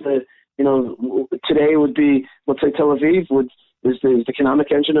was today would be, let's say Tel Aviv is the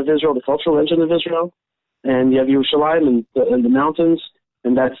economic engine of Israel, the cultural engine of Israel, and you have Yerushalayim and the mountains,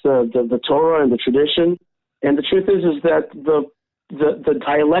 and that's the Torah and the tradition. And the truth is that the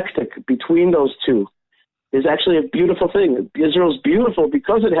dialectic between those two is actually a beautiful thing. Israel's beautiful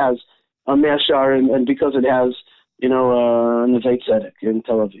because it has a Meshar and because it has Neve Tzedek in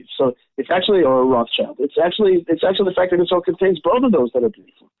Tel Aviv. So it's actually, or a Rothschild. It's actually the fact that Israel contains both of those that are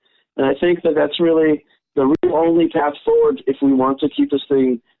beautiful. And I think that that's really the real only path forward if we want to keep this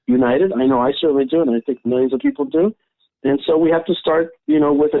thing united. I know I certainly do, and I think millions of people do. And so we have to start,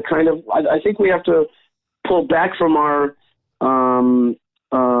 with a kind of, I think we have to pull back from our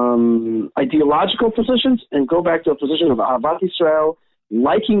ideological positions and go back to a position of Ahavat Israel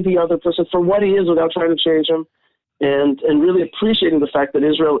liking the other person for what he is without trying to change him, and really appreciating the fact that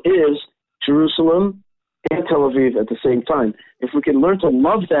Israel is Jerusalem and Tel Aviv at the same time. If we can learn to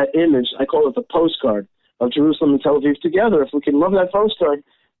love that image, I call it the postcard of Jerusalem and Tel Aviv together. If we can love that postcard,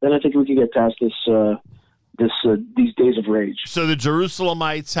 then I think we can get past these days of rage. So the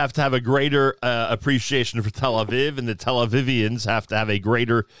Jerusalemites have to have a greater appreciation for Tel Aviv, and the Tel Avivians have to have a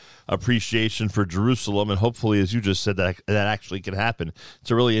greater appreciation for Jerusalem. And hopefully, as you just said, that actually can happen.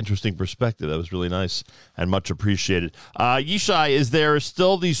 It's a really interesting perspective. That was really nice and much appreciated. Yishai, is there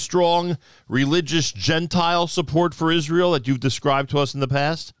still the strong religious Gentile support for Israel that you've described to us in the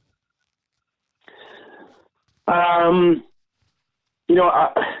past?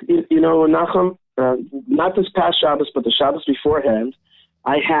 Nachum, not this past Shabbos, but the Shabbos beforehand,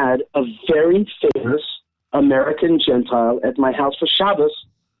 I had a very famous American Gentile at my house for Shabbos.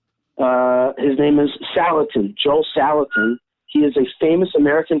 His name is Salatin, Joel Salatin. He is a famous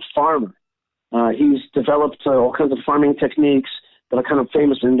American farmer. He's developed all kinds of farming techniques that are kind of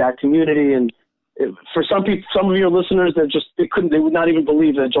famous in that community. And for some people, some of your listeners, they would not even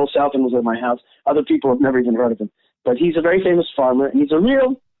believe that Joel Salatin was at my house. Other people have never even heard of him. But he's a very famous farmer, and he's a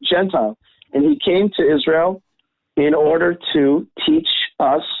real Gentile. And he came to Israel in order to teach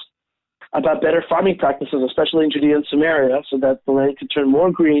us about better farming practices, especially in Judea and Samaria, so that the land could turn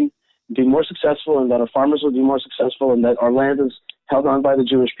more green, be more successful, and that our farmers would be more successful, and that our land is held on by the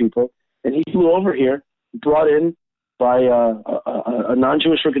Jewish people. And he flew over here, brought in by a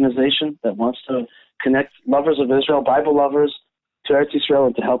non-Jewish organization that wants to connect lovers of Israel, Bible lovers, to Eretz Yisrael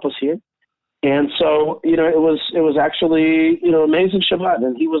and to help us here. And so, it was actually, amazing Shabbat.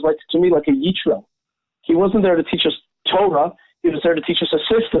 And he was to me like a Yitro. He wasn't there to teach us Torah. He was there to teach us a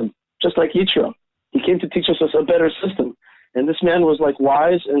system, just like Yitro. He came to teach us a better system. And this man was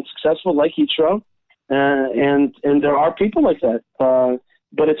wise and successful like Yitro. And there are people like that.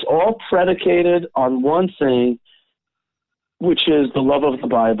 But it's all predicated on one thing, which is the love of the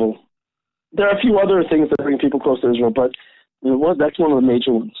Bible. There are a few other things that bring people close to Israel, but that's one of the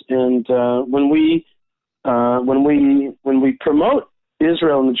major ones. And when we promote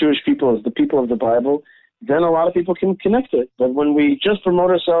Israel and the Jewish people as the people of the Bible, then a lot of people can connect to it. But when we just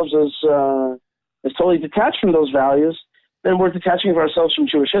promote ourselves as totally detached from those values, then we're detaching ourselves from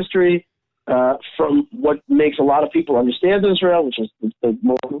Jewish history, from what makes a lot of people understand Israel, which is the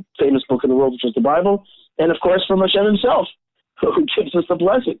most famous book in the world, which is the Bible, and of course from Hashem himself, who gives us the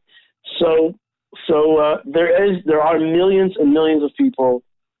blessing. So there are millions and millions of people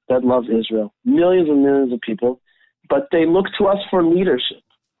that love Israel, millions and millions of people, but they look to us for leadership,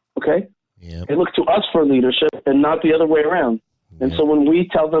 okay? Yep. They look to us for leadership and not the other way around. Yep. And so when we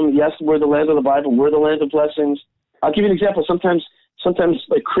tell them, yes, we're the land of the Bible, we're the land of blessings, I'll give you an example. Sometimes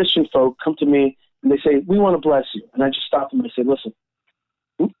Christian folk come to me and they say, we want to bless you. And I just stop them and I say, listen,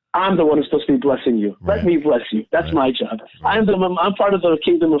 I'm the one who's supposed to be blessing you. Right. Let me bless you. That's my job. Right. I'm part of the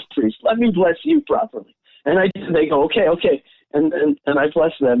kingdom of priests. Let me bless you properly. And they go, okay. And I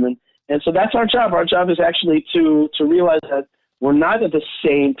bless them. And so that's our job. Our job is actually to realize that we're not at the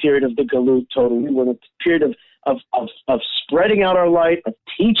same period of the Galut totally. We're in a period of spreading out our light, of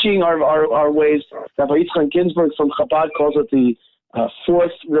teaching our ways. Rabbi Yitzchak Ginsburg from Chabad calls it the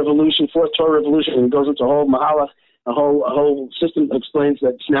fourth Torah revolution. And it goes into a whole mahalach, a whole system that explains that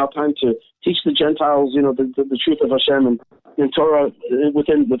it's now time to teach the Gentiles, the truth of Hashem and Torah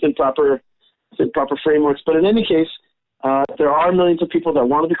within proper frameworks. But in any case, there are millions of people that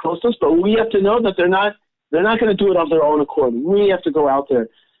want to be close to us, but we have to know that they're not going to do it of their own accord. We have to go out there.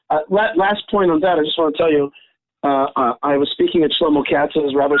 Last point on that, I just want to tell you, I was speaking at Shlomo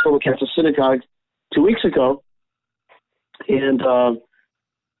Katz's, Rabbi Shlomo Katz's synagogue 2 weeks ago,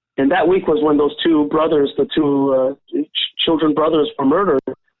 and that week was when those two brothers, the two children brothers, were murdered.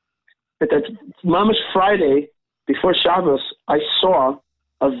 But that mamash Friday before Shabbos, I saw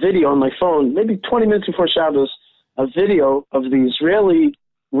a video on my phone, maybe 20 minutes before Shabbos, a video of the Israeli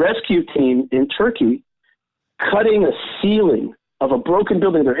rescue team in Turkey cutting a ceiling of a broken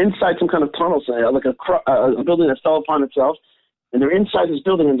building. They're inside some kind of tunnel, like a building that fell upon itself, and they're inside this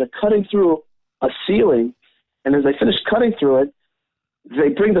building, and they're cutting through a ceiling. And as they finish cutting through it, they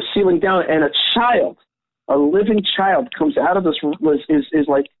bring the ceiling down, and a living child, comes out of this, comes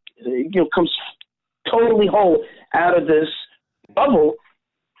totally whole out of this bubble.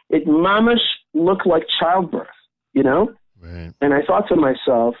 It mamish looked like childbirth, Right. And I thought to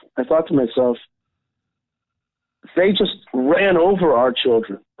myself, they just ran over our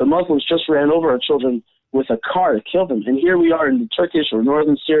children. The Muslims just ran over our children with a car to kill them. And here we are in the Turkish or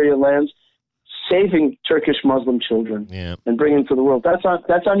northern Syria lands, saving Turkish Muslim children and bringing them to the world. That's on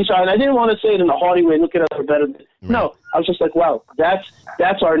Yishai. And I didn't want to say it in a haughty way, look at us, we're better. No, I was just like, wow,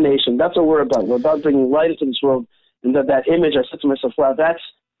 that's our nation. That's what we're about. We're about bringing light into this world. And that image, I said to myself, wow,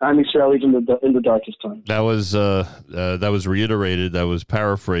 I'm Israel even in the darkest time. That was reiterated. That was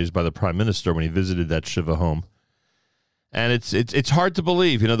paraphrased by the Prime Minister when he visited that Shiva home. And it's hard to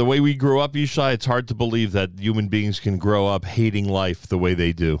believe. You know, the way we grew up, Yishai, it's hard to believe that human beings can grow up hating life the way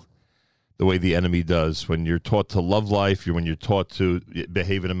they do, the way the enemy does. When you're taught to love life, when you're taught to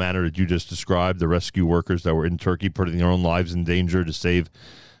behave in a manner that you just described, the rescue workers that were in Turkey putting their own lives in danger to save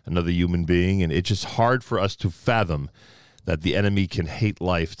another human being. And it's just hard for us to fathom that the enemy can hate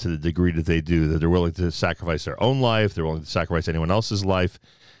life to the degree that they do, that they're willing to sacrifice their own life, they're willing to sacrifice anyone else's life,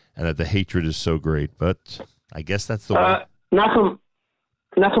 and that the hatred is so great. But I guess that's the way. Nachum,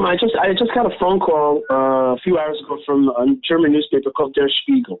 I just got a phone call a few hours ago from a German newspaper called Der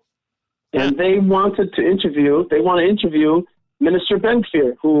Spiegel. And they want to interview Minister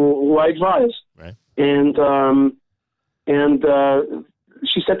Ben-Gvir, who I advise. Right. And I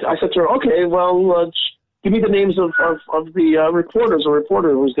said to her, okay, well, give me the names of the reporters or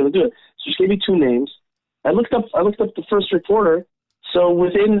reporter who was going to do it. So she gave me two names. I looked up the first reporter. So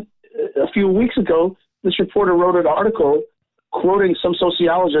within a few weeks ago, this reporter wrote an article quoting some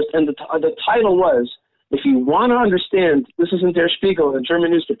sociologist, and the title was, if you want to understand, this is in Der Spiegel, a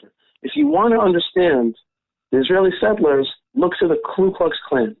German newspaper, if you want to understand the Israeli settlers, look to the Ku Klux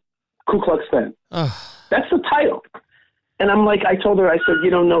Klan. That's the title. And I'm like, I told her, I said,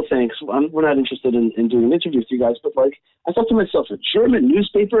 no thanks. We're not interested in doing an interview with you guys. But like, I thought to myself, a German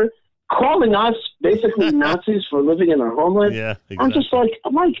newspaper calling us basically Nazis for living in our homeland. Yeah, exactly. I'm just like,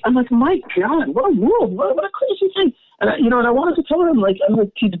 my God, what a world, what a crazy thing. And and I wanted to tell her, I'm like,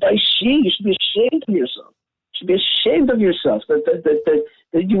 you should be ashamed of yourself. You should be ashamed of yourself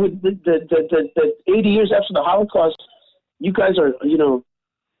that you would that 80 years after the Holocaust, you guys are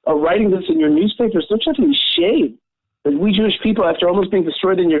writing this in your newspapers. Don't you have to be ashamed that we Jewish people, after almost being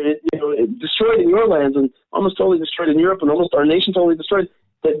destroyed in your lands and almost totally destroyed in Europe and almost our nation totally destroyed,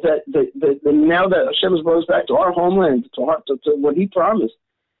 that now that Hashem has brought us back to our homeland, to what He promised,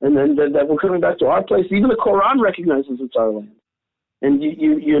 and then that we're coming back to our place. Even the Quran recognizes it's our land, and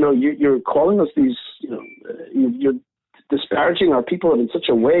you're calling us these, you're disparaging our people in such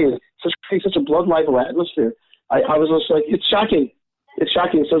a way, such a blood libel atmosphere. I was just like, it's shocking. It's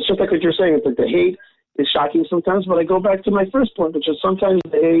shocking. So it's just like what you're saying. It's like the hate is shocking sometimes, but I go back to my first point, which is sometimes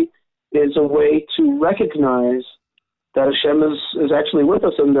the hate is a way to recognize that Hashem is actually with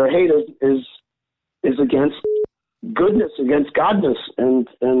us, and their hate is against goodness, against godness, and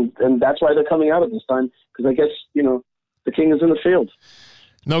that's why they're coming out at this time, because I guess the king is in the field.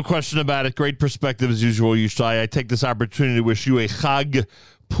 No question about it. Great perspective as usual, Yishai. I take this opportunity to wish you a Chag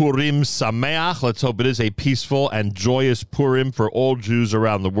Purim Sameach. Let's hope it is a peaceful and joyous Purim for all Jews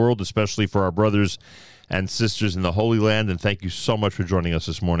around the world, especially for our brothers and sisters in the Holy Land. And thank you so much for joining us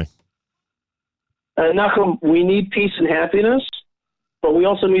this morning. Nachum, we need peace and happiness, but we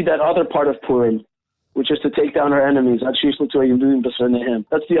also need that other part of Purim, which is to take down our enemies. That's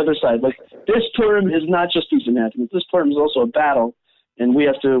the other side. Like, this Purim is not just peace and happiness. This Purim is also a battle, and we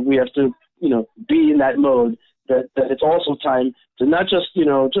have to be in that mode. That it's also time to not just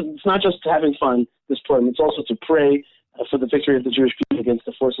it's not just having fun this Purim. It's also to pray for the victory of the Jewish people against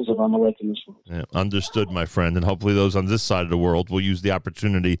the forces of Amalek in this world. Yeah, understood, my friend. And hopefully those on this side of the world will use the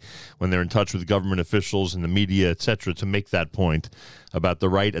opportunity when they're in touch with government officials and the media, etc., to make that point about the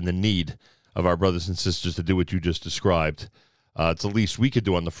right and the need of our brothers and sisters to do what you just described. It's the least we could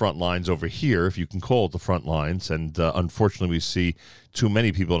do on the front lines over here, if you can call it the front lines. And unfortunately, we see too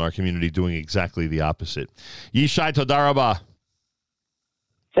many people in our community doing exactly the opposite. Yishai, toda rabah.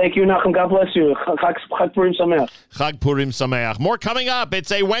 Thank you, Nachum. God bless you. Chag Purim Sameach. Chag Purim Sameach. More coming up.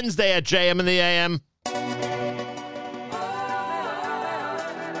 It's a Wednesday at JM in the AM.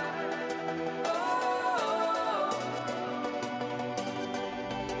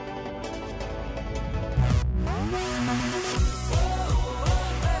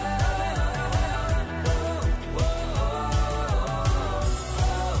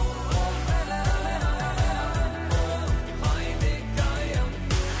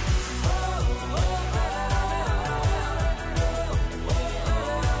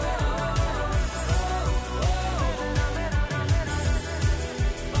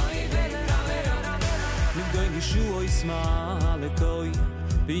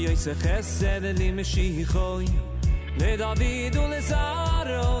 Se chesed li meshichoi le David u le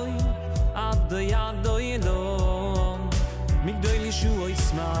Saroi ad yadoi lo migdoi li shuo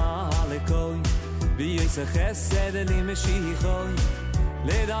isma lekoi vi se chesed li meshichoi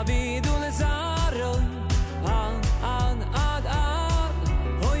לדוד ולזרעו עד עד עד עד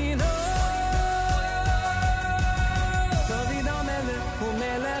אוי לא דוד המלך הוא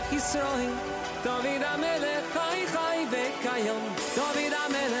מלך ישראל דוד המלך חי חי וקיים דוד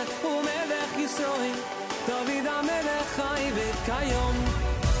המלך הוא מלך ישראל דוד המלך חי וקיים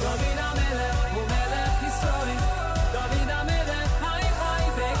דוד המלך הוא מלך ישראל דוד המלך חי חי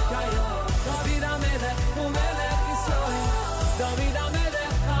וקיים דוד המלך הוא מלך ישראל דוד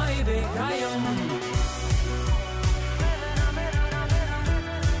המלך חי וקיים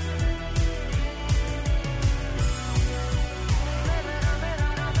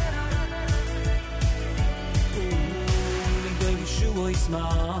Yeshua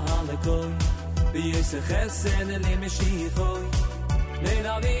Ismael Lekoi B'yosef Chesed L'Mashiachoi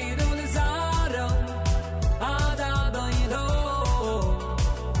L'David u'Lezaro Ad Adonai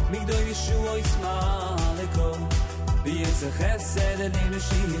Migdol Yeshua Ismael Lekoi B'yosef Chesed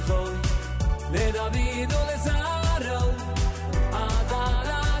L'Mashiachoi L'David u'Lezaro Ad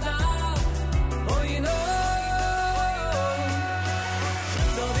Adonai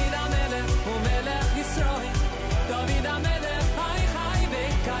David HaMelech hu Melech Yisrael David HaMelech Chai Chai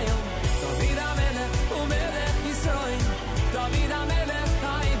V'Kayom David HaMelech hu Melech Yisrael David HaMelech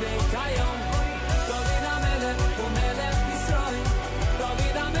Chai V'Kayom David HaMelech hu Melech Yisrael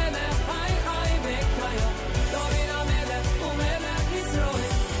David HaMelech Chai Chai V'Kayom David HaMelech hu Melech Yisrael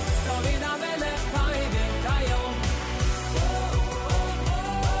David HaMelech Chai V'Kayom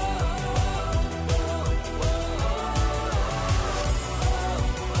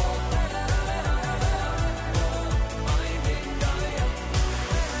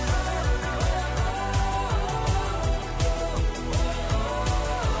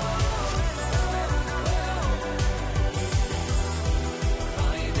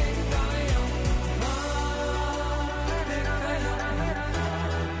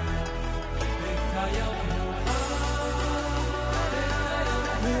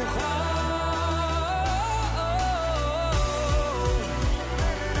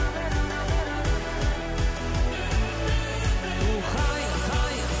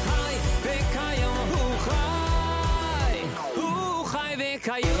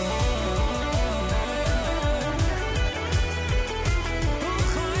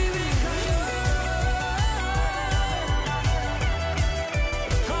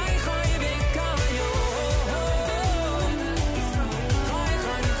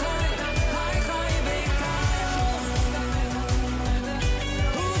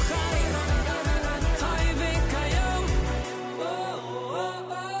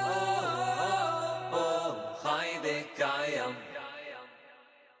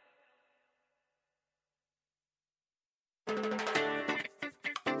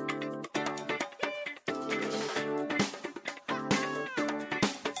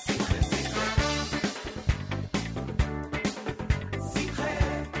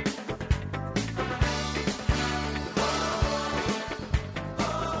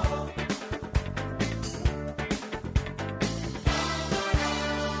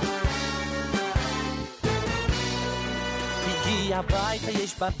הביתה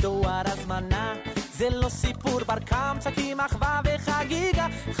יש בדואר הזמנה זה לא סיפור בר קמצא כי מחווה וחגיגה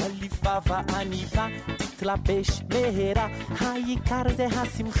חליפה ועניבה תתלבש מהרה העיקר זה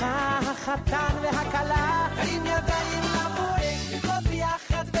השמחה החתן והכלה עם ידיים לבורא לרקוד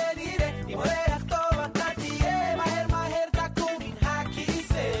ביחד ונראה אם אורח טוב אתה תהיה מהר מהר תקום מן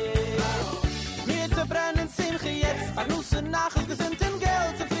הכיסא Mitte brennen Simche jetzt Parnusse nachher gesinnten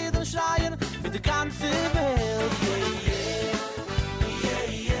Geld zufrieden schreien mit der ganze Welt yeah, yeah.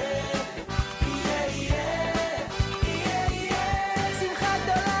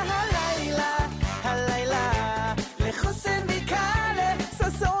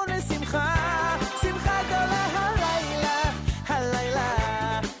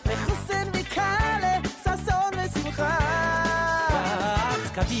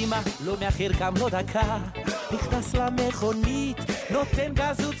 קדימה, לא מאחר גם לא דקה נכנס למכונית, נותן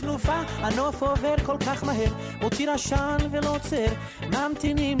גז ותנופה הנוף עובר כל כך מהר מוציא רשן ולא עוצר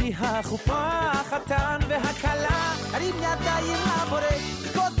ממתינים לי החופה החתן והכלה הרים ידיים לבורא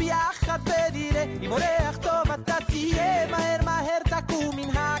לרקוד ביחד ונראה אם אורח טוב אתה תהיה מהר מהר תקום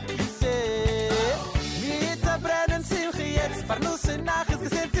מן הכיסא Mitte brennen Simche jetzt Parnusse nachher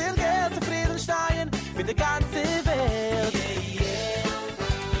gesinnten Geld zufrieden schreien mit der ganze Welt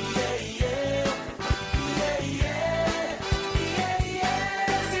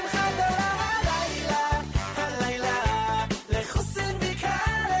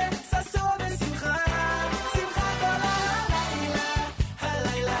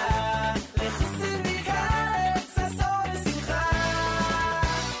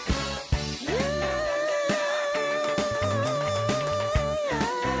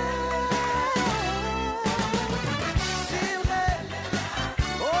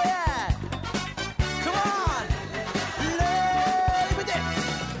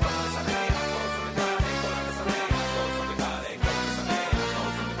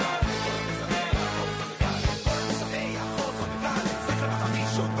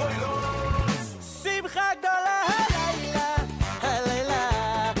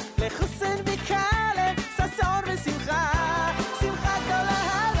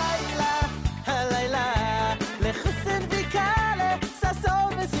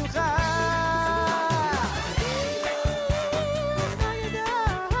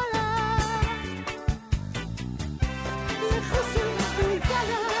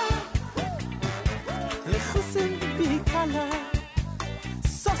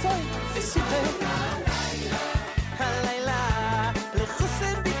soy simche הלילה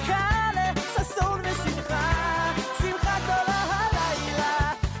לחוסן בקלה ששון ושמחה שמחה גדולה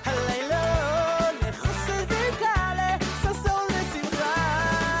הלילה הלילה לחוסן בקלה ששון ושמחה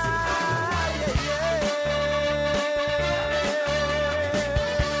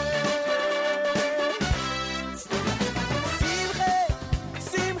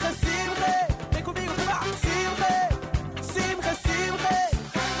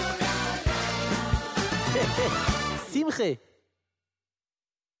שמחה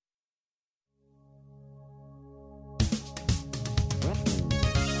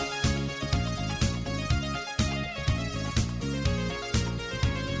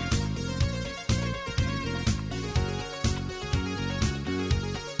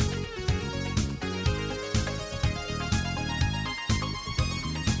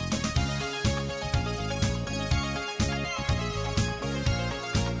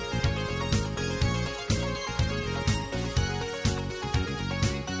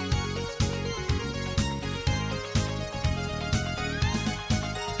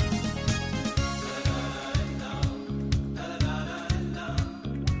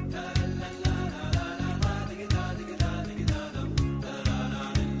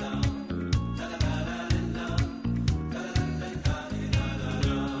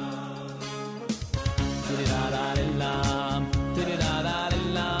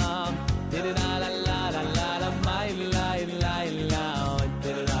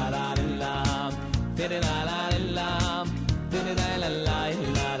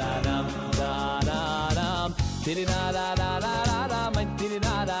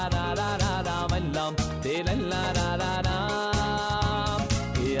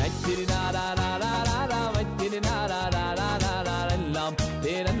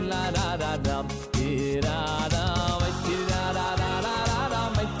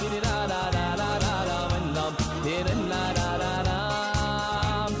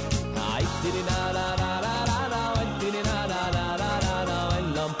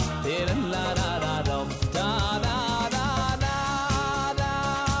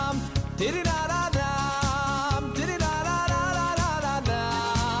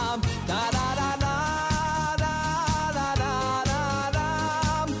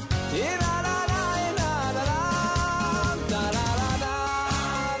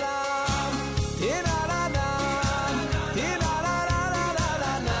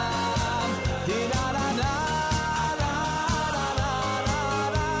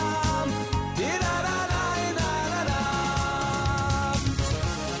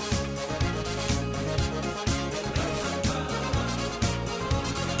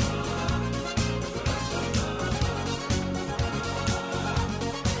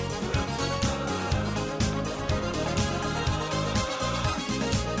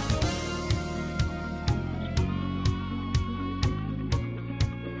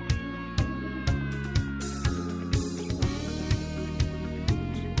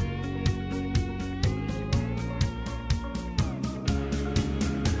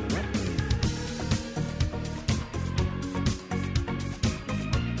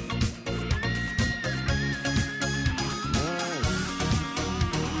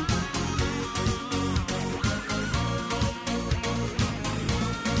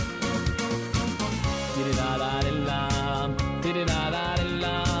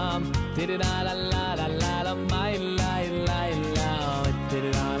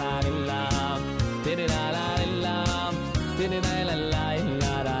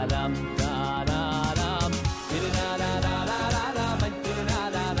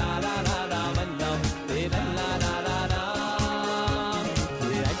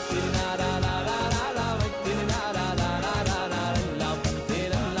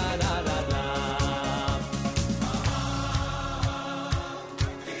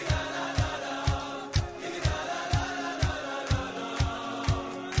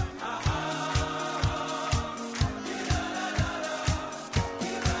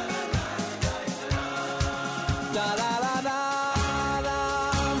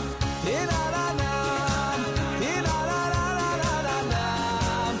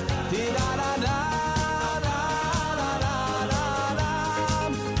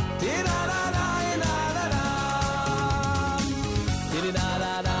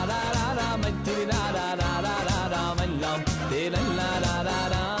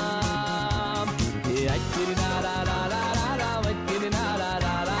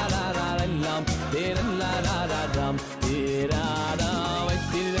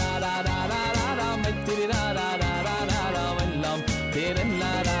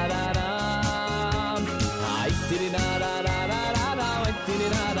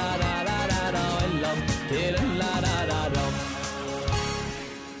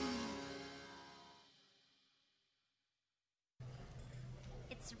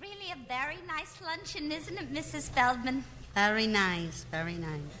It's really a very nice luncheon, isn't it, Mrs. Feldman? Very nice, very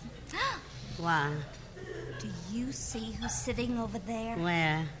nice. Wow. Do you see who's sitting over there?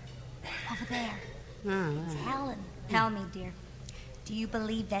 Where? Over there. Oh, It's wow. Helen. Tell me, dear, do you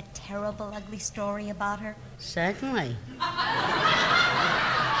believe that terrible, ugly story about her? Certainly.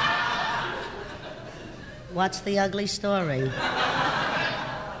 What's the ugly story?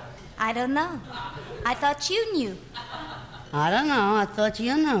 I don't know. I thought you knew. I don't know. I thought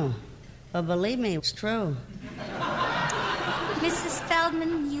you knew. But believe me, it's true. Mrs.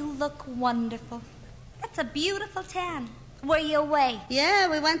 Feldman, you look wonderful. That's a beautiful tan. Were you away? Yeah,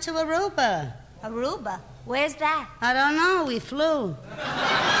 we went to Aruba. Aruba? Where's that? I don't know. We flew.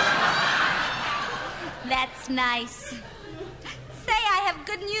 That's nice. Say, I have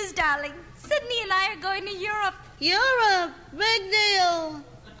good news, darling. Sydney and I are going to Europe. Europe? Big deal.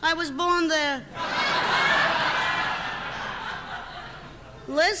 I was born there.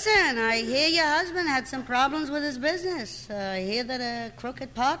 Listen, I hear your husband had some problems with his business. I hear that a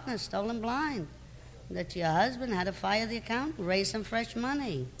crooked partner stole him blind. That your husband had to fire the accountant, raise some fresh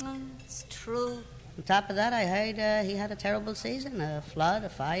money. It's true. On top of that, I heard he had a terrible season, a flood, a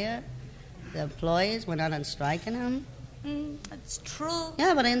fire. The employees went out on strike on him. It's true.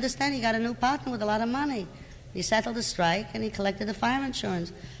 Yeah, but I understand he got a new partner with a lot of money. He settled the strike and he collected the fire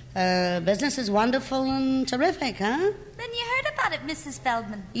insurance. Business is wonderful and terrific, huh? Then you heard about it, Mrs.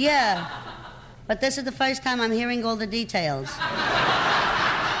 Feldman. Yeah, but this is the first time I'm hearing all the details.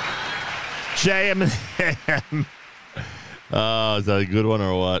 JM and AM. Oh, is that a good one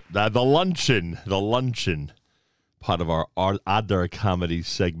or what? The luncheon. Part of our other comedy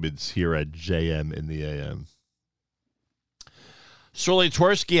segments here at JM in the AM. Sorley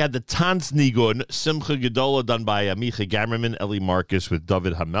Twersky had the Tanz Nigun, Simcha Gedola, done by Micha Gamerman, Eli Marcus with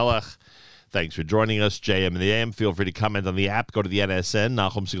David Hamelech. Thanks for joining us, JM in the AM. Feel free to comment on the app. Go to the NSN,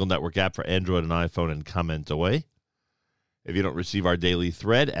 Nachum Segal Network app for Android and iPhone, and comment away. If you don't receive our daily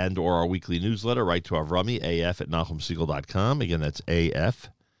thread and or our weekly newsletter, write to Avrami, af at NachumSegal.com. Again, that's af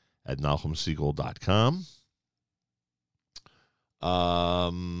at NachumSegal.com.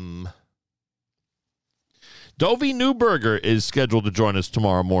 Dovie Newberger is scheduled to join us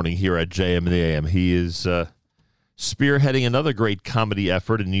tomorrow morning here at JM in the AM. He is spearheading another great comedy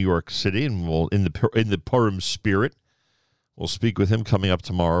effort in New York City, and we'll in the Purim spirit. We'll speak with him coming up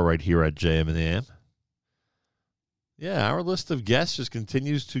tomorrow right here at JM in the AM. Yeah, our list of guests just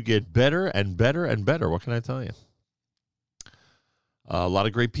continues to get better and better and better. What can I tell you? A lot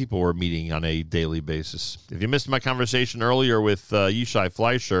of great people we're meeting on a daily basis. If you missed my conversation earlier with Yishai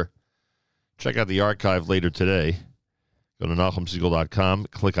Fleischer, check out the archive later today. Go to NachumSegal.com,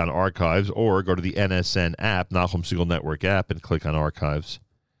 click on Archives, or go to the NSN app, Nachum Segal Network app, and click on Archives.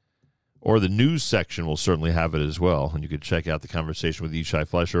 Or the news section will certainly have it as well, and you can check out the conversation with Yishai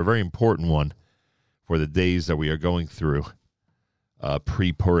Fleischer, a very important one for the days that we are going through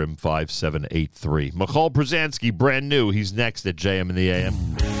pre-Purim 5783. Michal Brzezinski, brand new. He's next at JM in the AM.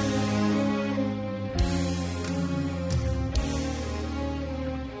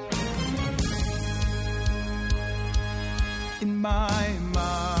 In my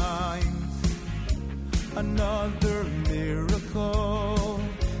mind, another miracle,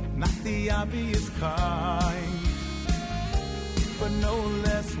 not the obvious kind, but no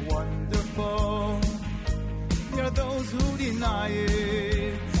less wonderful. There are those who deny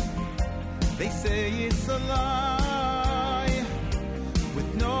it. They say it's a lie,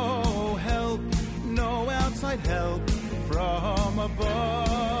 with no help, no outside help from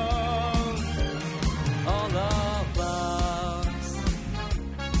above. All of us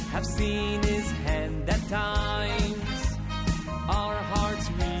have seen his hand at times. Our hearts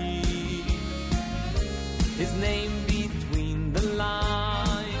read his name between the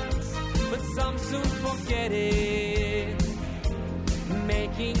lines, but some soon forget it,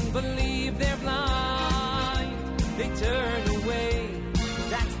 making believe they're blind. They turn away,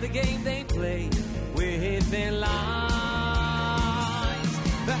 that's the game they play with their lives.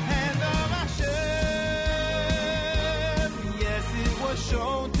 The hand of Hashem, yes, it was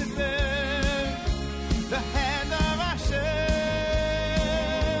shown to them. The hand of Hashem,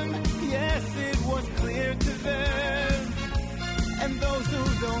 yes, it was clear to them. And those who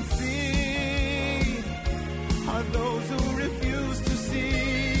don't see are those who refuse to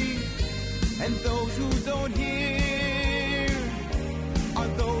see. And those who don't hear are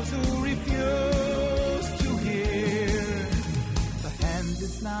those who refuse to hear. The hand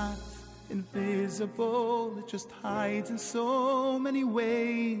is not invisible, it just hides in so many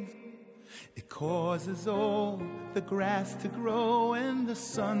ways. It causes all the grass to grow and the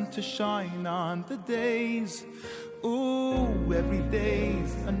sun to shine on the days. Ooh, every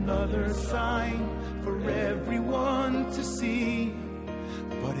day's another sign for everyone to see.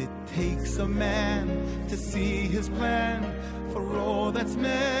 But it takes a man to see his plan for all that's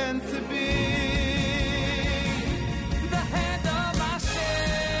meant to be. The hand of Hashem,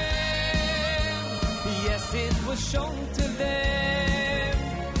 yes, it was shown to them.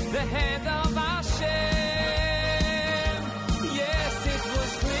 The hand of Hashem, yes, it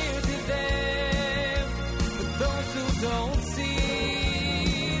was clear to them. But those who don't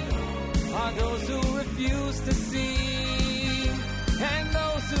see are those who refuse to see. And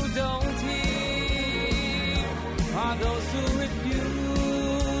those who don't hear are those who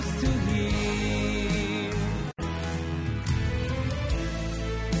refuse to hear.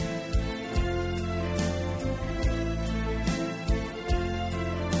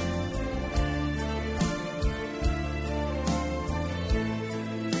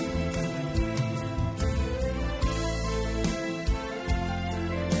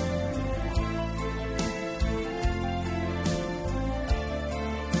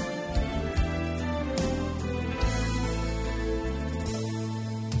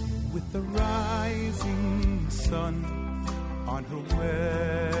 The rising sun on her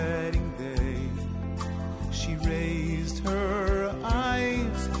wedding day, she raised her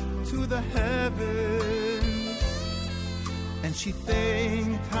eyes to the heavens, and she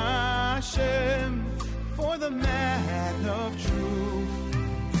thanked Hashem for the man of truth,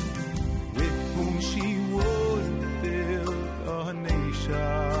 with whom she would build a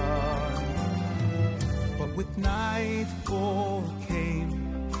nation. But with nightfall came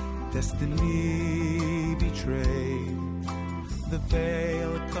destiny betrayed, the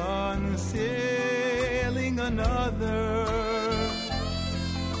veil concealing another.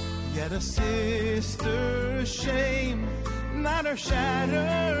 Yet a sister's shame, not her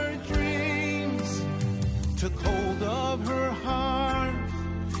shattered dreams, took hold of her heart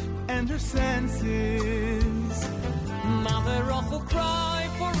and her senses. Mother Rachel, cry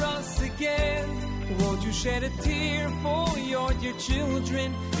for us again. Won't you shed a tear for your dear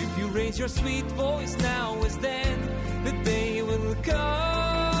children? If you raise your sweet voice now as then, the day will come.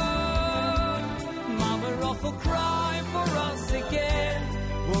 Mama Rachel, cry for us again.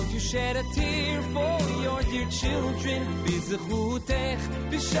 Won't you shed a tear for your dear children? B'zechutech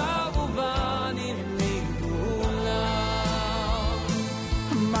b'shavu v'anim le'kulam.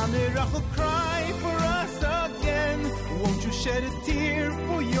 Mama Rachel, cry for us again. Won't you shed a tear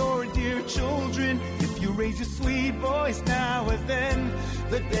for your dear children? If you raise your sweet voice now as then,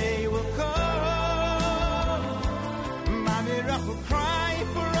 the day will come. Mami Rachel, cry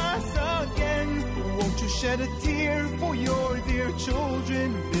for us again. Won't you shed a tear for your dear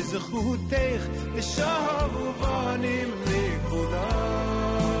children? B'zechutech b'shavu v'anim le'kulam.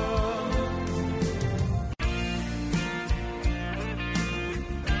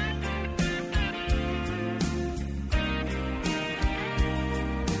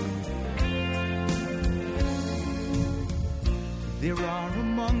 There are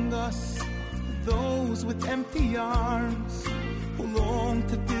among us those with empty arms who long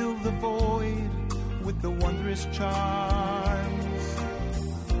to fill the void with the wondrous charms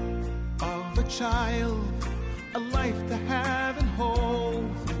of a child, a life to have and hold,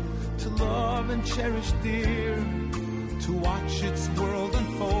 to love and cherish dear, to watch its world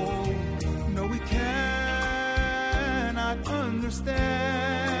unfold. No, we cannot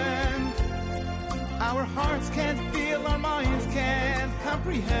understand. Our hearts can't feel, our minds can't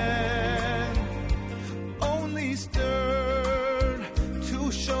comprehend. Only stirred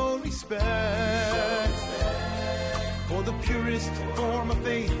to show respect for the purest form of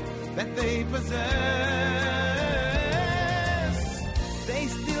faith that they possess. They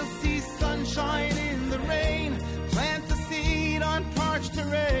still see sunshine in the rain, plant the seed on parched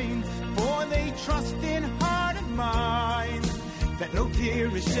terrain, for they trust in heart and mind that no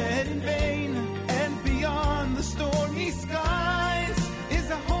tear is shed in vain. And beyond the stormy skies is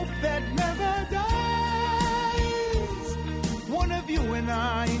a hope that never dies. One of you and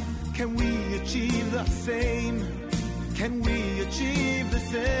I, can we achieve the same? Can we achieve the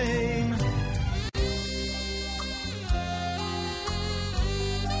same?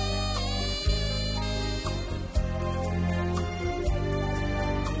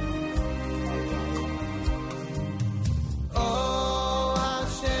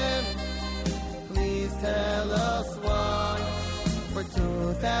 Tell us why, for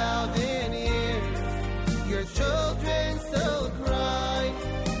 2,000 years, your children still cry.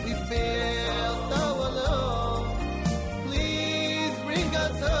 We feel so alone. Please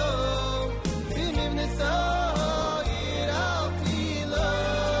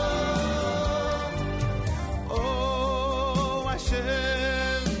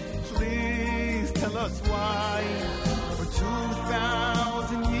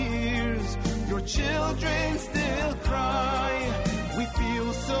children still cry. We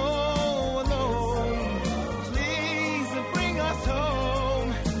feel so alone. Please bring us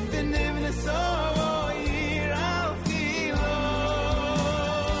home. Been living in sorrow here, I'll feel alone.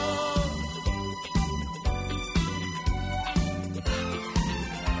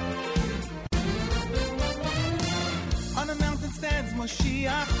 On a mountain stands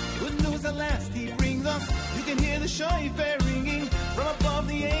Moshiach. Good news at last he brings us. You can hear the shofar ringing from above,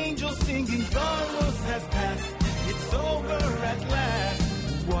 the angels singing. Taurus has passed, it's over at last.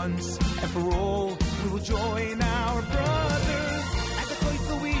 Once and for all, we will join our brothers. At the place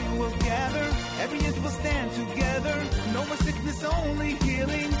where we will gather, every inch will stand together. No more sickness, only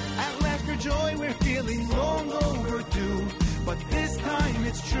healing. At last for joy we're feeling, long overdue. But this time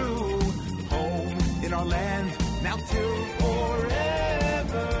it's true. Home in our land, now till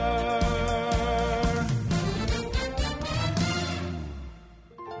forever.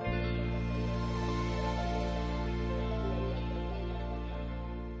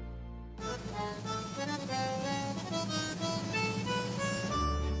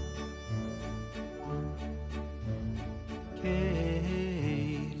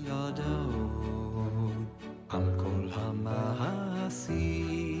 על כל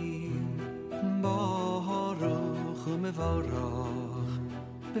המעשים ברוך ומבורך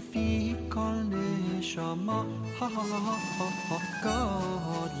בפי כל נשמה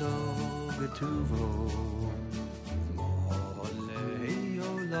גדלו וטובו מולי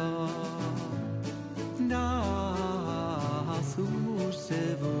עולם נעשו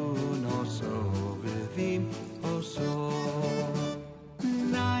סבון הסובבים עשו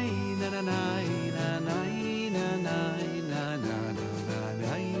נאי נא נאי נא נאי נא נאי נא נא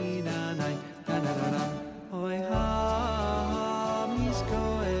נאי נא נאי נא נא אוי המזכורת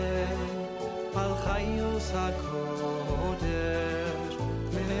על חיוס הקודש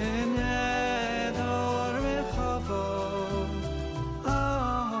ונדר וחבור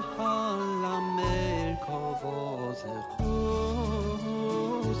על המרכבו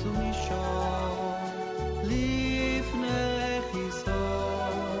זכוס ומשור לפני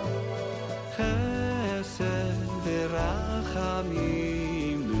חיסון חסד ורחמים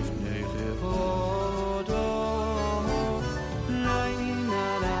לפני כבודו נאי נא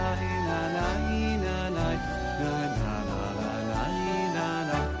נאי נא נאי נא נאי נא נא נאי נא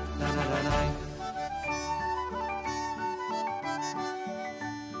נא נא נאי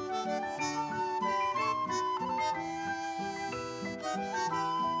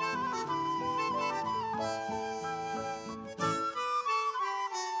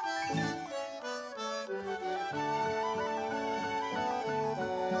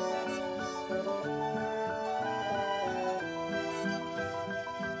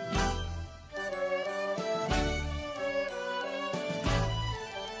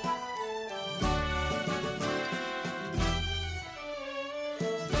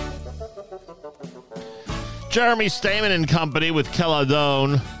Jeremy Stamen and Company with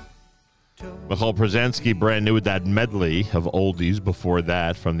Keladon. Michal Przanski, brand new with that medley of oldies before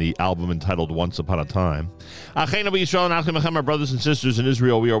that from the album entitled Once Upon a Time. Achenu B'Yisrael and Achim Achem, our brothers and sisters in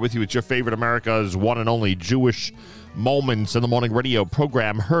Israel, we are with you. It's your favorite America's one and only Jewish Moments in the Morning radio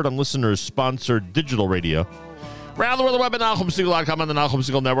program, heard on listeners-sponsored digital radio. Around the world, the web at NachumSegal.com on the Nachum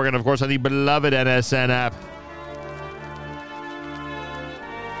Segal Network, and of course on the beloved NSN app.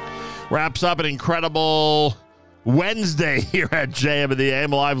 Wraps up an incredible Wednesday here at JM and the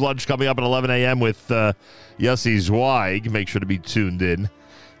AM. Live lunch coming up at 11 a.m. with Yossi Zweig. Make sure to be tuned in.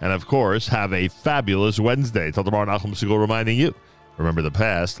 And, of course, have a fabulous Wednesday. Till tomorrow, Nachum Segal reminding you, remember the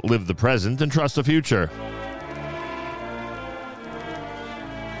past, live the present, and trust the future.